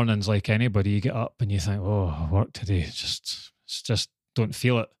 some mornings, like anybody, you get up and you think, oh, work today, just don't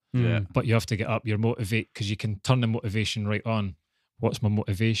feel it. Yeah. But you have to get up, you're motivated, because you can turn the motivation right on. What's my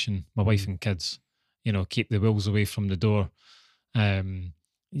motivation? My wife and kids. You know, keep the wolves away from the door.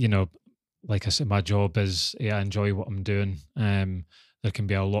 You know, like I said, my job is, I enjoy what I'm doing. There can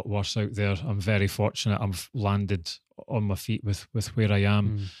be a lot worse out there. I'm very fortunate. I've landed on my feet with where I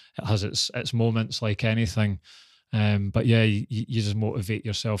am. It has its moments like anything. But yeah, you just motivate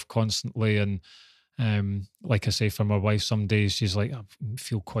yourself constantly. And like I say, for my wife, some days she's like, I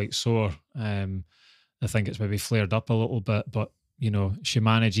feel quite sore. I think it's maybe flared up a little bit, but she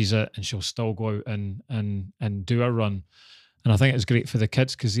manages it and she'll still go out and do a run. And I think it's great for the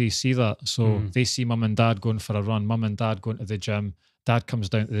kids because they see that. So they see mum and dad going for a run, mum and dad going to the gym, dad comes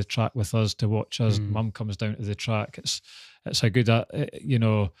down to the track with us to watch us, mum comes down to the track. It's a good,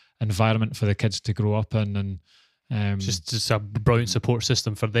 environment for the kids to grow up in, and just a brilliant support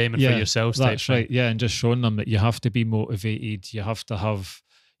system for them and for yourselves. That's right. Yeah, and just showing them that you have to be motivated. You have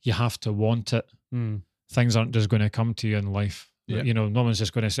to want it. Things aren't just going to come to you in life. Yeah. No one's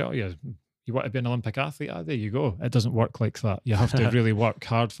just going to say, "Oh yeah, you want to be an Olympic athlete? There you go." It doesn't work like that. You have to really work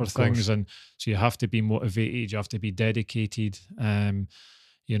hard for things, and so you have to be motivated. You have to be dedicated. And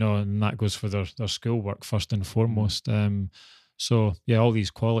that goes for their schoolwork first and foremost. So yeah, all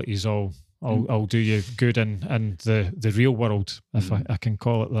these qualities all do you good in the real world, if I can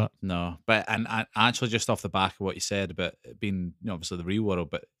call it that. No, but and actually, just off the back of what you said about it being obviously the real world,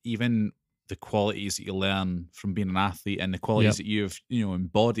 but even the qualities that you learn from being an athlete and the qualities that you've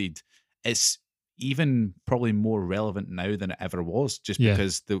embodied, it's even probably more relevant now than it ever was, just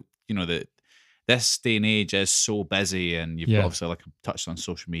because this day and age is so busy, and you've obviously, like, touched on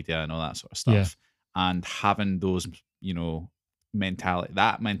social media and all that sort of stuff, and having those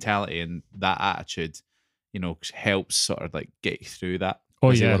mentality and that attitude helps sort of like get you through that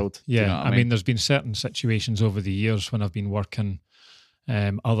busy world. I mean, there's been certain situations over the years when I've been working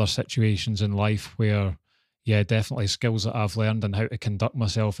other situations in life where definitely skills that I've learned and how to conduct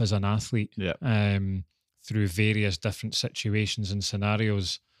myself as an athlete through various different situations and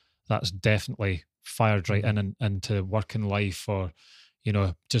scenarios, that's definitely fired right into working life, or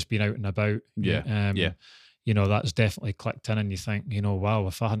just being out and about. That's definitely clicked in, and you think, wow,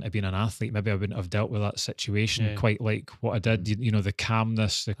 if I hadn't been an athlete, maybe I wouldn't have dealt with that situation quite like what I did. The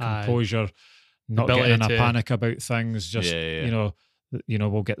calmness, the composure, not getting in a panic about things, just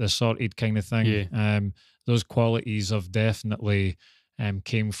we'll get this sorted kind of thing. Those qualities have definitely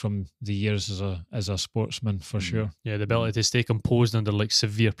came from the years as a sportsman, for sure. Yeah, the ability to stay composed under like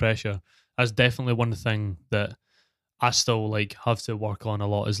severe pressure. That's definitely one thing that I still like have to work on a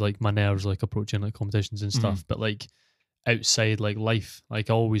lot, is like my nerves, like approaching like competitions and stuff. But like outside like life, like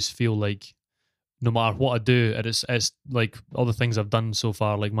I always feel like no matter what I do, it's like all the things I've done so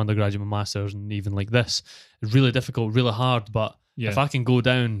far, like my undergraduate, my masters, and even like this, it's really difficult, really hard. But if I can go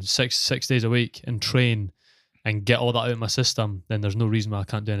down six days a week and train and get all that out of my system, then there's no reason why I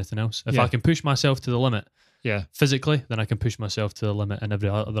can't do anything else. If I can push myself to the limit physically, then I can push myself to the limit in every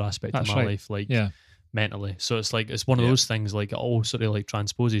other aspect of my life, like mentally. So it's like, it's one of those things, like it all sort of like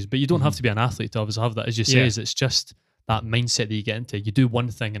transposes. But you don't have to be an athlete to obviously have that. As you say, it's just that mindset that you get into. You do one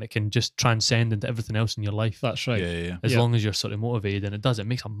thing and it can just transcend into everything else in your life. That's right. As long as you're sort of motivated, and it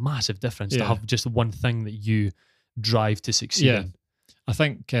makes a massive difference to have just one thing that you drive to succeed in. I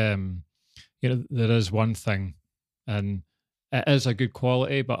think there is one thing, and it is a good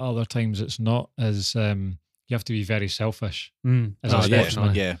quality, but other times it's not, as you have to be very selfish as a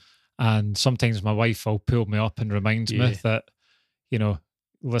sportsman. And sometimes my wife will pull me up and reminds me that,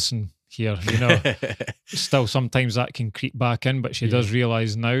 listen here, still sometimes that can creep back in, but she does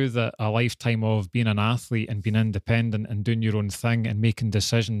realise now that a lifetime of being an athlete and being independent and doing your own thing and making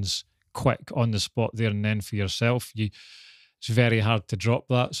decisions quick on the spot there and then for yourself, it's very hard to drop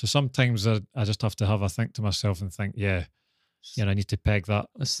that. So sometimes I just have to have a think to myself and think, I need to peg that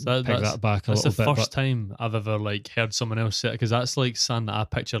back a little bit. That's the first time I've ever like heard someone else say it, because that's like something that I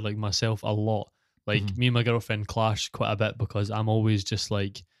picture like myself a lot. Like me and my girlfriend clash quite a bit, because I'm always just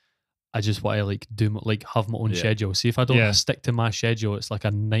like, I just want to like have my own schedule. See, if I don't stick to my schedule, it's like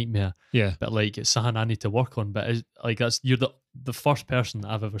a nightmare. But like, it's something I need to work on. But it's, like, you're the first person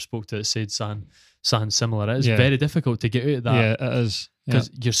that I've ever spoke to that said something similar. It is very difficult to get out of that. Yeah, it is. Because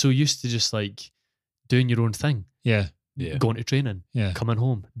you're so used to just like doing your own thing. Going to training, coming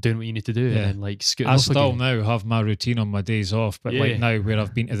home, doing what you need to do, and then like scooting I off still again. now have my routine on my days off, but like now where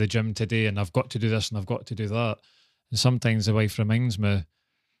I've been to the gym today and I've got to do this and I've got to do that, and sometimes the wife reminds me,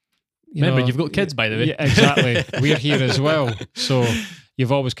 remember, you've got kids, by the way. Yeah, exactly. We're here as well, so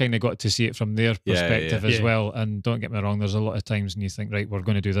you've always kind of got to see it from their perspective as well. And don't get me wrong, there's a lot of times when you think, right, we're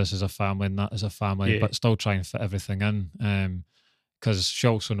going to do this as a family and that as a family, but still try and fit everything in, because she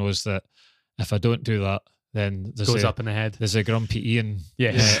also knows that if I don't do that, then goes up in the head. There's a grumpy Ian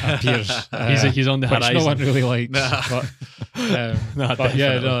appears. He's on the horizon. No one really likes. But there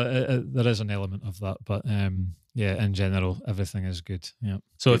is an element of that. But in general, everything is good. Yeah.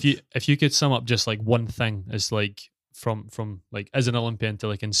 So if you could sum up just like one thing as like from like as an Olympian to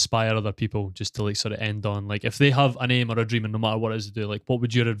like inspire other people, just to like sort of end on, like if they have an aim or a dream and no matter what it is to do, like what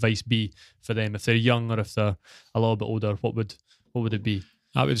would your advice be for them if they're young or if they're a little bit older? What would it be?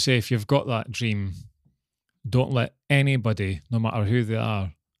 I would say if you've got that dream, don't let anybody, no matter who they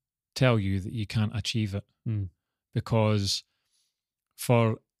are, tell you that you can't achieve it. Because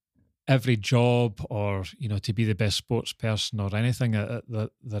for every job or, to be the best sports person or anything that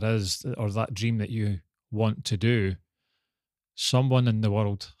there is, or that dream that you want to do, someone in the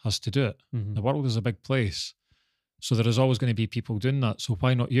world has to do it. The world is a big place. So there is always going to be people doing that. So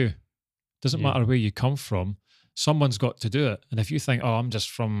why not you? Doesn't matter where you come from. Someone's got to do it. And if you think, oh, I'm just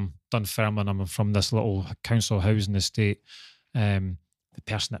from Dunfermline, I'm from this little council housing estate, the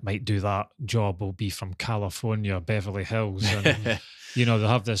person that might do that job will be from California, Beverly Hills, and they'll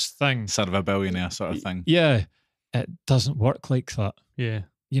have this thing. Sort of a billionaire sort of thing. Yeah. It doesn't work like that. Yeah.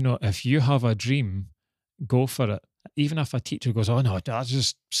 If you have a dream, go for it. Even if a teacher goes, oh no, that's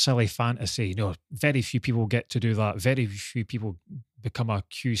just silly fantasy. Very few people get to do that. Very few people become a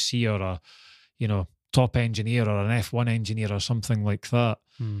QC or a, top engineer or an F1 engineer or something like that,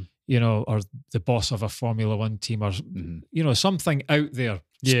 or the boss of a Formula One team or, something out there,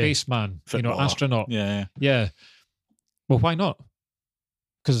 spaceman, Footballer. Astronaut. Yeah. Well, why not?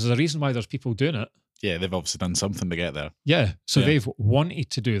 Because there's a reason why there's people doing it. Yeah, they've obviously done something to get there. Yeah, so they've wanted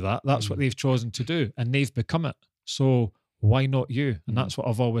to do that. That's what they've chosen to do, and they've become it. So why not you? And that's what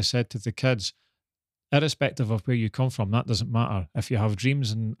I've always said to the kids. Irrespective of where you come from, that doesn't matter. If you have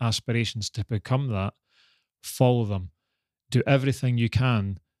dreams and aspirations to become that, follow them. Do everything you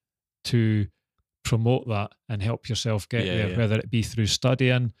can to promote that and help yourself get there, whether it be through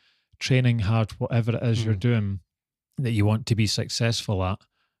studying, training hard, whatever it is you're doing that you want to be successful at,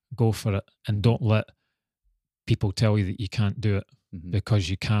 go for it. And don't let people tell you that you can't do it, because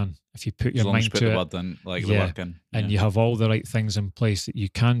you can. If you put your mind to it, the work in, and you have all the right things in place that you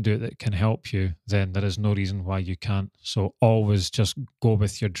can do it that can help you, then there is no reason why you can't. So always just go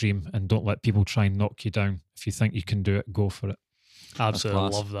with your dream and don't let people try and knock you down. If you think you can do it, go for it. Absolutely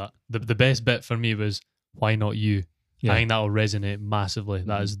love that. The best bit for me was, why not you? I think that will resonate massively.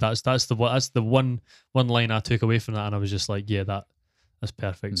 That's the one line I took away from that, and I was just like, yeah, that's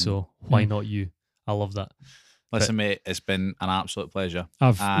perfect. So why not you? I love that. Listen, mate, it's been an absolute pleasure.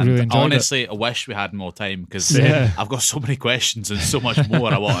 I've really enjoyed honestly, I wish we had more time, because I've got so many questions and so much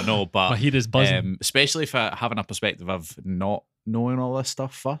more I want to know. But my head is buzzing. Especially for having a perspective of not knowing all this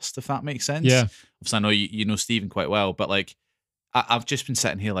stuff first, if that makes sense. Yeah. Obviously, I know you know Stephen quite well, but I've just been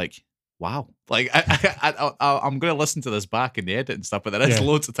sitting here wow. I'm going to listen to this back in the edit and stuff, but there is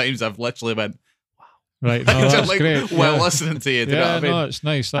loads of times I've literally went, right, no, that's great. Listening to you. Do you know what I mean? No, it's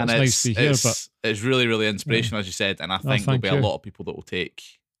nice. That's nice to hear. But it's really, really inspirational, as you said, and I think there'll be a lot of people that will take,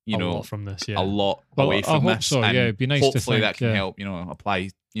 a lot from this, a lot away from this. So. And it'd be nice hopefully to that can help, apply,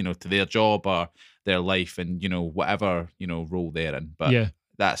 to their job or their life and whatever role they're in. But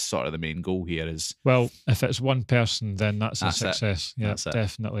that's sort of the main goal here. Is if it's one person, then that's a success. Yeah,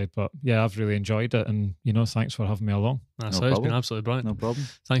 definitely. But I've really enjoyed it, and thanks for having me along. It's been absolutely brilliant. No problem.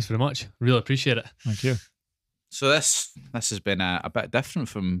 Thanks very much. Really appreciate it. Thank you. So this has been a bit different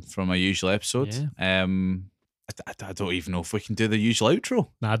from a usual episode. Yeah. I don't even know if we can do the usual outro.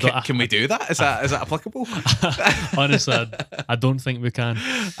 Nah, can we do that? Is that applicable? Honestly, I don't think we can.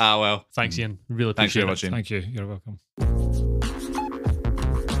 Well. Thanks, Ian. Really appreciate it. Thank you. You're welcome.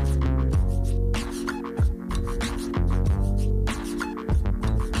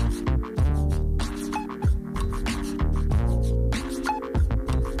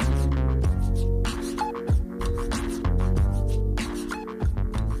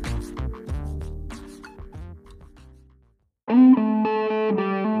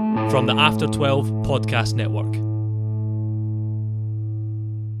 From the After 12 Podcast Network.